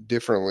words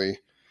differently.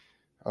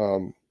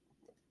 Um,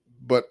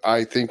 but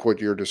I think what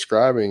you're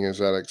describing is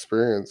that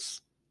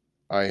experience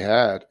I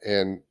had.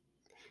 And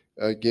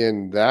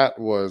again, that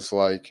was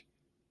like,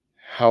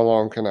 how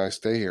long can I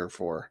stay here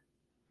for?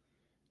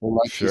 Well,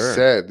 like you Sure.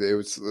 said,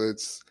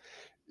 it's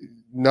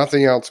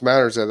nothing else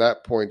matters at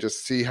that point.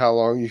 Just see how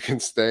long you can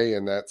stay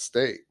in that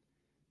state.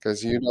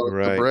 Because you know the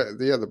Right. breath,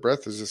 yeah, the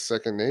breath is just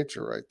second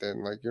nature right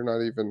then. Like you're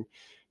not even,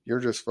 you're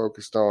just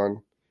focused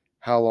on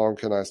how long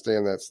can I stay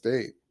in that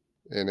state,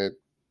 and it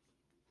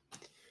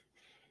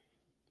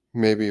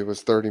maybe it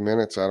was 30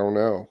 minutes, I don't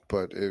know,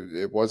 but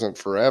it wasn't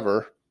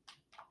forever.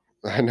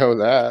 I know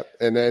that.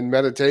 And then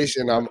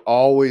meditation, I'm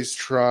always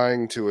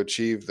trying to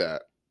achieve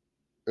that,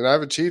 and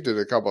I've achieved it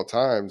a couple of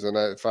times. And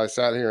if I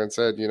sat here and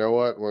said, you know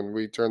what, when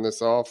we turn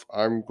this off,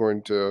 I'm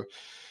going to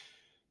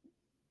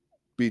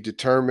be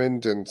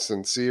determined and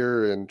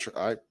sincere, and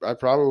I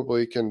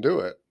probably can do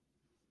it.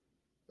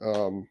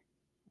 Um,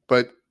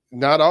 but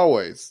not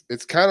always.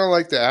 It's kind of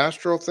like the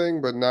astral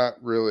thing, but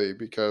not really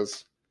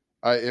because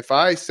if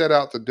I set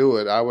out to do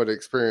it, I would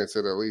experience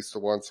it at least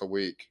once a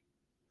week,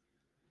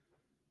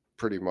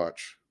 pretty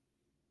much.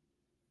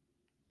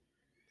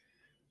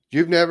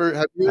 Have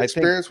you I think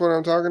experienced what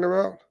I'm talking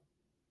about?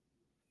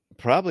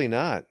 probably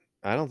not.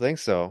 I don't think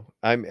so.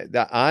 I'm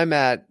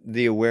at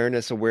the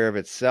awareness aware of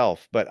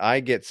itself, but I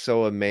get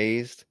so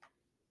amazed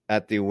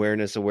at the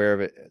awareness aware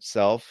of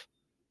itself,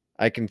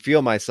 I can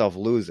feel myself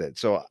lose it.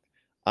 So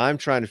I'm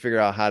trying to figure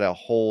out how to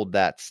hold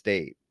that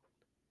state.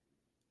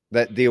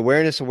 That the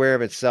awareness aware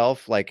of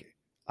itself, like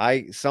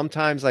I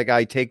sometimes like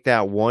I take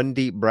that one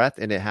deep breath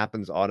and it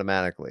happens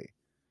automatically.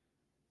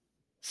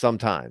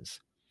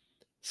 Sometimes.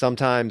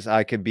 Sometimes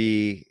I could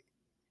be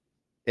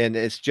and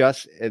it's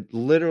just it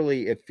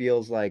literally it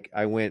feels like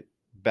I went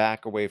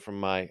back away from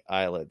my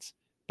eyelids.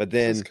 But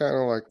This is then kind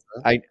of like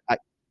that. I I,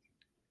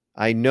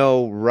 I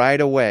know right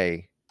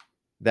away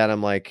that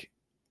I'm like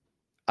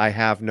I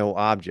have no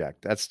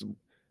object. That's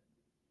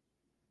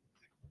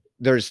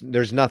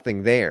there's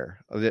nothing there.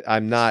 I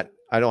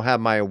don't have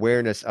my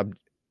awareness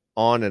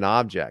on an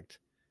object.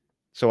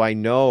 So I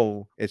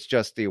know it's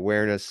just the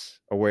awareness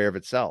aware of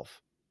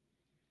itself.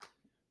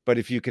 But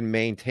if you can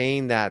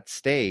maintain that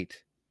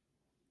state,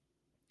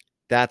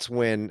 that's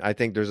when I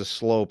think there's a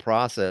slow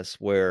process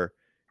where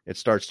it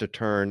starts to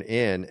turn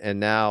in. And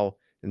now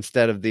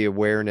instead of the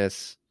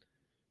awareness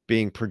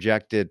being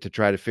projected to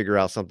try to figure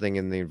out something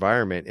in the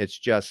environment, it's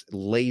just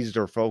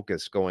laser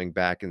focus going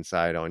back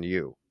inside on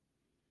you.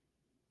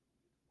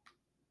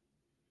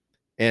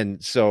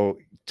 And so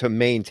to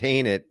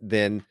maintain it,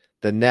 then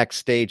the next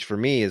stage for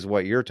me is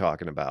what you're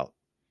talking about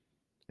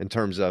in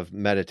terms of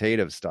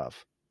meditative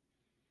stuff.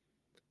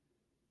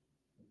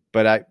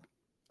 But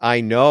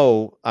I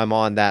know I'm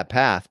on that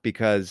path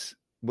because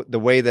the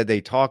way that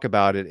they talk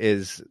about it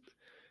is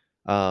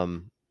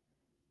um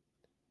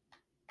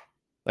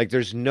like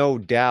there's no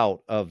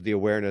doubt of the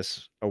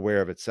awareness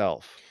aware of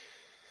itself.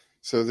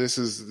 So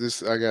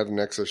this. I got an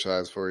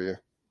exercise for you.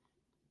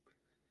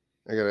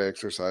 I got an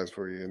exercise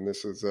for you, and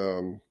this is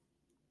a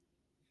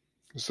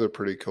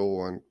pretty cool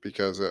one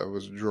because I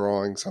was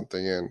drawing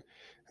something in,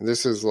 and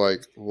this is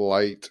like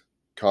light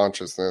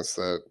consciousness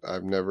that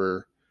I've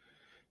never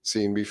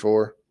seen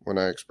before when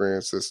I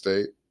experienced this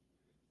state.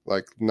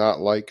 Like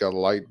not like a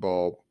light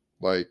bulb,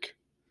 like,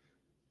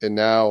 and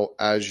now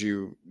as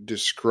you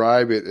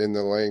describe it in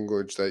the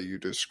language that you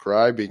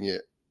describing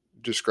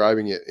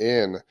it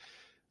in,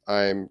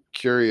 I'm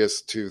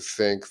curious to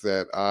think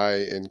that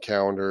I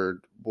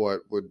encountered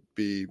what would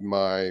be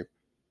my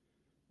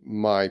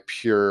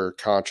pure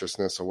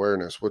consciousness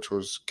awareness, which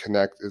was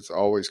it's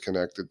always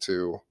connected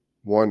to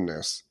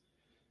oneness,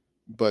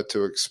 but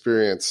to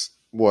experience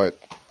what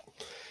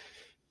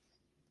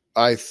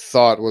I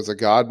thought was a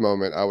God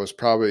moment, I was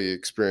probably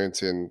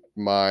experiencing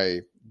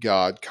my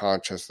God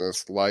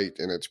consciousness light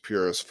in its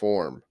purest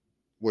form,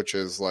 which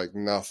is like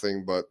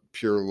nothing but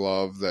pure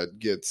love that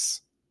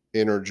gets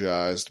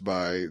energized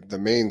by the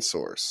main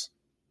source,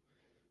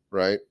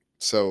 right?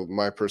 So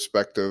my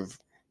perspective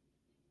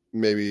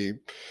maybe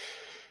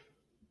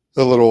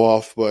a little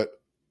off, but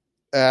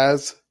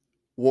as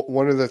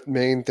one of the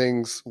main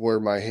things where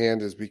my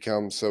hand has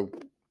become so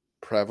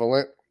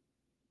prevalent,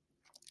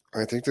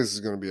 I think this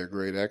is going to be a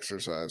great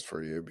exercise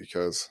for you,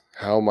 because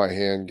how my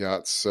hand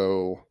got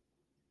so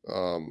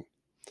um,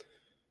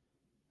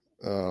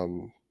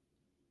 um,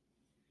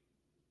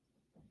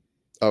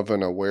 of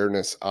an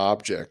awareness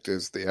object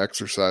is the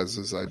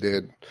exercises I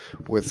did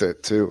with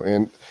it too.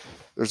 And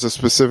there's a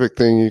specific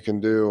thing you can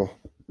do.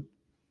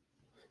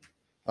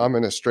 I'm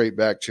in a straight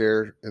back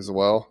chair as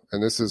well,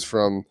 and this is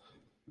from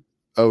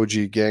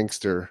OG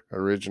Gangster,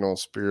 original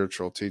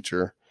spiritual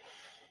teacher,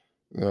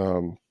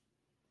 um,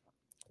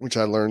 which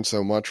I learned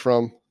so much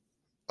from.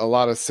 A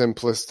lot of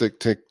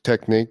simplistic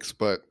techniques,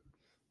 but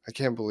I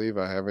can't believe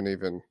I haven't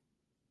even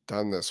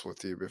done this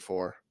with you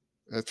before.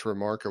 It's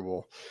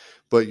remarkable.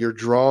 But you're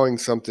drawing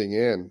something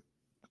in,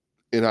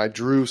 and I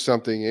drew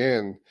something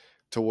in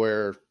to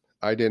where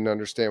I didn't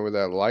understand where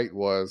that light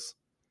was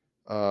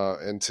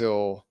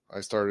until I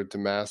started to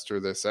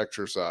master this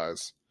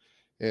exercise.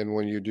 And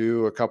when you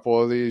do a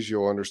couple of these,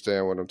 you'll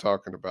understand what I'm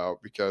talking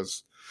about,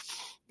 because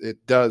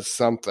it does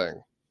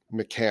something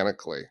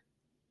mechanically.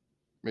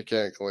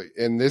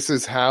 And this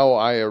is how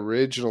I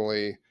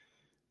originally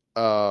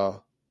uh,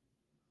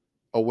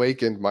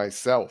 awakened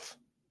myself.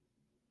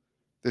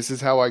 This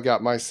is how I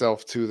got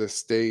myself to the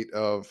state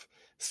of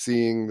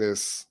seeing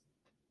this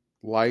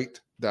light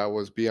that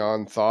was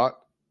beyond thought,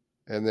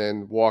 and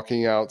then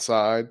walking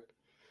outside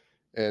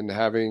and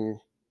having,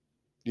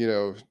 you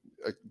know,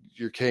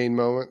 your cane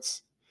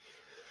moments.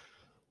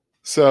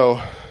 So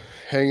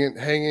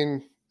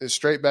hanging a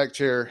straight back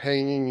chair,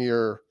 hanging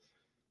your,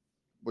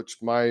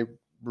 which my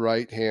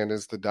right hand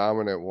is the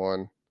dominant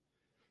one,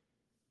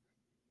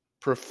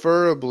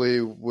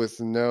 preferably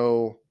with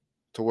no,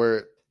 to where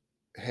it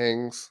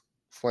hangs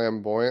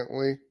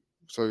flamboyantly,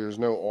 so there's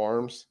no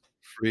arms,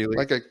 freely.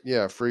 like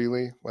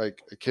freely,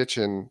 like a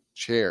kitchen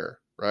chair,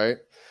 right?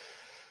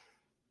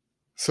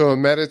 So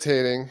in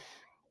meditating,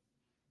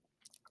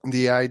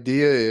 the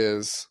idea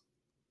is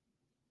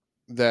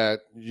that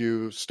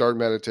you start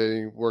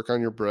meditating, work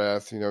on your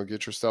breath,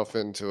 get yourself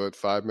into it,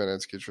 5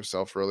 minutes, get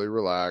yourself really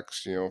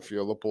relaxed,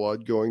 feel the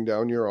blood going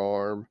down your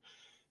arm,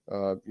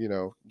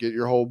 get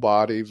your whole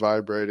body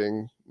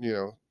vibrating,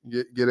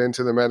 get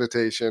into the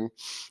meditation.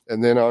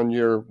 And then on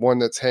your one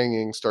that's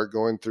hanging, start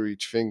going through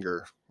each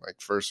finger. Like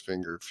first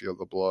finger, feel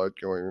the blood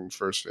going in the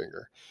first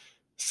finger.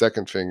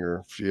 Second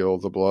finger, feel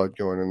the blood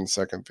going in the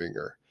second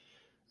finger.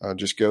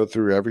 Just go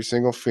through every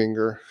single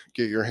finger,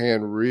 get your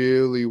hand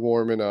really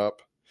warming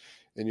up,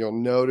 and you'll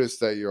notice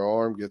that your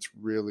arm gets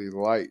really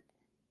light,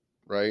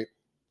 right?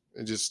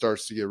 It just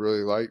starts to get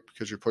really light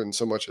because you're putting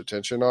so much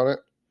attention on it.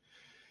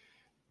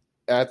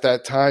 At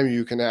that time,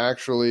 you can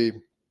actually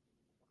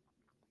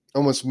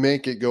almost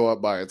make it go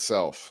up by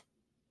itself.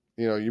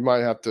 You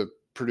might have to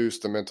produce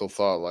the mental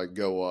thought like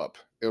go up.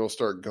 It'll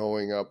start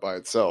going up by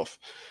itself.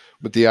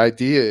 But the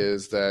idea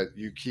is that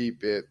you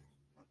keep it,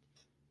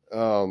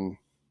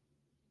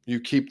 you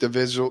keep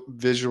the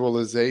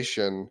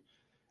visualization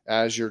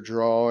as you're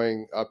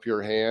drawing up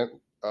your hand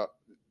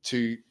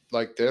to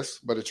like this,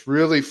 but it's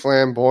really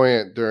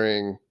flamboyant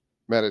during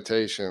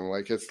meditation.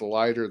 Like it's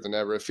lighter than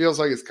ever. It feels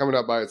like it's coming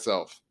up by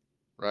itself,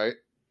 right?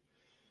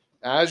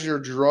 As you're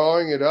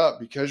drawing it up,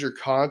 because you're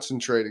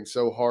concentrating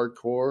so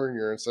hardcore and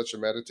you're in such a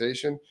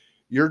meditation,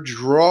 you're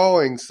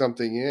drawing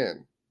something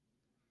in.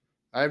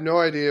 I have no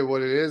idea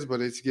what it is,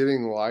 but it's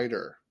getting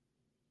lighter.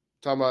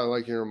 I'm talking about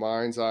like your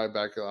mind's eye,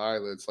 back of the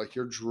eyelids, like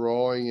you're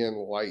drawing in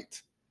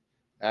light.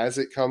 As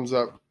it comes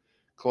up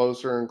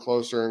closer and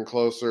closer and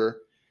closer,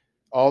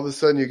 all of a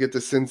sudden you get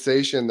the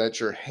sensation that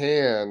your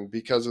hand,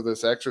 because of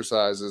this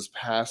exercise, is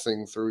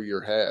passing through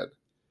your head.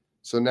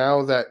 So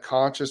now that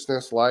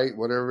consciousness light,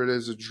 whatever it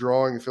is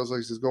drawing, it feels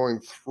like it's going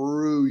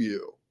through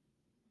you.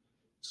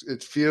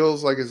 It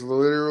feels like it's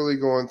literally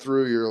going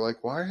through. You're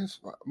like, why is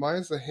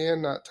the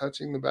hand not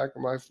touching the back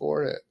of my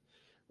forehead?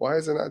 Why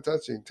is it not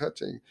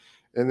touching?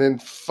 And then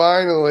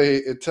finally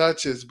it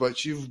touches,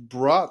 but you've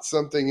brought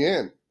something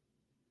in.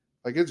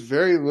 Like it's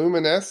very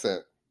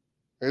luminescent.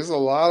 There's a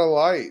lot of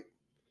light.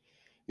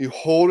 You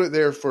hold it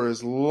there for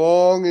as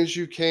long as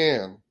you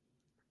can.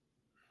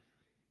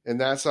 And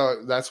that's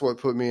what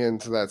put me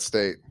into that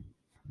state.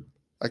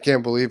 I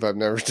can't believe I've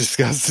never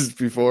discussed this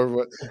before,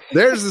 but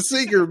there's the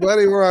secret,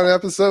 buddy. We're on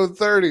episode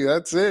 30.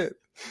 That's it.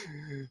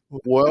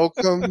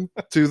 Welcome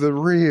to the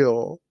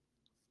real.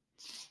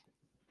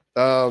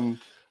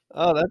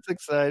 Oh, that's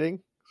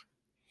exciting.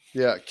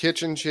 Yeah,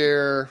 kitchen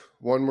chair,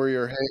 one where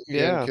your hand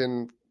Yeah.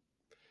 can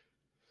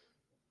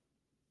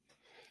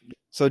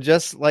So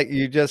just like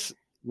you just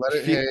let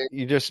it feel, hang.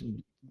 you just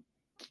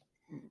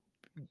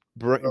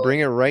bring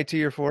it right to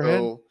your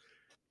forehead, So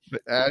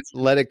but as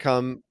let it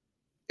come.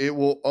 it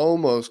will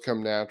almost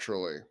come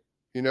naturally.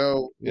 You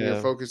know, when you're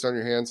Yeah. focused on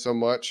your hand so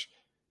much,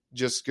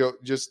 just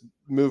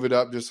move it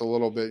up just a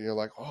little bit and you're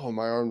like, "Oh,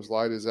 my arm's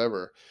light as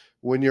ever."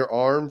 When your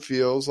arm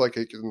feels like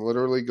it can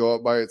literally go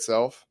up by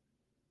itself,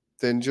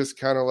 then just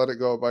kind of let it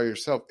go up by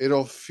yourself.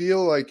 It'll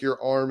feel like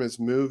your arm is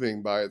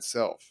moving by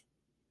itself.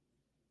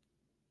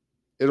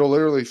 It'll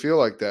literally feel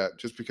like that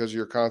just because of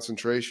your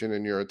concentration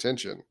and your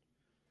attention.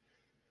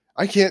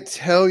 I can't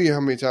tell you how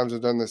many times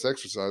I've done this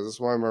exercise. That's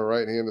why my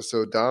right hand is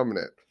so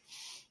dominant.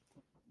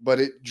 But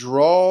it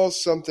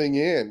draws something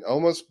in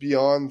almost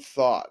beyond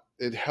thought.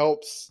 It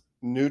helps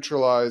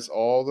neutralize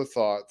all the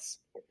thoughts.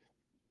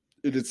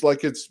 It's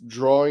like it's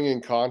drawing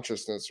in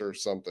consciousness or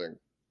something.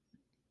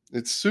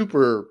 It's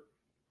super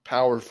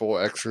powerful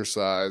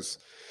exercise,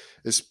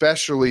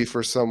 especially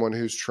for someone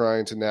who's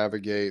trying to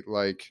navigate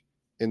like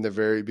in the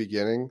very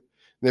beginning.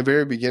 In the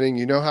very beginning,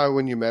 you know how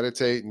when you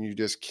meditate and you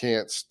just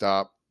can't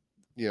stop,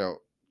 you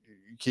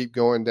keep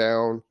going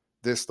down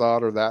this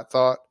thought or that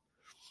thought?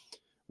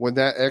 When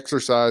that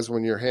exercise,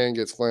 when your hand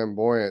gets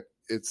flamboyant,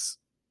 it's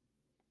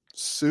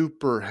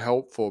super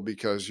helpful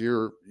because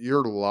you're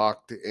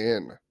locked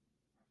in.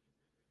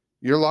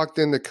 You're locked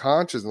into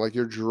consciousness, like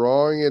you're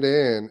drawing it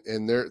in,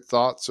 and their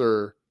thoughts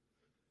are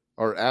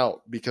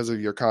out because of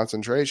your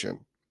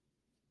concentration.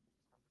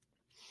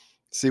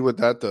 See what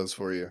that does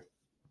for you.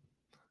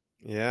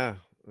 Yeah,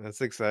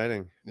 that's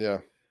exciting. Yeah.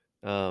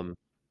 Um,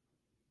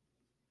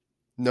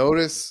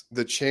 Notice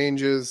the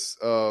changes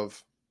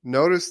of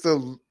notice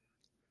the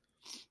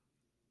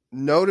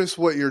notice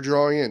what you're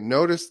drawing in.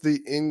 Notice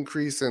the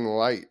increase in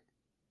light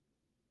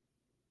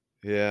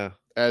yeah,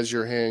 as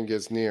your hand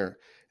gets near.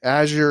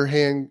 As your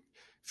hand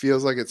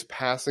feels like it's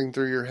passing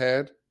through your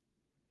head,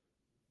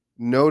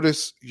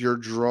 notice you're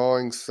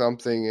drawing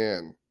something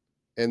in.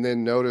 And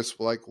then notice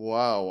like,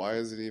 wow, why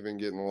is it even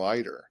getting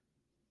lighter?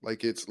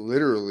 Like it's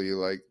literally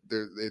like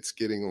it's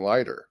getting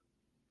lighter.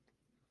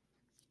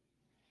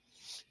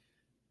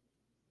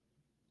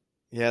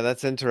 yeah,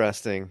 that's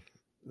interesting.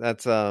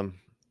 That's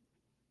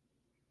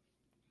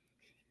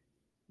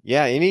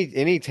yeah,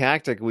 any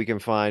tactic we can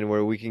find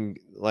where we can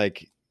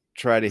like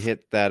try to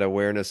hit that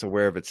awareness,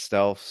 aware of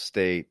itself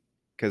state.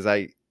 Because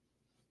I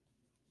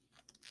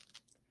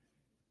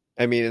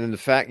mean, and the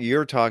fact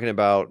you're talking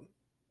about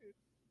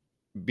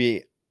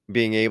be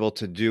being able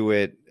to do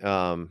it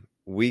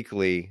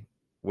weekly,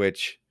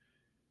 which,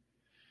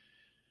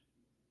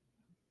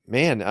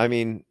 man, I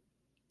mean,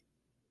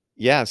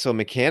 yeah. So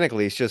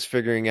mechanically, it's just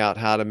figuring out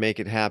how to make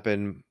it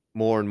happen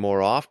more and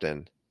more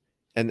often.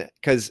 And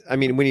because I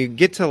mean, when you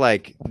get to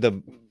like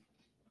the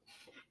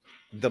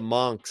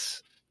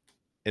monks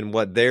and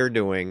what they're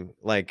doing,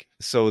 like,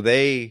 so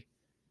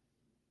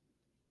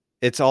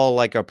it's all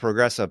like a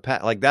progressive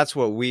path. Like that's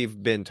what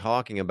we've been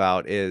talking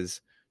about,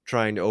 is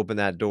trying to open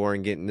that door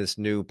and getting this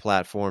new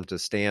platform to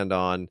stand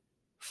on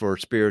for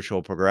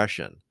spiritual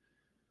progression.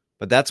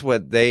 But that's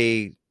what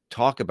they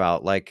talk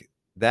about. Like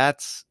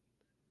that's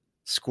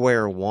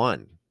square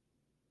one.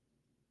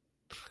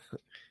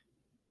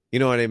 You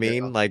know what I Yeah.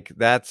 mean? Like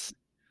that's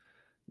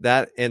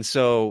that. And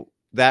so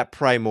that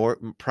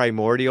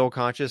primordial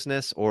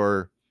consciousness,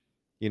 or,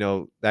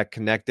 that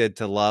connected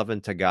to love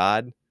and to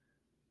God,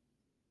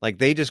 like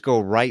they just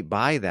go right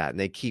by that and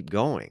they keep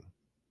going.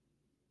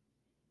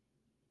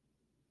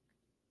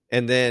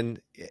 And then,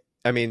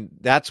 I mean,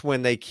 that's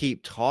when they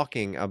keep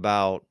talking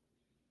about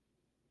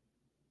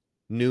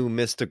new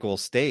mystical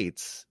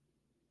states.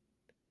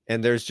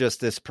 And there's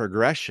just this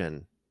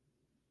progression,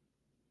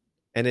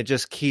 and it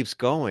just keeps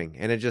going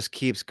and it just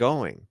keeps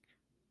going.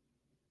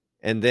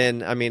 And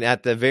then, I mean,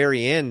 at the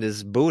very end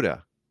is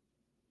Buddha,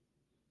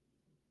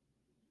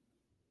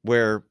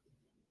 where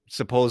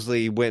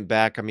supposedly he went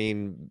back, I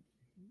mean,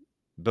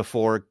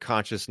 before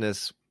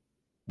consciousness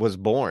was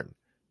born,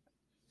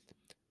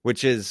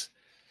 which is,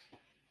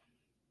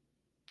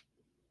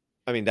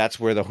 I mean, that's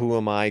where the who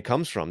am I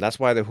comes from. That's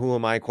why the who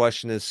am I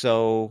question is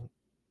so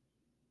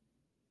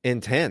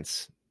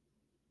intense,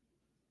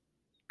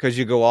 because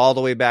you go all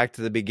the way back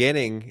to the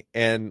beginning,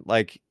 and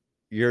like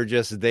you're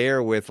just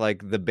there with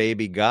like the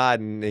baby God,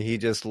 and he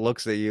just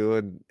looks at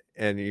you,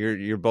 and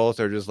you're both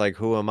are just like,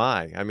 who am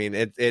I? I mean,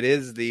 it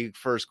is the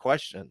first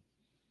question.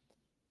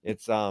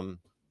 It's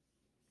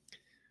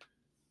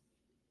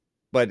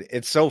but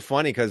it's so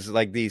funny because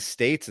like these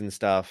states and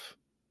stuff,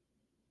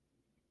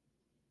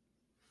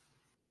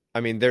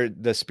 I mean, they're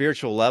the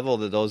spiritual level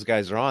that those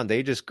guys are on,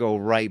 they just go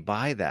right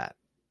by that.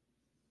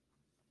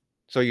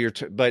 So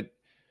but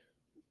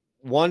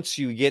once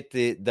you get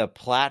the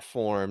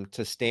platform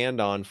to stand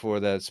on for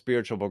the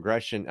spiritual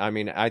progression, I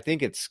mean, I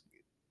think it's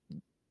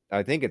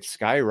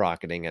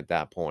skyrocketing at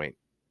that point.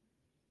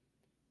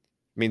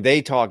 I mean,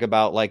 they talk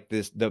about like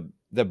this,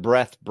 the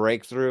breath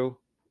breakthrough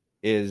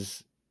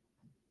is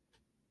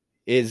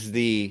is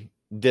the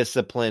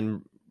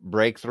discipline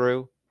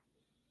breakthrough.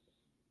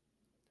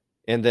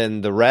 And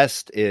then the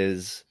rest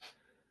is,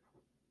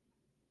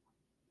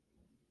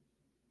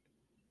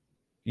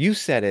 you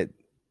said it,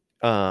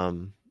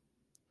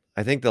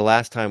 I think the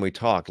last time we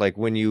talked, like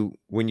when you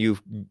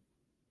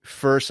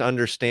first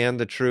understand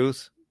the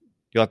truth,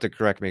 you'll have to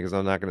correct me because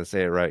I'm not going to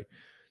say it right,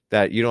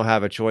 that you don't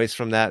have a choice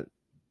from that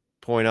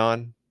point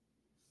on.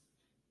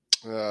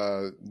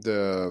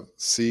 The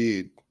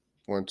seed,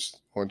 once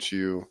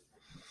those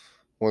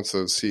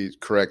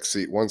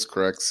once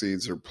correct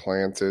seeds are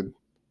planted,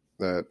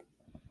 that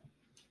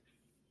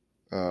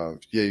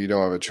yeah, you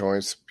don't have a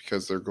choice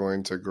because they're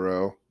going to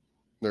grow.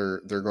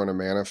 They're going to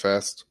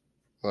manifest.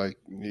 Like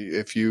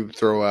if you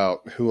throw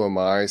out "Who am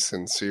I?"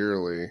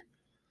 sincerely,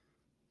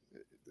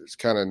 there's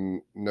kind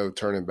of no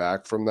turning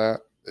back from that.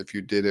 If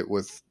you did it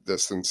with the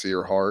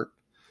sincere heart,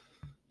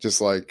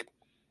 just like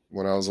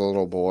when I was a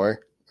little boy,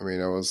 I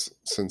mean, I was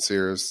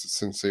sincere as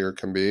sincere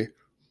can be.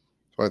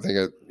 So I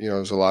think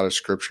there's a lot of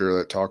scripture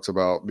that talks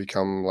about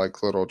become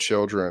like little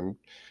children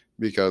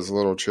because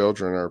little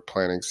children are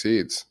planting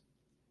seeds.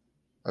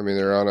 I mean,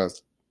 they're on a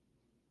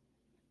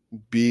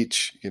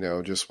beach,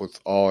 just with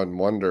awe and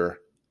wonder.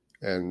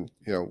 And,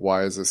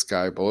 why is the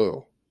sky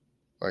blue?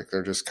 Like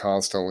they're just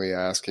constantly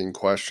asking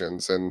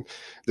questions and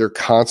they're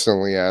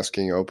constantly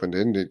asking open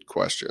ended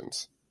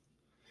questions.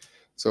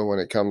 So when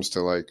it comes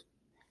to like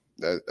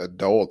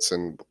adults,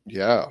 and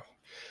yeah,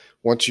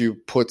 once you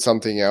put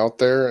something out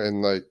there,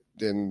 and like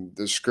in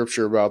the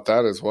scripture about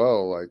that as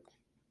well, like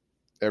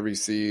every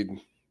seed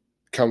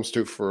comes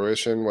to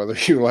fruition, whether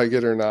you like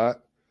it or not.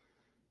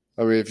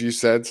 I mean, if you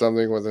said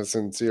something with a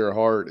sincere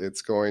heart,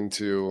 it's going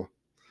to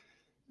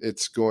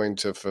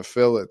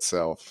fulfill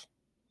itself.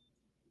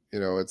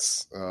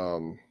 It's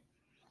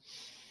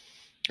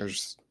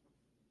there's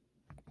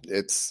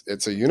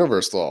it's a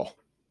universe law.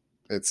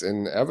 It's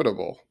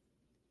inevitable.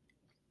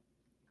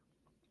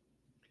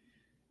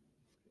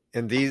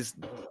 And these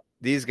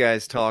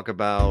guys talk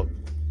about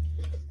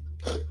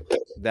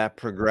that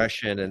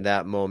progression and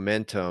that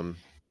momentum,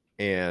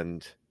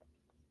 and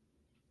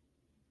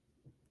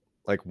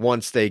like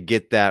once they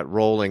get that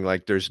rolling,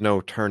 like there's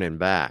no turning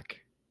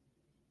back.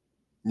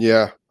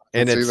 Yeah, I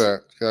can And see it's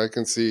that. I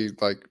can see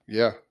like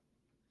yeah.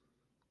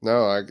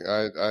 No,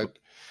 I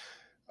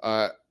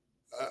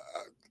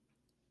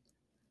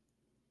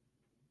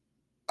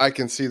I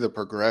can see the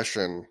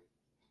progression.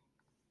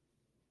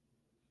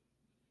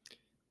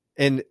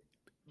 and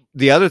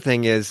the other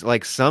thing is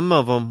like some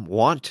of them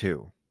want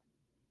to.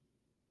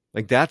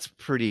 Like that's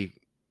pretty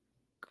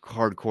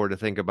hardcore to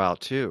think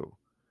about too.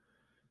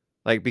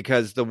 Like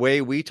because the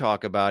way we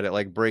talk about it,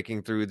 like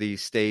breaking through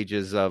these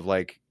stages of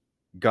like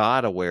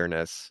God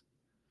awareness,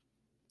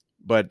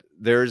 but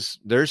there's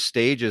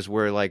stages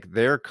where like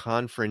they're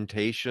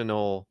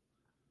confrontational,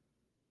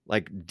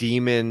 like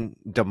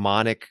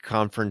demonic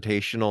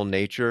confrontational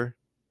nature.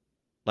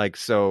 Like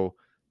so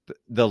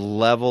the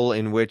level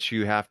in which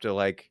you have to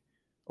like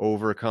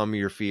overcome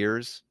your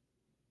fears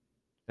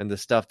and the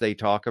stuff they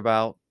talk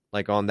about,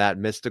 like on that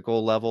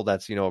mystical level,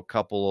 that's a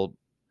couple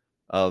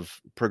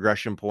of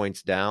progression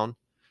points down.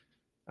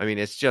 I mean,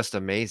 it's just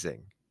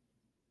amazing.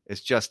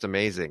 It's just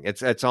amazing.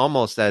 It's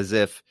almost as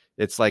if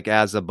it's like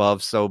as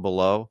above, so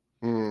below,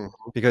 Mm,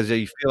 because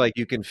you feel like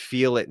you can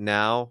feel it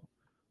now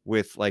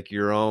with like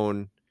your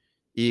own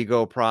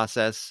ego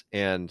process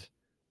and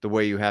the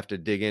way you have to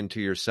dig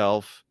into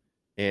yourself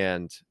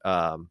and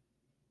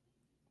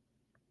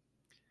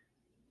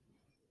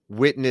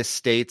witness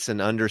states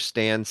and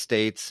understand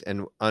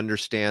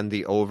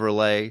the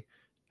overlay,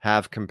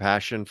 have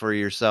compassion for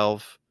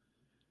yourself,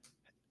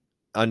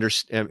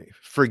 understand,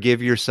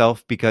 forgive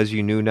yourself because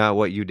you knew not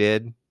what you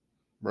did,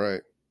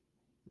 right.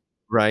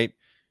 right?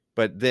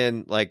 But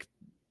then like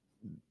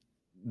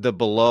the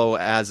below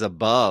as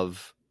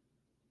above,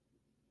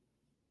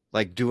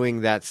 like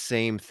doing that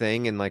same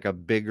thing in like a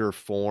bigger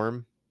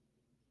form,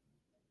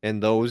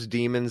 and those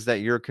demons that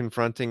you're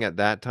confronting at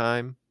that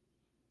time,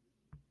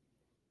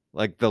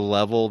 like the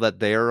level that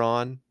they're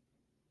on.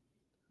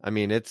 I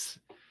mean, it's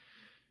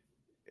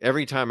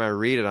every time I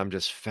read it, I'm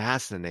just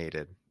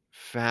fascinated.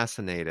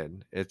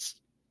 Fascinated. It's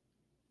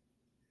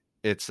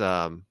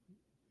and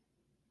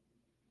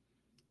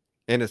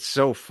it's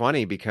so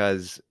funny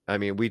because I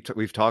mean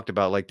we've talked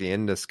about like the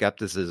end of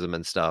skepticism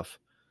and stuff.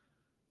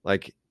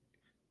 Like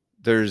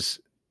there's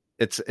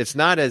it's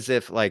not as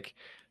if like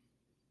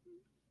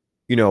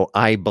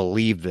I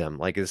believe them.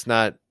 Like it's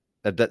not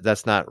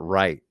that's not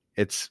right.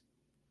 It's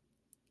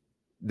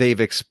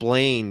they've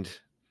explained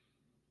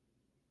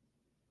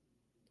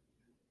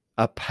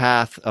a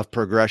path of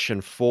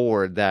progression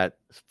forward that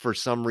for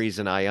some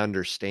reason I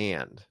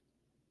understand.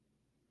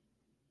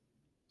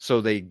 So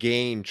they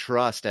gain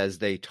trust as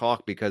they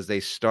talk because they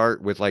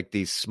start with like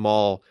these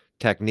small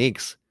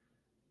techniques.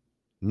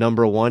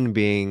 Number one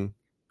being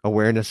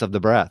awareness of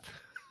the breath.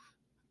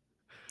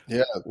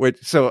 Yeah,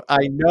 Which so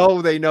I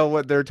know they know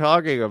what they're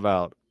talking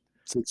about.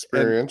 it's And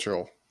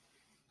experiential.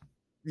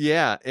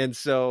 yeah, and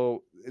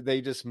so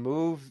they just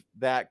move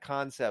that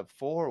concept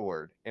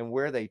forward, and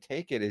where they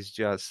take it is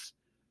just,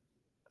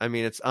 I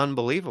mean, it's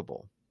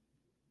unbelievable.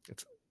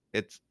 It's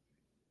it's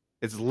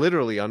It's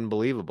literally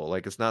unbelievable.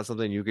 Like, it's not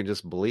something you can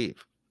just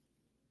believe.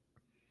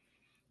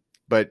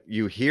 But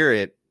you hear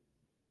it,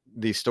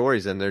 these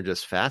stories, and they're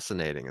just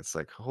fascinating. It's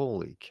like,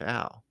 holy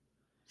cow.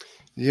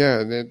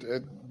 Yeah,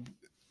 and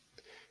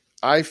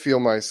I feel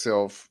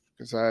myself,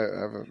 because I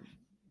have a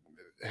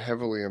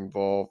heavily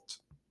involved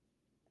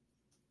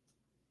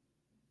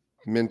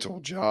mental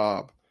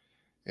job,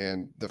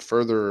 and the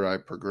further I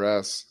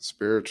progress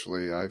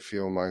spiritually, I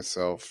feel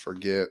myself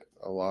forget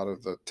a lot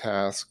of the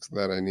tasks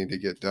that I need to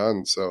get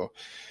done. So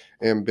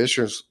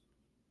ambitious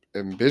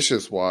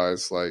ambitious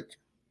wise, like,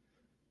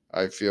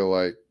 I feel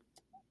like,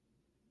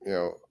 you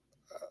know,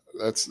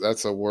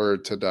 that's a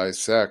word to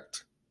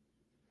dissect,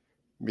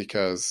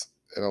 because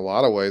in a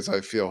lot of ways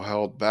I feel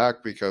held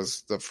back,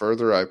 because the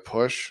further I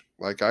push,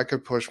 like, I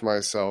could push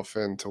myself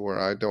into where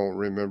I don't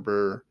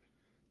remember,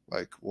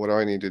 like, what do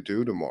I need to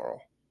do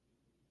tomorrow?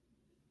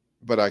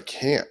 But I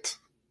can't.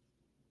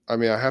 I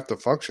mean, I have to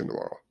function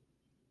tomorrow.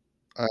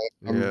 I'm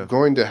Yeah.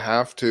 going to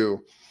have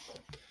to,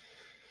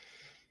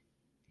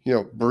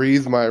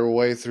 breathe my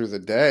way through the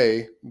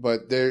day.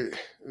 But they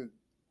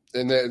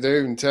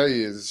even tell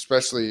you,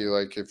 especially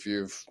like if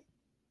you've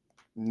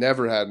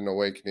never had an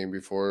awakening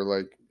before,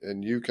 like,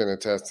 and you can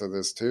attest to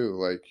this too,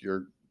 like,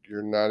 you're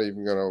not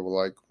even going to,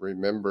 like,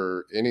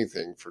 remember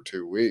anything for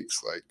 2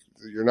 weeks. Like,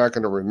 you're not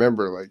going to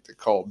remember, like, to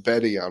call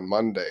Betty on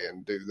Monday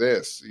and do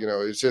this.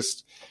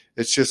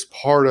 It's just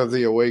part of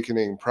the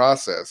awakening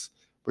process.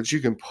 But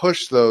you can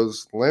push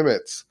those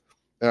limits,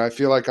 and I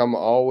feel like I'm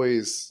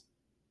always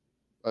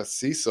a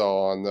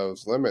seesaw on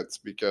those limits,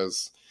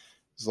 because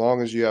as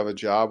long as you have a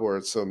job where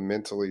it's so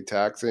mentally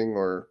taxing,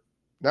 or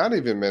not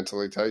even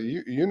mentally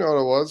taxing, you know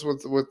what it was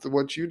with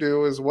what you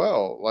do as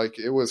well. Like,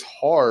 it was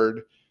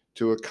hard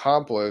to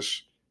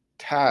accomplish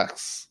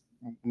tasks,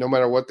 no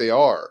matter what they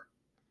are.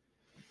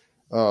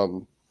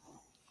 Um,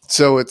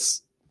 so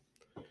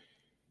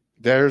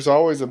there's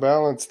always a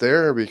balance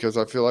there, because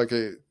I feel like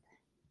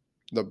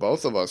the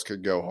both of us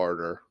could go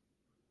harder.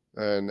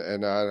 And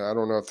I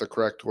don't know if the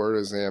correct word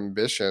is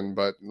ambition,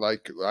 but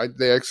like,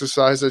 the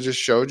exercise I just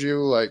showed you,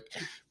 like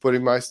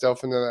putting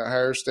myself into that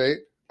higher state,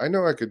 I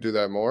know I could do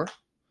that more,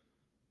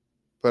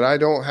 but I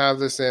don't have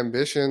this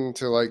ambition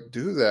to, like,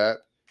 do that.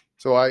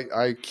 So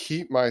I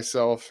keep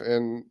myself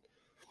in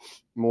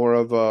more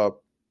of a,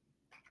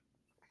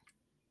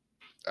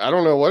 I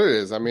don't know what it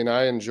is. I mean,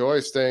 I enjoy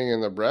staying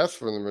in the breath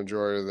for the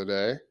majority of the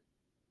day,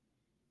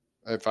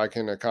 if I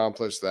can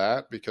accomplish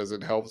that, because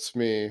it helps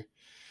me,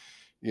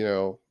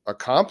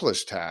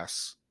 accomplish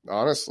tasks,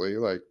 honestly.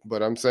 Like,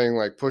 but I'm saying,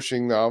 like,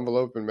 pushing the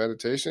envelope in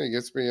meditation, it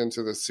gets me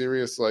into the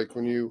serious, like,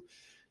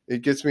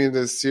 it gets me into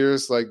the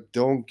serious, like,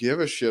 don't give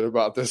a shit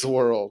about this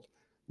world,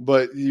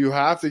 but you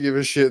have to give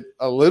a shit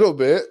a little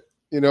bit.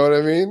 You know what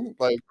I mean?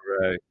 Like,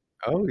 Right.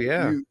 Oh,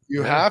 yeah. you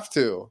Yeah. have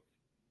to,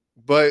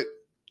 but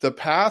the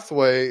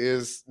pathway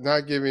is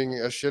not giving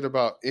a shit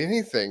about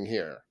anything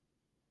here.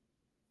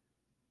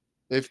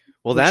 If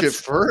Well, you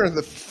push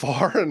it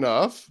far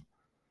enough.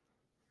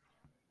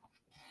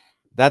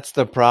 that's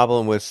the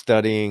problem with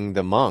studying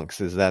the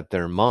monks, is that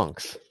they're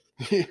monks.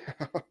 Yeah.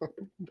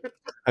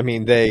 I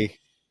mean,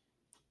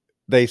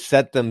 they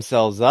set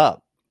themselves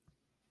up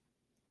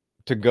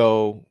to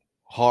go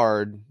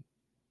hard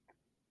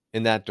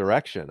in that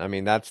direction. I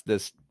mean, that's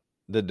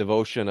the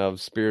devotion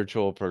of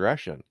spiritual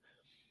progression.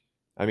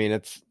 I mean,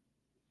 it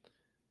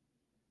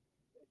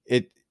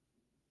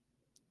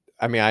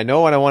I mean, I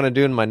know what I want to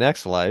do in my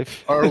next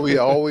life. Are we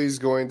always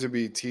going to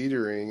be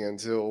teetering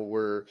until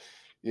we're,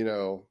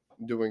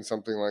 doing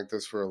something like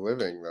this for a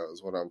living, though,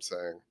 is what I'm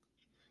saying.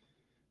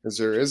 Because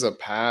there is a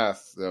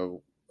path,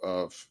 though,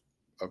 of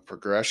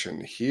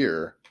progression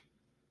here.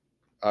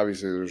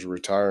 Obviously, there's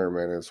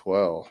retirement as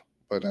well.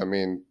 But I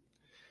mean,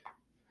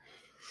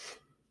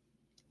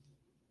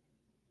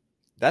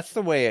 That's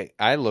the way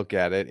I look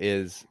at it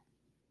is,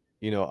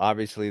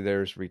 obviously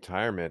there's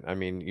retirement. I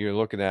mean, you're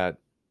looking at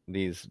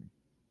these,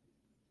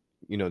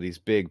 these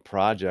big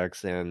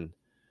projects,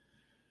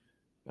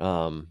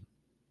 um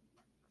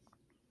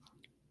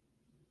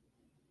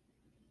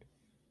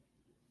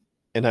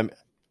and I'm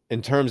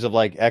in terms of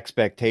like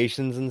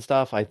expectations and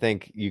stuff, I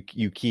think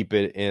you keep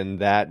it in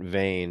that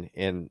vein,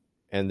 and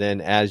then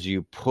as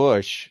you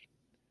push,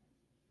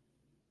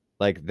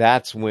 like,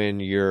 that's when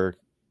you're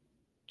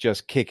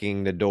just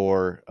kicking the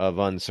door of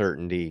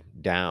uncertainty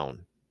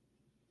down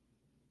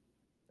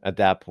at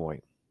that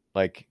point.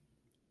 Like,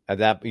 at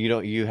that,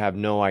 you have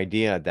no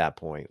idea at that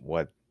point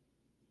what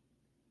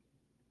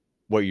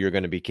you're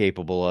going to be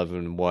capable of,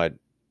 and what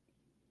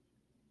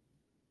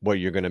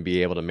you're going to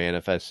be able to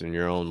manifest in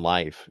your own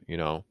life.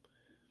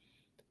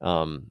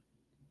 um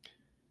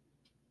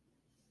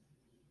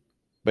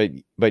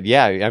but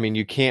yeah, I mean,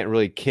 you can't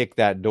really kick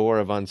that door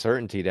of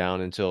uncertainty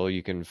down until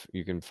you can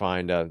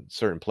find a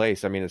certain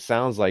place. I mean, it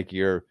sounds like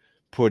you're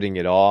putting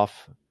it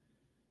off,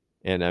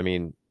 and I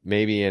mean,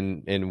 maybe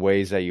in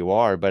ways that you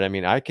are, but I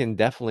mean, I can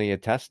definitely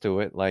attest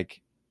to it.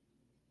 Like,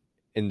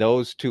 in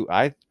those two,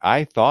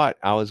 I thought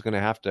I was going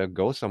to have to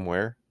go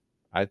somewhere.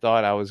 I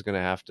thought I was going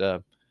to have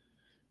to,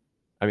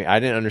 I mean, I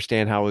didn't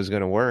understand how it was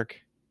going to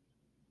work.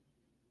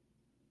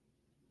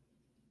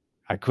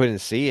 I couldn't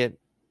see it.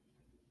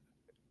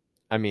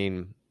 I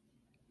mean,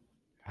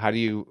 how do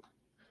you,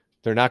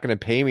 they're not going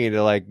to pay me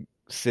to like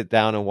sit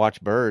down and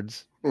watch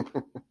birds,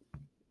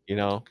 you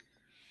know?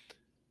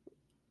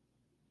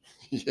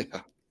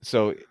 Yeah.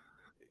 So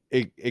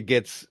it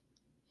gets,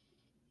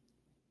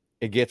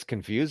 it gets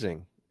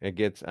confusing. It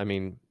gets, I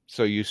mean,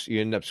 so you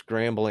end up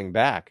scrambling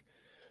back.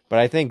 But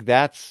I think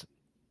that's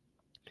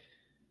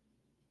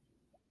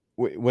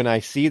when I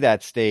see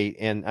that state,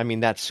 and I mean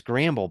that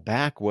scramble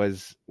back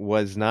was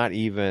not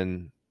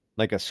even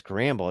like a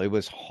scramble. It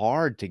was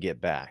hard to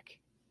get back.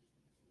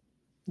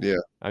 Yeah.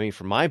 I mean,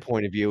 from my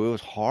point of view, it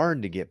was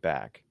hard to get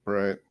back.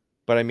 Right.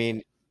 But I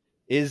mean,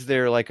 is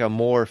there like a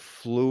more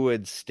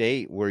fluid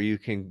state where you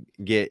can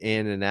get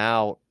in and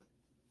out?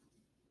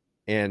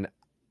 And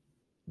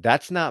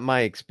that's not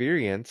my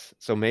experience.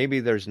 So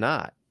maybe there's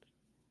not.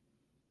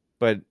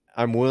 But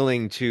I'm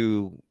willing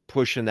to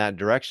push in that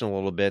direction a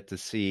little bit to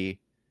see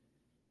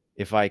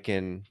if I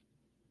can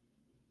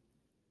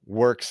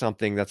work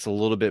something that's a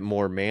little bit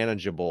more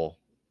manageable.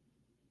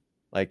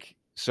 Like,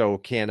 so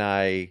can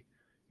I,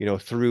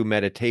 through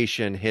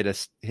meditation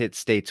hit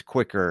states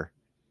quicker?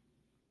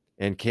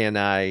 And can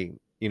I,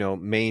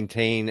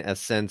 maintain a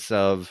sense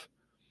of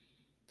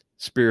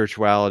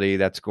spirituality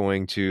that's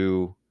going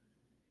to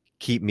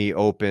keep me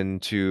open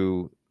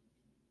to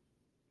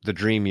the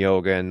dream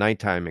yoga and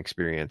nighttime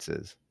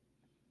experiences?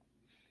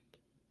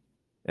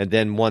 And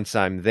then once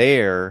I'm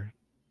there,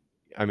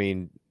 I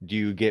mean, do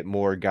you get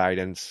more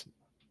guidance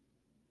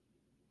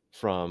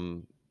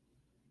from,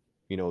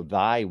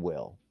 thy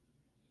will?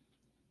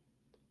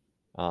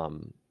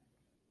 Um,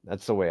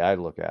 that's the way I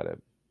look at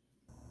it.